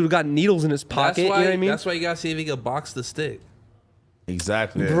homeless dude who got needles in his That's pocket. why, You know what I mean? That's why you gotta see if he can box the stick.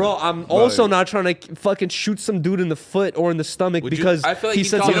 exactly. Bro, I'm also not trying to fucking shoot some dude in the foot or in the stomach Would you- because I feel like he he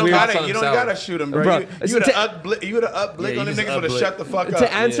said called some You him don't weird. out on gotta himself. shoot him, bro. Bro, You would have up blick on them just niggas would have up-blick. shut the fuck up.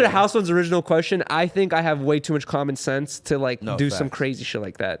 To answer House One's original question, I think I have way too much common sense to like No, do some facts. crazy shit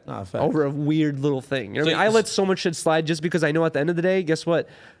like that No, facts. over a weird little thing. You know what I So mean? I you- let so much shit slide just because I know at the end of the day, guess what?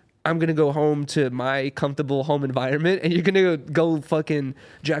 I'm gonna go home to my comfortable home environment, and you're gonna go fucking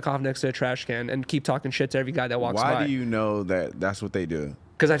jack off next to a trash can and keep talking shit to every guy that walks by. Why do you know that that's what they do?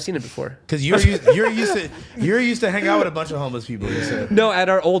 Because I've seen it before. Because you're used to hang out with a bunch of homeless people. You said. No, at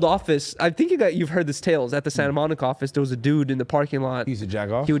our old office, I think you've heard this tales. At the Santa Monica office, there was a dude in the parking lot. He used to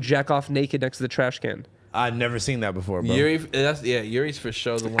jack off. He would jack off naked next to the trash can. I've never seen that before, bro. Yuri's for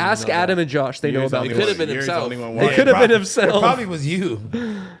sure the one. to Ask know Adam that. and Josh; they know Yuri's about only It this. could have been Yuri's himself. only one It walking. could have been It himself. probably was you.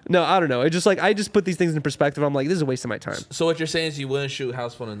 No, I don't know. It just like I just put these things in perspective. I'm like, this is a waste of my time. So what you're saying is you wouldn't shoot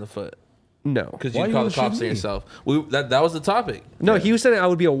House Phone in the foot No, because Why you you call wanna the cops shoot on me? yourself. That was the topic. no. He was saying I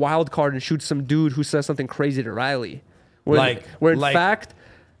would be a wild card and shoot some dude who says something crazy to Riley. Where in like- fact,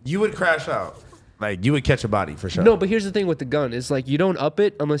 You would crash out. Like you would catch a body for sure. no. But here's the thing with the gun: is like you don't up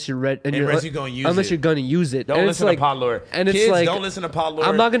it unless you're ready. Unless you're gonna use unless it. you're gonna use it. Don't And it's listen like, to Pod Lord. And it's Kids, like don't listen to Pod Lord.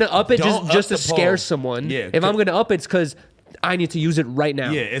 I'm not gonna up it Don't just to up the scare pole. someone. Yeah, If I'm gonna up it, it's because I need to use it right now.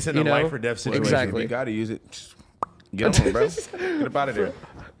 Yeah, it's in you a know? life or death situation. Exactly. You gotta use it. Just get on, bro. Get up out of there.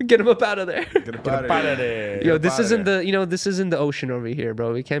 Get him up out of there. Get up out of there. Yo, Get this up outta isn't there. this isn't the ocean over here,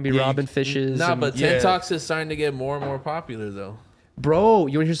 bro. We can't be robbing fishes. Nah, and- but Yeah. Ten Talks is starting to get more and more popular though. bro,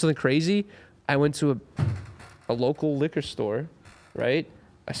 you want to hear something crazy? I went to a local liquor store, right?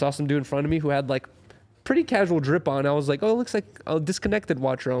 I saw some dude in front of me who had like pretty casual drip on. I was like, oh, it looks like a disconnected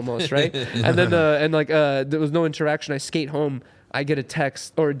watcher almost, right? And then there was no interaction. I skate home. I get a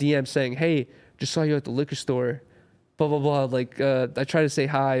text or a DM saying, hey, just saw you at the liquor store. Blah, blah, blah. Like, I tried to say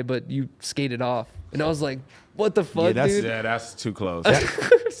hi, but you skated off. And I was like, what the fuck, dude? Yeah, that's too close.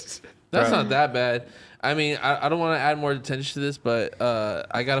 That's not that bad. I mean, I don't want to add more attention to this, but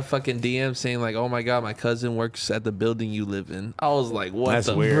I got a fucking DM saying like, "Oh my god, my cousin works at the building you live in." I was like, "What That's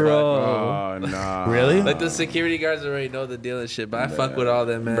the weird. fuck?" Oh no. Really? Like the security guards already know the deal and shit, but I fuck with all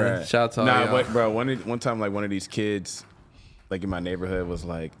them, man. Bruh. Shout out to all Nah, y'all. but bro, one time like one of these kids, like in my neighborhood, was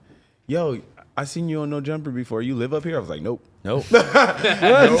like, "Yo, I seen you on No Jumper before. You live up here?" I was like, "Nope." Nope.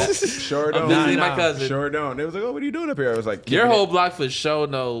 Nope. Sure don't. visiting my cousin. Sure don't. They was like, "Oh, what are you doing up here?" I was like, Your "Kicking whole it." block for sure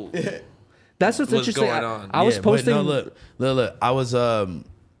know. That's what's What's interesting. going on? I was Yeah, but posting. no, look. I was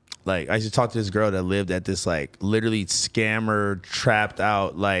like, I used to talk to this girl that lived at this like literally scammer trapped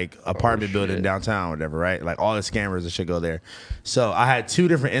out like apartment building downtown, or whatever, right? Like all the scammers that should go there. So I had two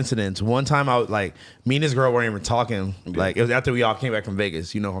different incidents. One time I was like, me and this girl weren't even talking. Like it was after we all came back from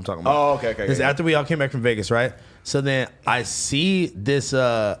Vegas. You know what I'm talking about? Oh, okay. It's after we all came back from Vegas, right? So then I see this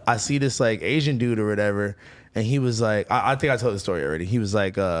like Asian dude or whatever, and he was like, I think I told the story already. He was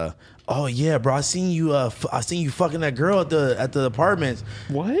like, oh yeah, bro, I seen you fucking that girl at the apartments.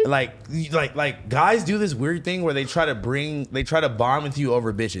 What? Like guys do this weird thing where they try to bond with you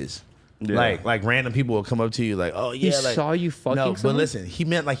over bitches. Yeah. Like random people will come up to you like, oh yeah, He like, saw you fucking No, but someone? listen, he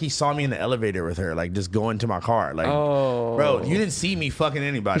meant like he saw me in the elevator with her, like just going to my car. Like, Oh. bro, you didn't see me fucking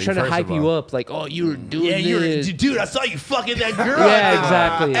anybody. He's trying to first hype of all. you up, like, oh, you were doing Yeah, this. dude, I saw you fucking that girl. Yeah,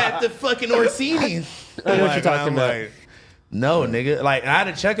 exactly. At the fucking Orsini. I know what you're talking I'm about. like, no, nigga. Like, I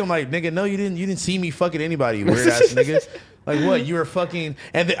had to check him. Like, nigga, no, you didn't see me fucking anybody, you weird ass nigga. Like, what? You were fucking.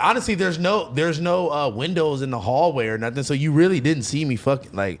 And honestly, there's no windows in the hallway or nothing. So you really didn't see me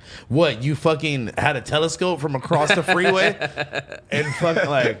fucking. Like, what? You fucking had a telescope from across the freeway and fucking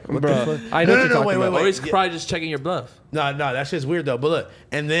like, what Bro, the fuck? I know what you're talking about. Or he's probably just checking your bluff. No, that shit's weird though. But look,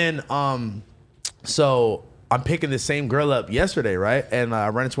 and then so I'm picking the same girl up yesterday, right? And I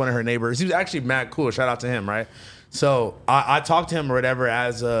run into one of her neighbors. He was actually mad cool. Shout out to him, right? So I talked to him or whatever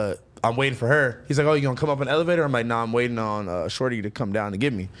as I'm waiting for her. He's like, "Oh, you gonna come up an elevator?" I'm like, "No, I'm waiting on Shorty to come down to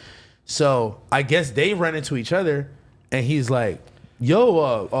get me." So I guess they run into each other, and he's like,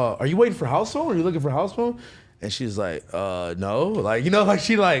 "Yo, are you waiting for house phone? Are you looking for house phone?" And she's like, "No." Like, you know, like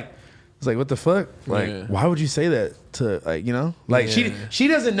she like. It's like, what the fuck? Like, Yeah. why would you say that to, like, you know? Like, she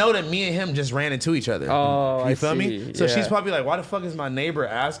doesn't know that me and him just ran into each other. Oh, you I feel me? see. So Yeah. she's probably like, why the fuck is my neighbor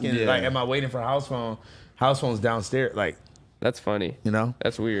asking? Yeah. Like, am I waiting for house phone? House phone's downstairs. Like, That's funny. you know?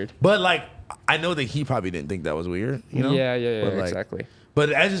 That's weird. But, like, I know that he probably didn't think that was weird, you know? Yeah, But, like, exactly. But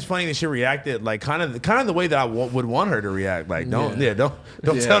it's just funny that she reacted like kind of the way that I would want her to react. Like, don't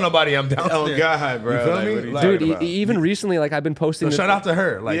tell nobody I'm down Oh there. God, bro. You feel Like, me? what are you Like, talking Dude, about? even recently, like I've been posting. So this- shout out to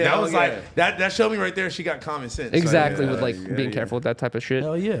her. Like, Yeah, that was yeah. like that showed me right there. She got common sense. Exactly, Like, with like yeah, being yeah. careful with that type of shit.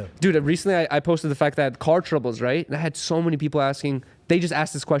 hell yeah. Dude, recently I posted the fact that I had car troubles, right? And I had so many people asking. They just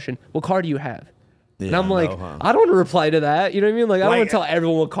asked this question: "What car do you have?" and Yeah, I'm like, I know, huh? I don't want to reply to that. You know what I mean? Like, I don't Like- want to tell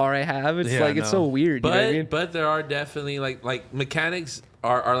everyone what car I have. It's Yeah, like I it's so know. weird. You know what I mean? But there are definitely like mechanics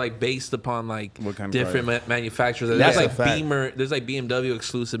are like based upon like What kind of different car? manufacturers. That's There's a like fact. Beamer, there's like BMW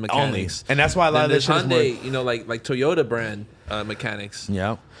exclusive Only, mechanics. and that's why a lot Then of this there's shit is more. Hyundai, you know, like Toyota brand mechanics.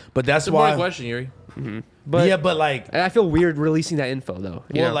 Yeah, but that's It's a why. more question, Yuri. But yeah, but like, and I feel weird releasing that info though.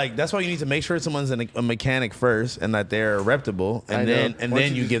 you well, know? like that's why you need to make sure someone's a mechanic first, and that they're reputable, and I know. then Why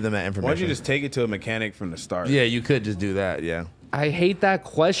don't you you give them that information. Why don't you just take it to a mechanic from the start? Yeah, you could just do that. Yeah. I hate that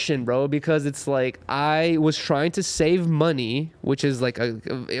question, bro, because it's like I was trying to save money, which is like a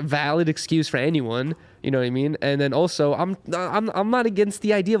valid excuse for anyone. You know what I mean? And then also, I'm not against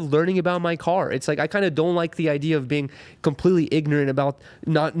the idea of learning about my car. It's like I kind of don't like the idea of being completely ignorant about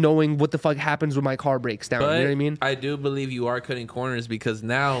not knowing what the fuck happens when my car breaks down. But you know what I mean? I do believe you are cutting corners because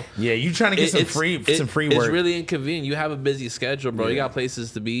now Yeah, you trying to get some free work. It's really inconvenient. You have a busy schedule, bro. You got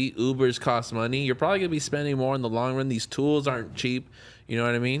places to be. Ubers cost money. You're probably gonna be spending more in the long run. These tools aren't cheap. You know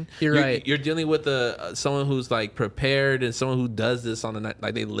what I mean? You're right. You're dealing with someone who's like prepared and someone who does this on the night,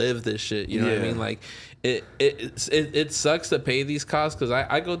 like they live this shit. You know what I Yeah. mean? Like it sucks to pay these costs because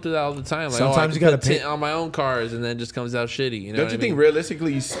I go through that all the time. Like, Sometimes I you gotta put pay- tint on my own cars and then it just comes out shitty. You know Don't what you I think mean?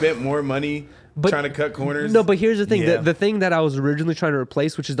 realistically you spent more money trying to cut corners. No, but here's the thing. Yeah. The thing that I was originally trying to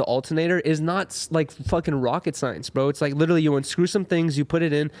replace, which is the alternator, is not like fucking rocket science, bro. It's like literally you unscrew some things, you put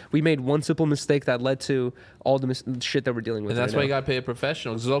it in. We made one simple mistake that led to all the shit that we're dealing with. And that's right why you now. gotta pay a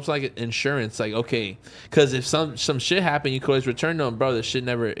professional. Because it's almost like insurance. Like, okay, because if some shit happened, you could always return to them, bro. This shit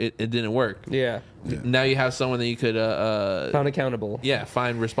never, it didn't work. Yeah. Now you have someone that you could, Found accountable. yeah,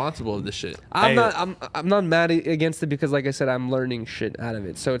 find responsible of this shit. I'm not mad against it because, like I said, I'm learning shit out of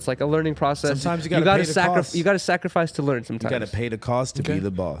it. So it's like a learning process. Sometimes you gotta pay the cost. You gotta sacrifice to learn. You Sometimes got to pay the cost to be the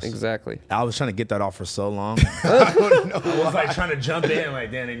boss. Exactly. I was trying to get that off for so long. I was like trying to jump in,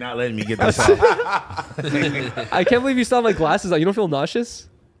 like, damn, they not letting me get this off. I can't believe you still have my glasses on. You don't feel nauseous?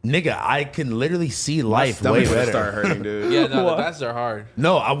 Nigga, I can literally see My life way stomach would better. start hurting, dude. Yeah, no, the glasses are hard.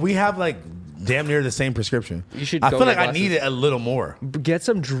 No, we have like damn near the same prescription. You should I go feel get like I glasses. need it a little more. Get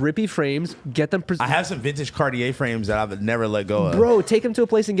some drippy frames. Get them. I have some vintage Cartier frames that I've never let go of. Bro, take them to a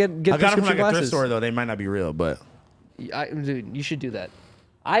place and get I got them from prescription like a glasses. thrift store though. They might not be real, but Dude, you should do that.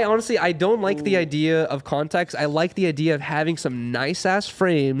 I honestly, I don't like the idea of contacts. I like the idea of having some nice ass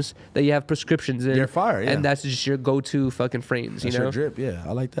frames that you have prescriptions in. They're fire, yeah. And that's just your go-to fucking frames. that's you know, your drip. Yeah,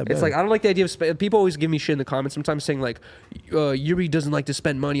 I like that. it's better. like I don't like the idea of people always give me shit in the comments sometimes saying like, Yuri doesn't like to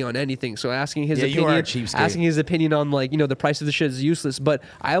spend money on anything. So asking his Yeah, you are a opinion, cheapskate. asking his opinion on like the price of the shit is useless. But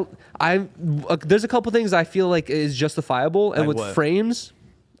there's a couple things I feel like is justifiable, and Like with what? frames,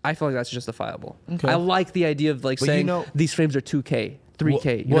 I feel like that's justifiable. Okay. I like the idea of like But saying these frames are 2K.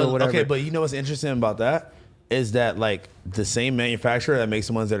 3K, whatever. Okay, but you know what's interesting about that is that like the same manufacturer that makes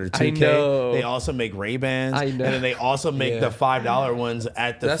the ones that are 2K, know. they also make Ray-Bans, I know. and then they also make the $5 ones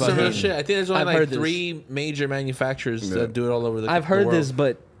at the That's fucking. some real shit. I think there's only I've like heard this. 3 major manufacturers that do it all over the I've heard world. this,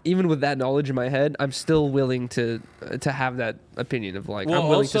 but even with that knowledge in my head, I'm still willing to have that opinion of like I'm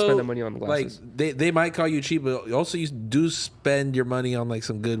willing to spend the money on the glasses. Like they might call you cheap, but also you do spend your money on like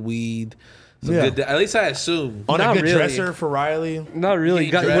some good weed. Some Yeah. good, at least I assume. On Not a good really. dresser for Riley. Not really, Weed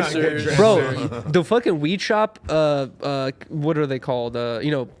dressers. bro. The fucking weed shop, what are they called?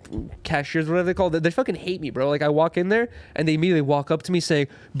 Cashiers, what are they called? They fucking hate me, bro. Like I walk in there and they immediately walk up to me saying,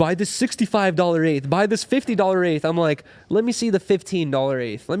 "Buy this $65 eighth, buy this $50 eighth." I'm like, let me see the $15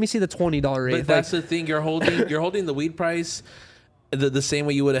 eighth, let me see the $20 eighth. But that's the thing. You're holding the weed price the same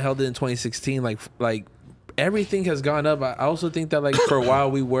way you would have held it in 2016. Like everything has gone up. I also think that like for a while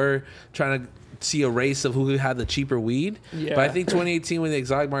we were trying to see a race of who had the cheaper weed. Yeah. But I think 2018 when the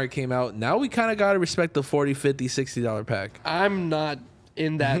exotic market came out, now we kind of got to respect the $40, $50, $60 pack. I'm not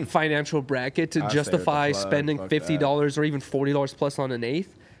in that financial bracket to stay with justify the plug. spending Fuck $50 or even $40 plus on an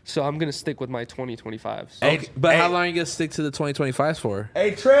eighth. So I'm gonna stick with my 2025s. Okay, but how long are you gonna stick to the 2025s for?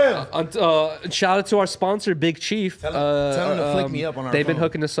 Hey, Trev. Shout out to our sponsor, Big Chief. Tell him to flick me up on our They've been phone.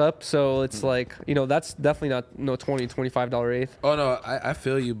 hooking us up, so it's like that's definitely not no $20, $25 eighth. Oh no, I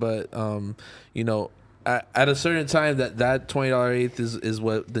feel you, but at a certain time that $20 eighth is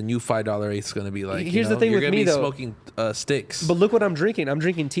what the new $5 eighth is gonna be like. Here's the thing You're with gonna me, be though. smoking sticks. But look what I'm drinking. I'm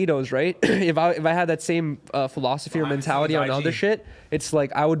drinking Tito's, right? if I had that same philosophy or mentality on IG. other shit, it's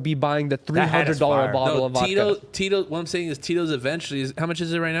like I would be buying the hat is $300 fire. bottle of vodka. Tito. What I'm saying is Tito's eventually is how much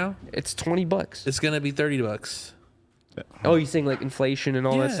is it right now? It's $20. It's gonna be $30. Oh, you're saying like inflation and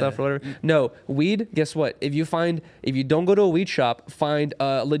all that Yeah. stuff or whatever? No, weed. Guess what? If you don't go to a weed shop, find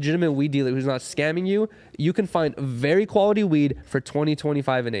a legitimate weed dealer who's not scamming you. You can find very quality weed for $20,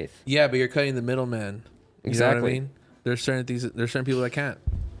 $25 an eighth. Yeah, but you're cutting the middleman. You know Exactly. what I mean? There's certain things. There's certain people that can't.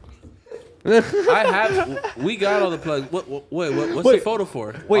 We got all the plugs. What's Wait. the photo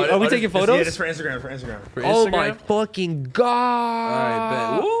for? Wait, are we taking photos? Yeah, it's for Instagram. For Instagram. For Oh Instagram? my fucking All god!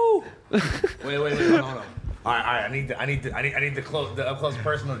 right, bet. Woo! Wait, hold on. All right. I need the up close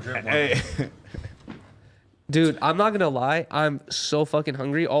personal drip one. Hey, Dude, I'm not gonna lie. I'm so fucking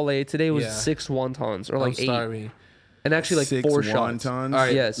hungry. All I ate today was Yeah. 6 wontons or I'm like 8, starving. and actually like 6 4 shots. wontons. All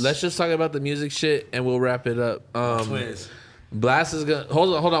right, Yes. let's just talk about the music shit and we'll wrap it up. Twins. Blast is gonna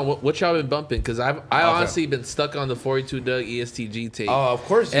hold on. What y'all been bumping? Because I honestly been stuck on the 42 Doug ESTG tape. Oh, of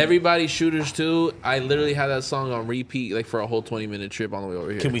course. Everybody Shooters too. I literally had that song on repeat like for a whole 20-minute trip on the way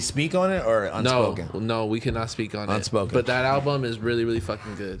over here. Can we speak on it or unspoken? No, we cannot speak on Unspoken. it. But that album is really, really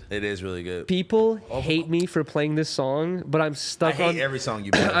fucking good. It is really good. People hate me for playing this song, but I'm I stuck hate on. every song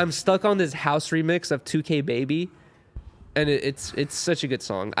you play. I'm stuck on this house remix of 2K Baby, and it's such a good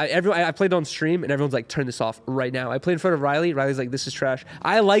song. I played it on stream, and everyone's like, "Turn this off right now." I played in front of Riley. Riley's like, "This is trash."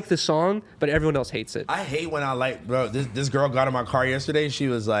 I like the song, but everyone else hates it. I hate when bro, this girl got in my car yesterday. She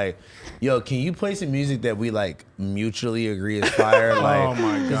was like, "Yo, can you play some music that we like mutually agree is fire. Like, Oh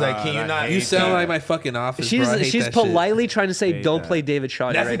my he's God, like, can you I not? hate You sound like my fucking office. She's bro. I hate she's that shit. politely trying to say, Hate don't that. play David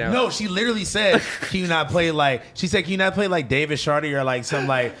Shardy That's right now. No, she literally said, "Can you not play like?" She said, "Can you not play like David Shardy or like some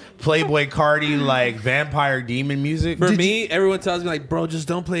like Playboy Cardi like vampire demon music?" For me, everyone tells me like, bro, just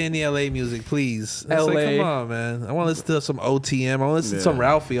don't play any LA music, please. It's LA. like, come on, man. I want to listen to some OTM. I want to listen to some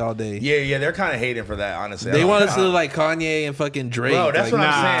Ralphie all day. Yeah, they're kind of hating for that. Honestly, They want us to like Kanye and fucking Drake. Bro, that's like, what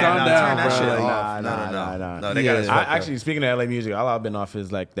I'm saying. Calm Nah, down, turn that bro. shit Like, off. No, they got us. I actually, speaking of LA music, all I've been off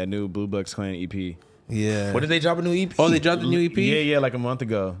is like that new Blue Bucks Clan EP. yeah. What did they drop a new EP? Oh, they dropped a new EP. Yeah, like a month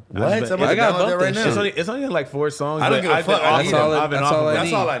ago. What? I just been- I got got bumped that right that now. shit. it's only like 4 songs. I don't but give a I've been fuck. off That's of them. all I've been that's off all of I them.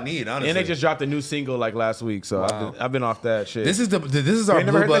 That's all I need, honestly. And they just dropped a new single like last week, so I've been off that shit. This is our you ain't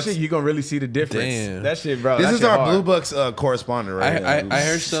never Blue heard Bucks. that shit? You gonna really see the difference. Damn. That shit, bro. This that is shit our hard. Blue Bucks correspondent, right? I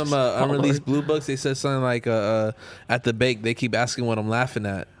heard some unreleased Blue Books. They said something like at the bake. They keep asking what I'm laughing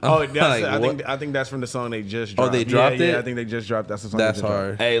at. Oh, I'm that's, like, I think that's from the song they just Oh, dropped. they dropped yeah, it? Yeah, I think they just dropped. That's the song. That's they just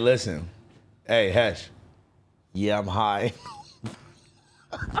hard. Hey, listen. Hey, Hesh. Yeah, I'm high.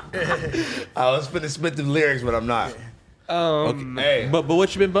 I was finna spit the lyrics, but I'm not. Hey, But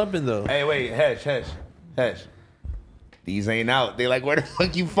what you been bumping though? hey, wait, Hesh. These ain't out. They like, where the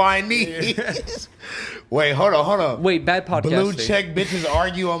fuck you find these? Wait, hold on. Wait, bad podcasting. Blue check bitches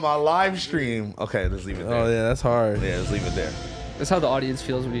argue on my live stream. Okay, let's leave it there. Oh yeah, that's hard. Yeah, let's leave it there. That's how the audience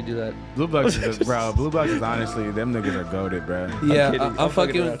feels when you do that. Blue Bucks is bro. Blue Bucks is honestly them niggas are goated, bro. Yeah, kidding. I'm I'm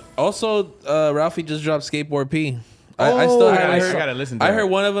fucking fucking. around. Also, Ralphie just dropped Skateboard P. Oh, I still I heard. gotta listen to I that. heard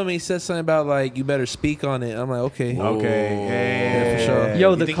one of them. He said something about like you better speak on it. I'm like, okay, Okay, Yeah, for sure. Yo,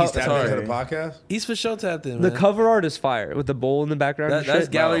 You the think he's co- tapped into sorry. the podcast? He's for sure tapped in. The man. cover art is fire with the bowl in the background. and That's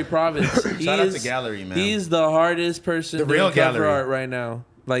shit. Gallery Province. Shout out to Gallery, man. He's the hardest person The doing real cover Gallery. art right now.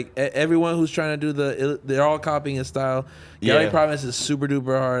 Like everyone who's trying to do they're all copying his style. Gallery Yeah. Province is super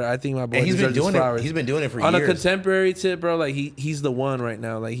duper hard. I think my boy And he's been deserves his doing flowers. it. He's been doing it for On years. a contemporary tip, bro. Like he's the one right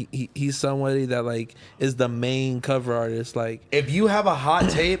now. Like he's somebody that like is the main cover artist. Like If you have a hot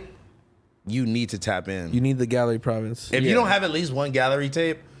tape, you need to tap in. you need the Gallery Province. If you don't have at least one gallery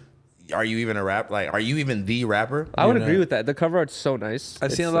tape, are you even a rap? Like, are you even the rapper? I would You're agree not. with that. The cover art's so nice.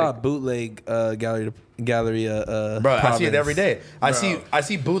 I've seen a It's lot like- of bootleg gallery. Bro, I see it every day. I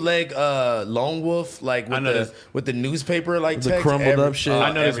see bootleg Lone Wolf like I know this. with the newspaper like The text, crumbled up shit.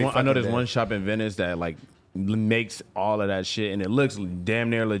 I know every there's one. I know fucking there's day. one shop in Venice that like makes all of that shit, and it looks damn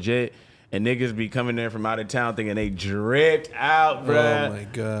near legit. And niggas be coming there from out of town thinking they dripped out, bro. Oh my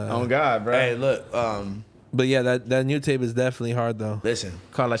god. Oh God, bro. Hey, look, But yeah, that new tape is definitely hard though. listen,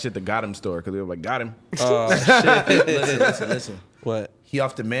 Call that shit the Got Him store because they were like, got him. listen. What? He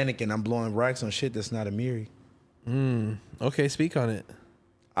off the mannequin. I'm blowing racks on shit that's not a Miri. Okay, speak on it.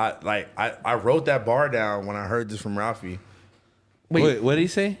 I wrote that bar down when I heard this from Ralphie. Wait, what did he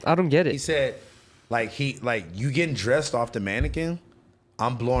say? I don't get He it. said, you getting dressed off the mannequin.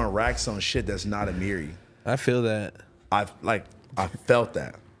 I'm blowing racks on shit that's not a Miri. I feel that. I felt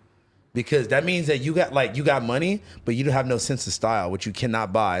that because that means that you got money, but you don't have no sense of style, which you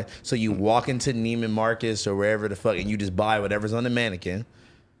cannot buy. So you walk into Neiman Marcus or wherever the fuck, and you just buy whatever's on the mannequin,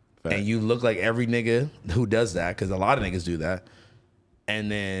 and you look like every nigga who does that because a lot of niggas do that. And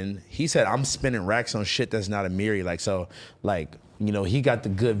then he said, I'm spending racks on shit that's not a Miri. Like, so, like, you know, he got the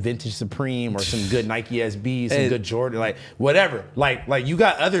good vintage Supreme or some good Nike SB, some Hey. good Jordan, like, whatever. Like you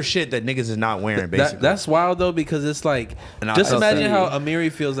got other shit that niggas is not wearing, basically. That's wild though because it's like And I just felt imagine that. how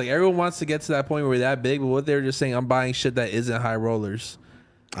Amiri feels. Like everyone wants to get to that point where we're that big, but what they're just saying, I'm buying shit that isn't high rollers.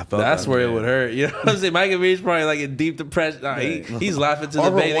 I felt That's that, where it man. would hurt. You know what I'm saying? Mike Amiri's probably like in deep depression. Nah, he's laughing to the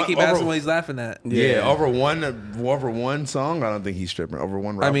Over bay. They one- keep over- asking what he's laughing at. Yeah, over one song, I don't think he's stripping. Over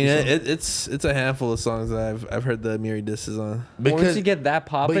one. I mean, Ralphie song. it's a handful of songs that I've heard the Amiri disses on. Once you get that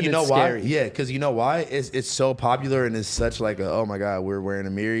popping, but you know it's why? scary. Yeah, because you know why? It's so popular and it's such like a, oh my god, we're wearing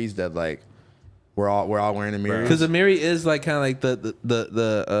Amiris that like we're all wearing Amiris. Because Amiri is like kind of like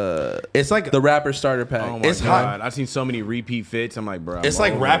the it's like the rapper starter pack. Oh my It's God. hot. I've seen so many repeat fits. I'm like, bro. it's I'm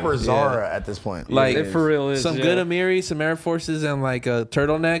like over rapper it. Zara at this point. Like It for real is, some yeah. good Amiri, some Air Forces, and like a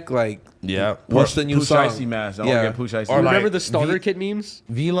turtleneck. Like yeah, what's the new Pooh song? Shiesty mask. I Yeah. want to get Pooh Shiesty Or mask. like- Remember the starter V- kit memes?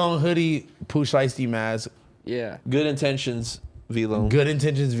 V-Lone hoodie, Pooh Shiesty mask, Yeah. Good intentions, Velo. good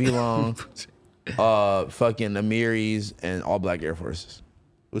intentions V-Lone, fucking Amiris and all black Air Forces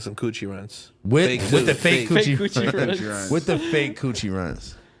With some coochie runs. with Fake with the too, fake fake. coochie, runs. with the fake coochie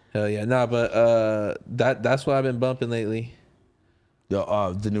runs. Hell yeah, nah, but that's what I've been bumping lately.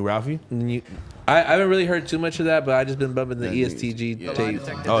 The new Ralphie. I haven't really heard too much of that, but I just been bumping the ESTG tape.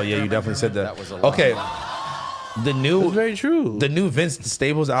 Oh yeah, you definitely said that. Okay, the new It's very true. the new Vince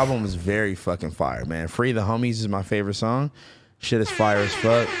Staples album is very fucking fire, man. Free the Homies is my favorite song. Shit is fire as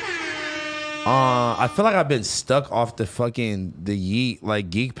fuck. I feel like I've been stuck off the Yeet like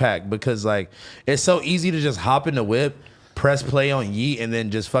Geek Pack because like it's so easy to just hop in the whip, press play on Yeet, and then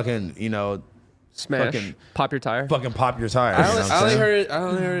just fucking Smash. fucking- Pop your tire. fucking pop your tire. I you know only, what I I'm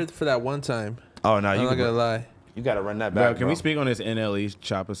only saying? heard it for that one time. Oh no, I'm you not gonna lie. you gotta run that Bro, back. can we speak on this NLE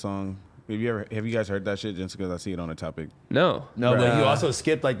Chopper song? Have you guys heard that shit? Just because I see it on the topic. No. No, but you Bruh. also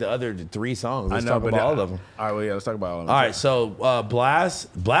skipped like the other 3 songs. Let's I know, talk but about all of them. All right, well, yeah, let's talk about all of them. All right, so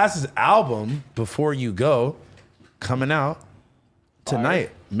Blast's album Before You Go coming out tonight,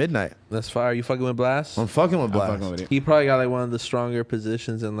 midnight. That's fire. You fucking with Blast? I'm fucking with I'm Blast. fucking with it. He probably got like one of the stronger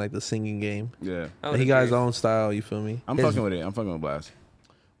positions in like the singing game. Yeah, And he got his own style. You feel me? I'm fucking with it. I'm fucking with Blast.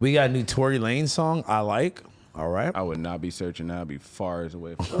 We got a new Tory Lanez song, I Like. All right. I would not be searching now. I'd be far as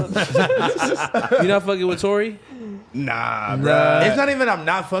away from You not fucking with Tory? Nah, bro. It's not even I'm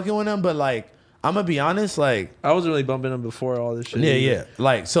not fucking with him, but like, I'm going to be honest, like, I wasn't really bumping him before all this shit. yeah.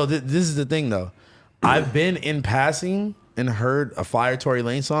 Like, so this is the thing though. I've been in passing and heard a fire Tory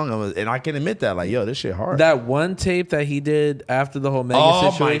Lanez song, and I can admit that, like, yo, this shit hard. That one tape that he did after the whole Megan oh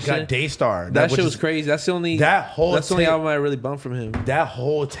my situation. God, Daystar. That which shit was is- crazy. That's the only That whole That's the only tape- album I really bumped from him. That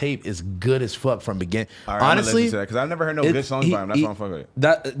whole tape is good as fuck from beginning. All right, Honestly, because I've never heard no good songs by him. That's why I'm fucking with it.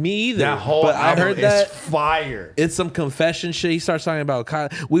 That me either. that whole but I album heard is that fire. it's some confession shit. He starts talking about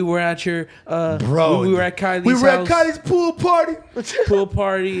Kylie. We were at your Bro, We were at Kylie's we were house, at Kylie's pool party. pool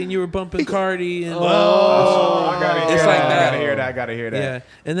party, and you were bumping Cardi. And I gotta hear It's that. like I that. gotta hear that. I gotta hear that. yeah,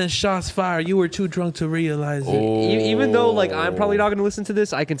 and then shots fired. You were too drunk to realize it. Even though like I'm probably not gonna listen to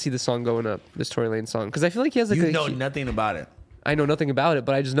this, I can see the song going up. This Tory Lanez song because I feel like he has like You know nothing about it. I know nothing about it,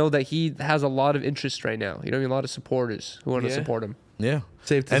 but I just know that he has a lot of interest right now. You know, what I mean? A lot of supporters who want to Yeah. support him. Yeah.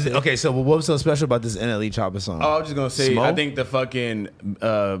 Safe to And say. okay, so what was so special about this NLE Chopper song? Oh, I was just gonna say, Smoke? I think the fucking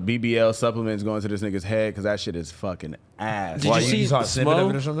BBL supplements going to this nigga's head because that shit is fucking ass. Did Why, you see saw a snippet of Smo?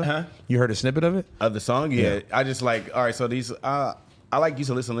 it or something? Huh? You heard a snippet of it? Of the song, yeah. I just like, all right, so these, I like used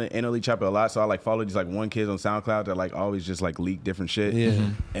to listen to NLE Chopper a lot, so I like follow these like one kids on SoundCloud that like always just like leak different shit. Yeah.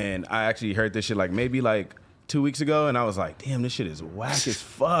 And I actually heard this shit like maybe like 2 weeks ago, and I was like, damn, this shit is whack as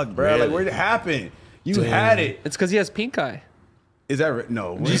fuck, bro. Like, where'd it happen? You had it. It's because he has pink eye. Is that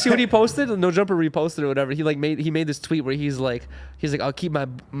no? Did you see what he posted? No Jumper reposted or whatever. He made this tweet where he's like I'll keep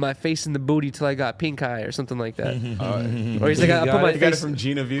my face in the booty till I got pink eye or something like that. Or he's like I put my You got it face. from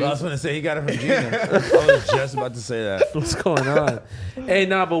Gina Views. I was gonna say he got it from Gina. I was just about to say that. What's going on? Hey,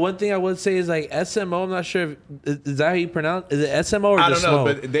 nah, but one thing I would say is like SMO. I'm not sure if is that how you pronounce? Is it SMO or I just don't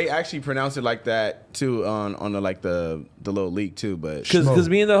know, Smo? but they actually pronounce it like that too on the like the little leak too. But Because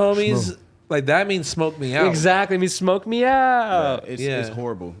me and the homies like that means smoke me out. Exactly. I mean, smoke me out. it's Yeah.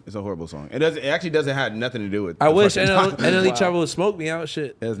 horrible. It's a horrible song. It actually doesn't have nothing to do with. I the wish fucking title. NLE Chopper would smoke me out.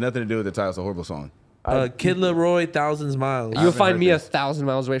 Shit. It has nothing to do with the title. It's a horrible song. Kid Leroy, Thousands Miles. You'll find heard me this. 1,000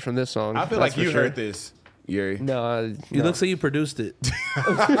 miles away from this song. I feel that's like for you sure. heard this, Yuri. No, It no. looks like you produced it.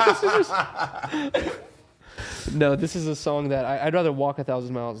 No, this is a song that I'd rather walk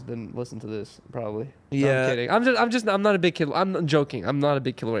 1,000 miles than listen to this. Probably. No, Yeah. I'm kidding. I'm not a big Kid. I'm joking. I'm not a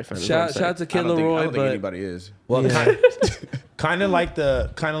big Kid Leroy fan. is what I'm Shout saying. out to I Kid don't think Leroy, but anybody is. Well, Yeah. kind of like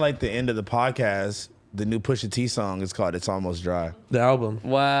the end of the podcast. The new Pusha T song is called "It's Almost Dry." the album.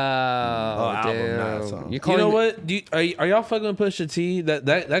 Wow. album, damn. not a song. You You calling know what? Are y'all fucking with Pusha T?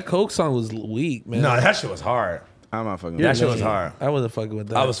 That Coke song was weak, man. No, that shit was hard. I'm not fucking. That with shit it. was hard. I wasn't fucking with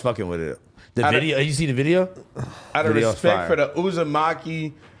that. I was fucking with it. The I video. You see the video? Out of Video's respect fire. for the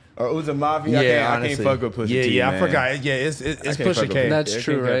Uzumaki or Uzumafia, I can't fuck with Pusha T. Yeah, man. I forgot. Yeah, it's can't Pusha fuck with K. Pusha. That's Yeah,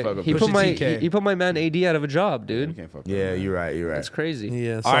 true, can't right? fuck with He Pusha put my TK. he put my man AD out of a job, You dude. can't fuck with Yeah, him. you're right. You're right. That's crazy.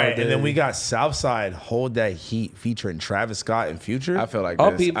 Yeah. All right, and then Solidarity. we got Southside "Hold That Heat" featuring Travis Scott and Future. I feel like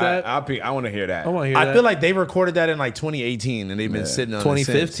I'll this. peep that. I want to hear that. I want to hear I that. feel like they recorded that in like 2018, and they've been sitting on it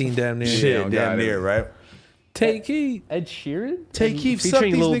since. 2015, damn near. Shit, Yeah, damn got it. near, right? Take heat. Ed Sheeran? Take Keith, suck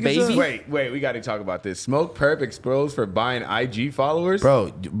featuring these Lil niggas Baby. up. Wait, we got to talk about this. Smoke Perp exposed for buying IG followers.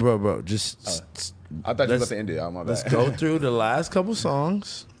 Bro, just I thought you were let's- about to end it. Oh, my let's bad. go through the last couple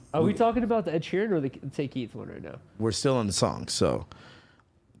songs. Are we talking about the Ed Sheeran or the Take Keith one right now? We're still on the song, so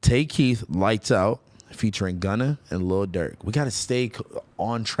Take Keith, "Lights Out," featuring Gunna and Lil Durk. We got to stay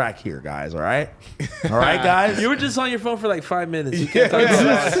on track here, guys. All right, all right, guys. You were just on your phone for like 5 minutes. You can't talk about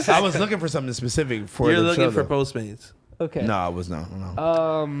that. I was looking for something specific for You're the looking show, for though. Postmates. Okay. No, I was not.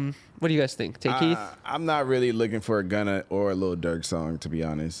 No. What do you guys think? Take Keith? I'm not really looking for a Gunna or a Lil Durk song, to be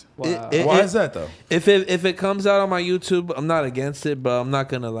honest. Wow. Why is that though? If it comes out on my YouTube, I'm not against it, but I'm not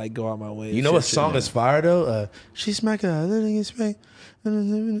gonna like go out my way. You know what song is fire though? She smack her, letting it smack.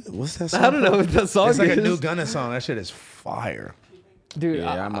 What's that song? I don't know called? what that song It's like a is. new Gunna song. That shit is fire. Dude,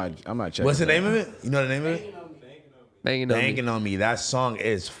 Yeah, I might check. What's the it name out. of it? You know the name of it? banging on me. Banking on Me. That song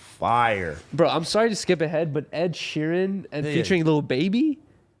is fire. Bro, I'm sorry to skip ahead, but Ed Sheeran and featuring Lil Baby,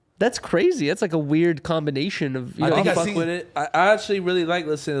 that's crazy. That's like a weird combination of. You know, I'll fuck with it. I actually really like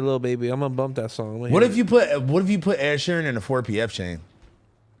listening to Lil Baby. I'm gonna bump that song. What if you put Ed Sheeran in a 4PF chain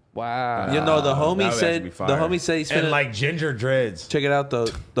wow. You know, the that homie would said actually be fire. he's finna and like ginger dreads? check it out though.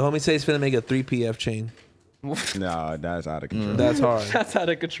 The homie said he's finna make a 3PF chain. No, that's out of control. That's hard. That's out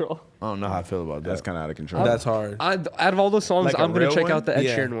of control. I don't know how I feel about that. That's kind of out of control. That's hard. Out of all those songs, Like a I'm gonna real check one? out the Ed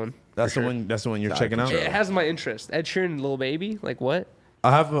Yeah. Sheeran one. That's the one. That's the one you're checking out. It has my interest. Ed Sheeran and Lil Baby, like what? I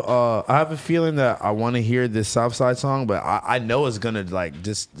have a feeling that I want to hear this Southside song, but I know it's gonna like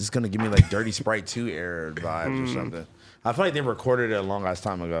it's gonna give me like Dirty Sprite 2 era vibes or something. I feel like they recorded it a long ass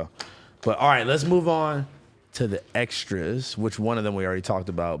time ago. But all right, let's move on to the extras, which one of them we already talked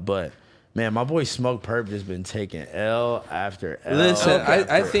about. But man, my boy Smoke Perp just been taking L after L. Listen, I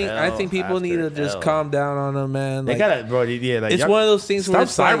after think people L need to after just L. calm down on them, man. They Like, gotta, bro. Yeah, like it's y'all- one of those things where Stop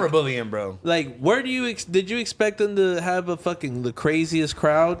it's like, cyberbullying, bro. like, where do you did you expect them to have a fucking the craziest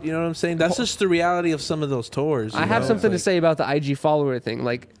crowd? You know what I'm saying? That's just the reality of some of those tours. I have something to say about the IG follower thing.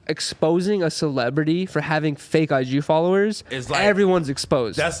 Like exposing a celebrity for having fake IG followers, It's like- everyone's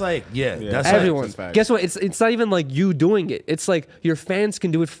exposed. That's like, that's Everyone. that's facts. Guess what? It's not even like you doing it. It's like your fans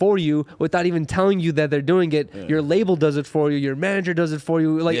can do it for you without even telling you that they're doing it. Your label does it for you. Your manager does it for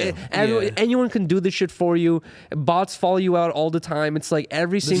you. Like anyone can do this shit for you. Bots follow you out all the time. It's like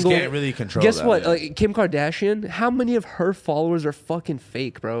every single. can't really control Guess that, what? yeah. Like Kim Kardashian. How many of her followers are fucking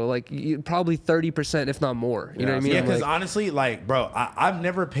fake, bro? Like probably 30%, if not more. You know what I mean? Yeah, because Like, honestly, like, bro, I've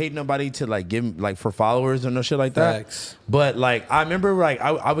never paid nobody to like give like for followers or no shit like that. Facts. But like, I remember like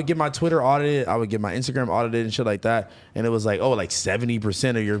I would get my Twitter audited, I would get my Instagram audited and shit like that, and it was like, oh, like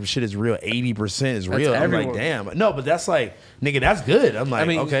 70% of your shit is real, 80% is real. I'm like, everyone. damn, no, but that's like, nigga, that's good. I'm like,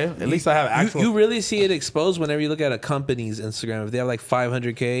 okay, at least I have actual. You really see it exposed whenever you look at a company's Instagram. If they have like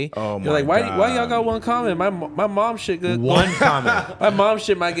 500K, Oh you're like, my why y'all God. got one comment? My mom shit good. one comment. My mom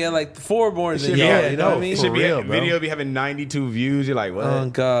shit might get like 4 more than Yeah, y'all. You know no, what I mean? It for should be real, a bro. video be having 92 views. You're like, what? Oh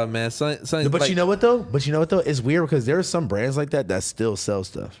God, man. But like, you know what though? It's weird because there are some brands like that still sell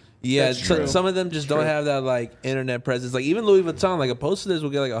stuff. yeah, some of them just don't have that like internet presence. Like even Louis Vuitton, like a post of this will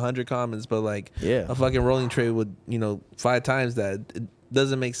get like 100 comments, but like Yeah. a fucking rolling tray would 5 times that. It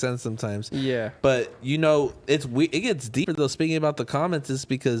doesn't make sense sometimes. Yeah. But it gets deeper though. Speaking about the comments, is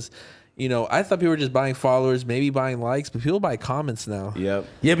because. I thought people were just buying followers, maybe buying likes, but people buy comments now. Yep.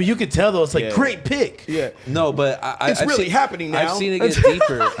 Yeah, but you could tell though. It's like Yeah. great pick. Yeah. No, but It's I've really seen- happening now. I've seen it get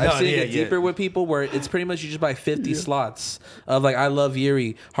deeper. I've seen yeah, it get yeah. deeper with people where it's pretty much you just buy 50 slots of like I love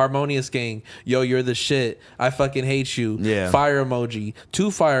Yuri, Harmonious Gang, yo, you're the shit, I fucking hate you, Yeah. fire emoji,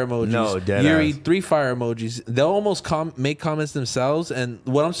 2 fire emojis, No, dead Yuri, ass. 3 fire emojis. They'll almost make comments themselves, and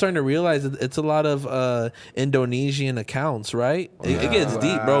what I'm starting to realize is it's a lot of Indonesian accounts, right? It gets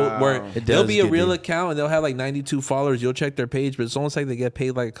deep, bro. Where It there'll does be a get real deep. account and they'll have like 92 followers. You'll check their page, but it's almost like they get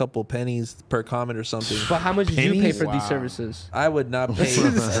paid like a couple pennies per comment or something. but how much did you pay Pennies? for these services? I would not pay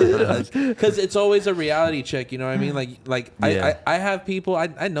because it's always a reality check. You know what I mean? Like Yeah. I have people.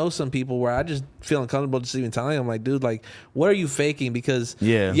 I know some people where I just feel uncomfortable just even telling them like, dude, like, what are you faking? Because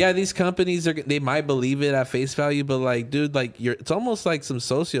Yeah. these companies they might believe it at face value, but like, dude, like it's almost like some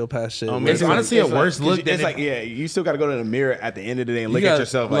sociopath shit. Man, It's honestly a worse look than It's if- like, you still got to go to the mirror at the end of the day and look You at gotta,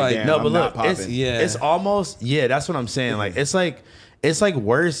 yourself like, like, damn, No, I'm but not look, it's popping. Yeah. almost that's what I'm saying. Like it's like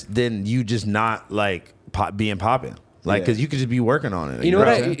worse than you just not like being popping. Like Yeah. because you could just be working on it. You know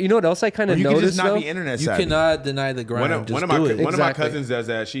what? You know what else I kind Or of you could noticed just not though? be internet you savvy. cannot deny the grind. one of Just my do it. one of my Exactly. cousins does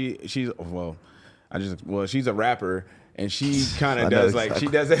that. She's a rapper and she kind I of know does like she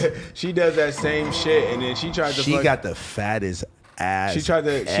does that same shit and then she tried to She fuck- got the fattest ass. she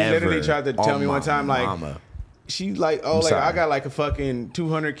literally tried to tell me one time like mama. she like, oh, I'm like sorry. I got like a fucking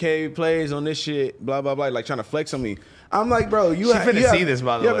 200K plays on this shit, blah blah blah, like trying to flex on me. I'm like, bro, you finna see this,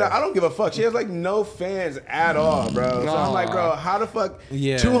 by the way. But I don't give a fuck. She has like no fans at all, bro. So I'm like, bro, how the fuck?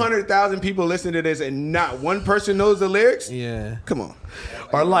 Yeah. 200,000 people listen to this and not one person knows the lyrics. Yeah. Come on.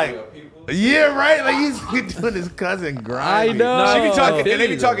 Or like, yeah, right. Like he's doing his cousin grind. I know. She be talking, feel and they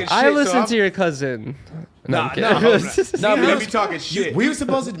be you, talking shit. I listened so to your cousin. No, I'm kidding. no, No, they but be talking shit. We were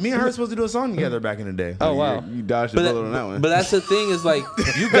supposed to. Me and her were supposed to do a song together back in the day. Oh wow. You dodged the bullet on that one. But that's the thing is like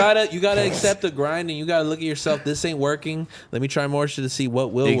you gotta accept the grind and you gotta look at yourself. This ain't working. Let me try more shit to see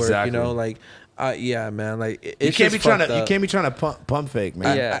what will work. Exactly. You know, like yeah, man. Like You it's can't be just trying fucked to. You up. can't be trying to pump fake,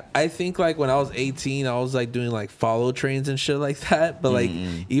 man. Yeah. I think like when I was 18, I was like doing like follow trains and shit like that. But like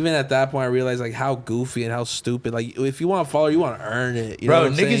even at that point, I realized like how goofy and how stupid. Like if you want to follow, you want to earn it. You know Bro, what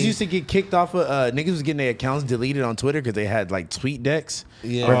I'm niggas saying? used to get kicked off of. Niggas was getting their accounts deleted on Twitter because they had like tweet decks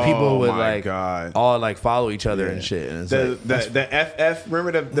Yeah. where people would my like God. all like follow each other and shit. And it's The FF,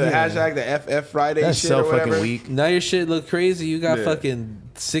 remember the hashtag, the FF Friday that's shit so or whatever? fucking weak. Now your shit look crazy. You got Yeah. fucking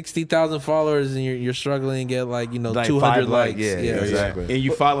 60,000 followers and you're struggling to get like, Like 200 5 likes. yeah, exactly. And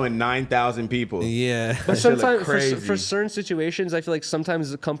you following 9,000 people. Yeah. But shit look sometimes, crazy. for certain situations, I feel like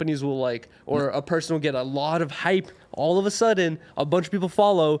sometimes the companies will like, or a person will get a lot of hype. All of a sudden, a bunch of people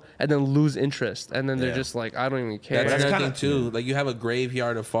follow and then lose interest, and then they're just like, I don't even care. That's another kinda- thing too. Like you have a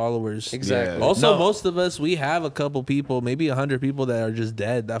graveyard of followers. Exactly. Yeah. Also, No. most of us, we have a couple people, maybe 100 people that are just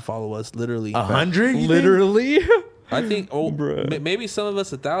dead that follow us. Literally. 100? Literally. I think maybe some of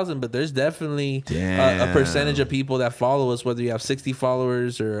us 1,000, but there's definitely a Damn. percentage of people that follow us, whether you have 60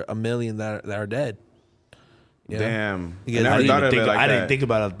 followers or 1 million that are dead. Yeah. Damn. You I get- never I didn't thought of it like I that. didn't think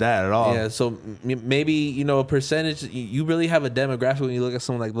about that at all. Yeah, so maybe a percentage. You really have a demographic when you look at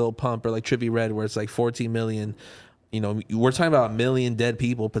someone like Lil Pump or like Trippie Redd, where it's like 14 million. We're talking about 1 million dead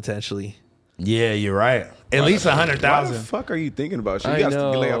people potentially. Yeah, you're right. At least Why the 100,000. fuck are you thinking about shit? I You got to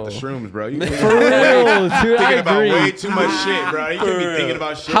know. lay off the shrooms, bro. You For real, dude. I thinking about agree. way too much shit, bro. You can't be thinking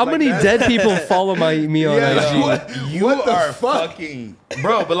about shit How like many that. dead people follow me on IG? You are fucking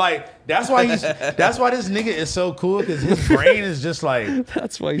bro, but like that's why this nigga is so cool because his brain is just like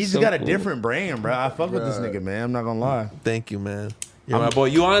That's why he's so got a cool. different brain, bro. I fuck with this nigga, man. I'm not gonna lie. Thank you, man. You're my boy.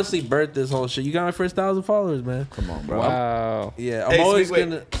 You honestly birthed this whole shit. You got my first 1,000 followers, man. Come on, bro. Wow. Yeah, I'm Hey, always wait,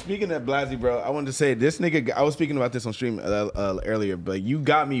 gonna. speaking of Blasey, bro, I wanted to say this nigga. I was speaking about this on stream earlier, but you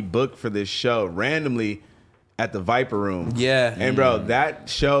got me booked for this show randomly at the Viper Room. Yeah. and bro, that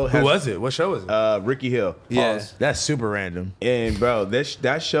show. Has, Who was it? What show was it? Ricky Hill. Yeah. That's super random. And bro,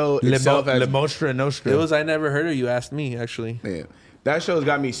 that show itself has Le Mostra Nostra. It was. I never heard of you. Asked me actually. man, that show's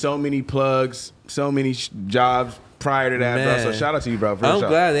got me so many plugs, so many jobs prior to that, bro. Man. So shout out to you, bro. For I'm sure.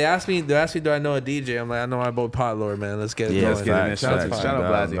 glad they asked me. Do I know a DJ? I'm like, I know my boy Pot Lord, man. Let's get it Yeah, going. Let's get in Facts, there. facts, Shout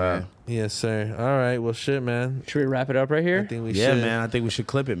out facts, Blasey, bro. man. Yes, sir. All right. Well, shit, man. Should we wrap it up right I here? think we yeah, should. man. I think we should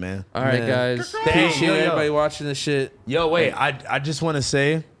clip it, man. All right, Man. guys. Appreciate Yo, yo. everybody watching this shit. Yo, wait. I just want to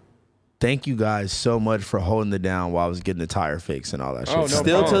say thank you guys so much for holding it down while I was getting the tire fixed and all that shit. Oh, no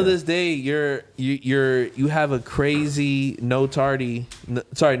Still problem. to this day, you have a crazy no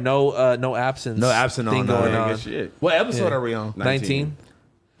absence. No absent thing on going that. on. Good shit. What episode Yeah. are we on? 19.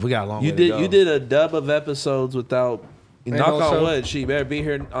 We got a long You way to go. did a dub of episodes without. Knock also- on wood. She better be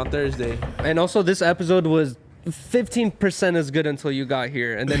here on Thursday. And also, this episode was 15% as good until you got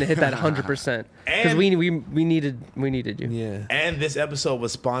here, and then it hit that 100% because And- we needed you. Yeah. And this episode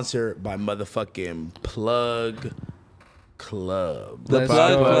was sponsored by motherfucking Plug Club. The Let's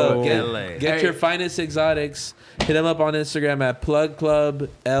Plug go. Club. LA. Get your finest exotics. Hit them up on Instagram at Plug Club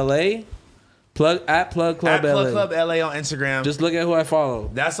LA. Plug At Club Plug LA. Club LA on Instagram. Just look at who I follow.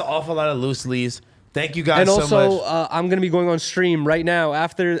 That's an awful lot of loose leaves. Thank you guys And so also, much. I'm gonna be going on stream right now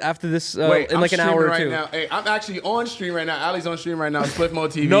after this in like an streaming hour or right two. Now. Hey, I'm actually on stream right now. Ali's on stream right now. Split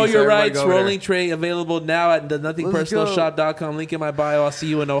Mode TV. Know so your everybody rights. go over there. Rolling tray available now at the Let's nothingpersonalshop.com. Link in my bio. I'll see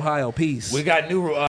you in Ohio. Peace. We got new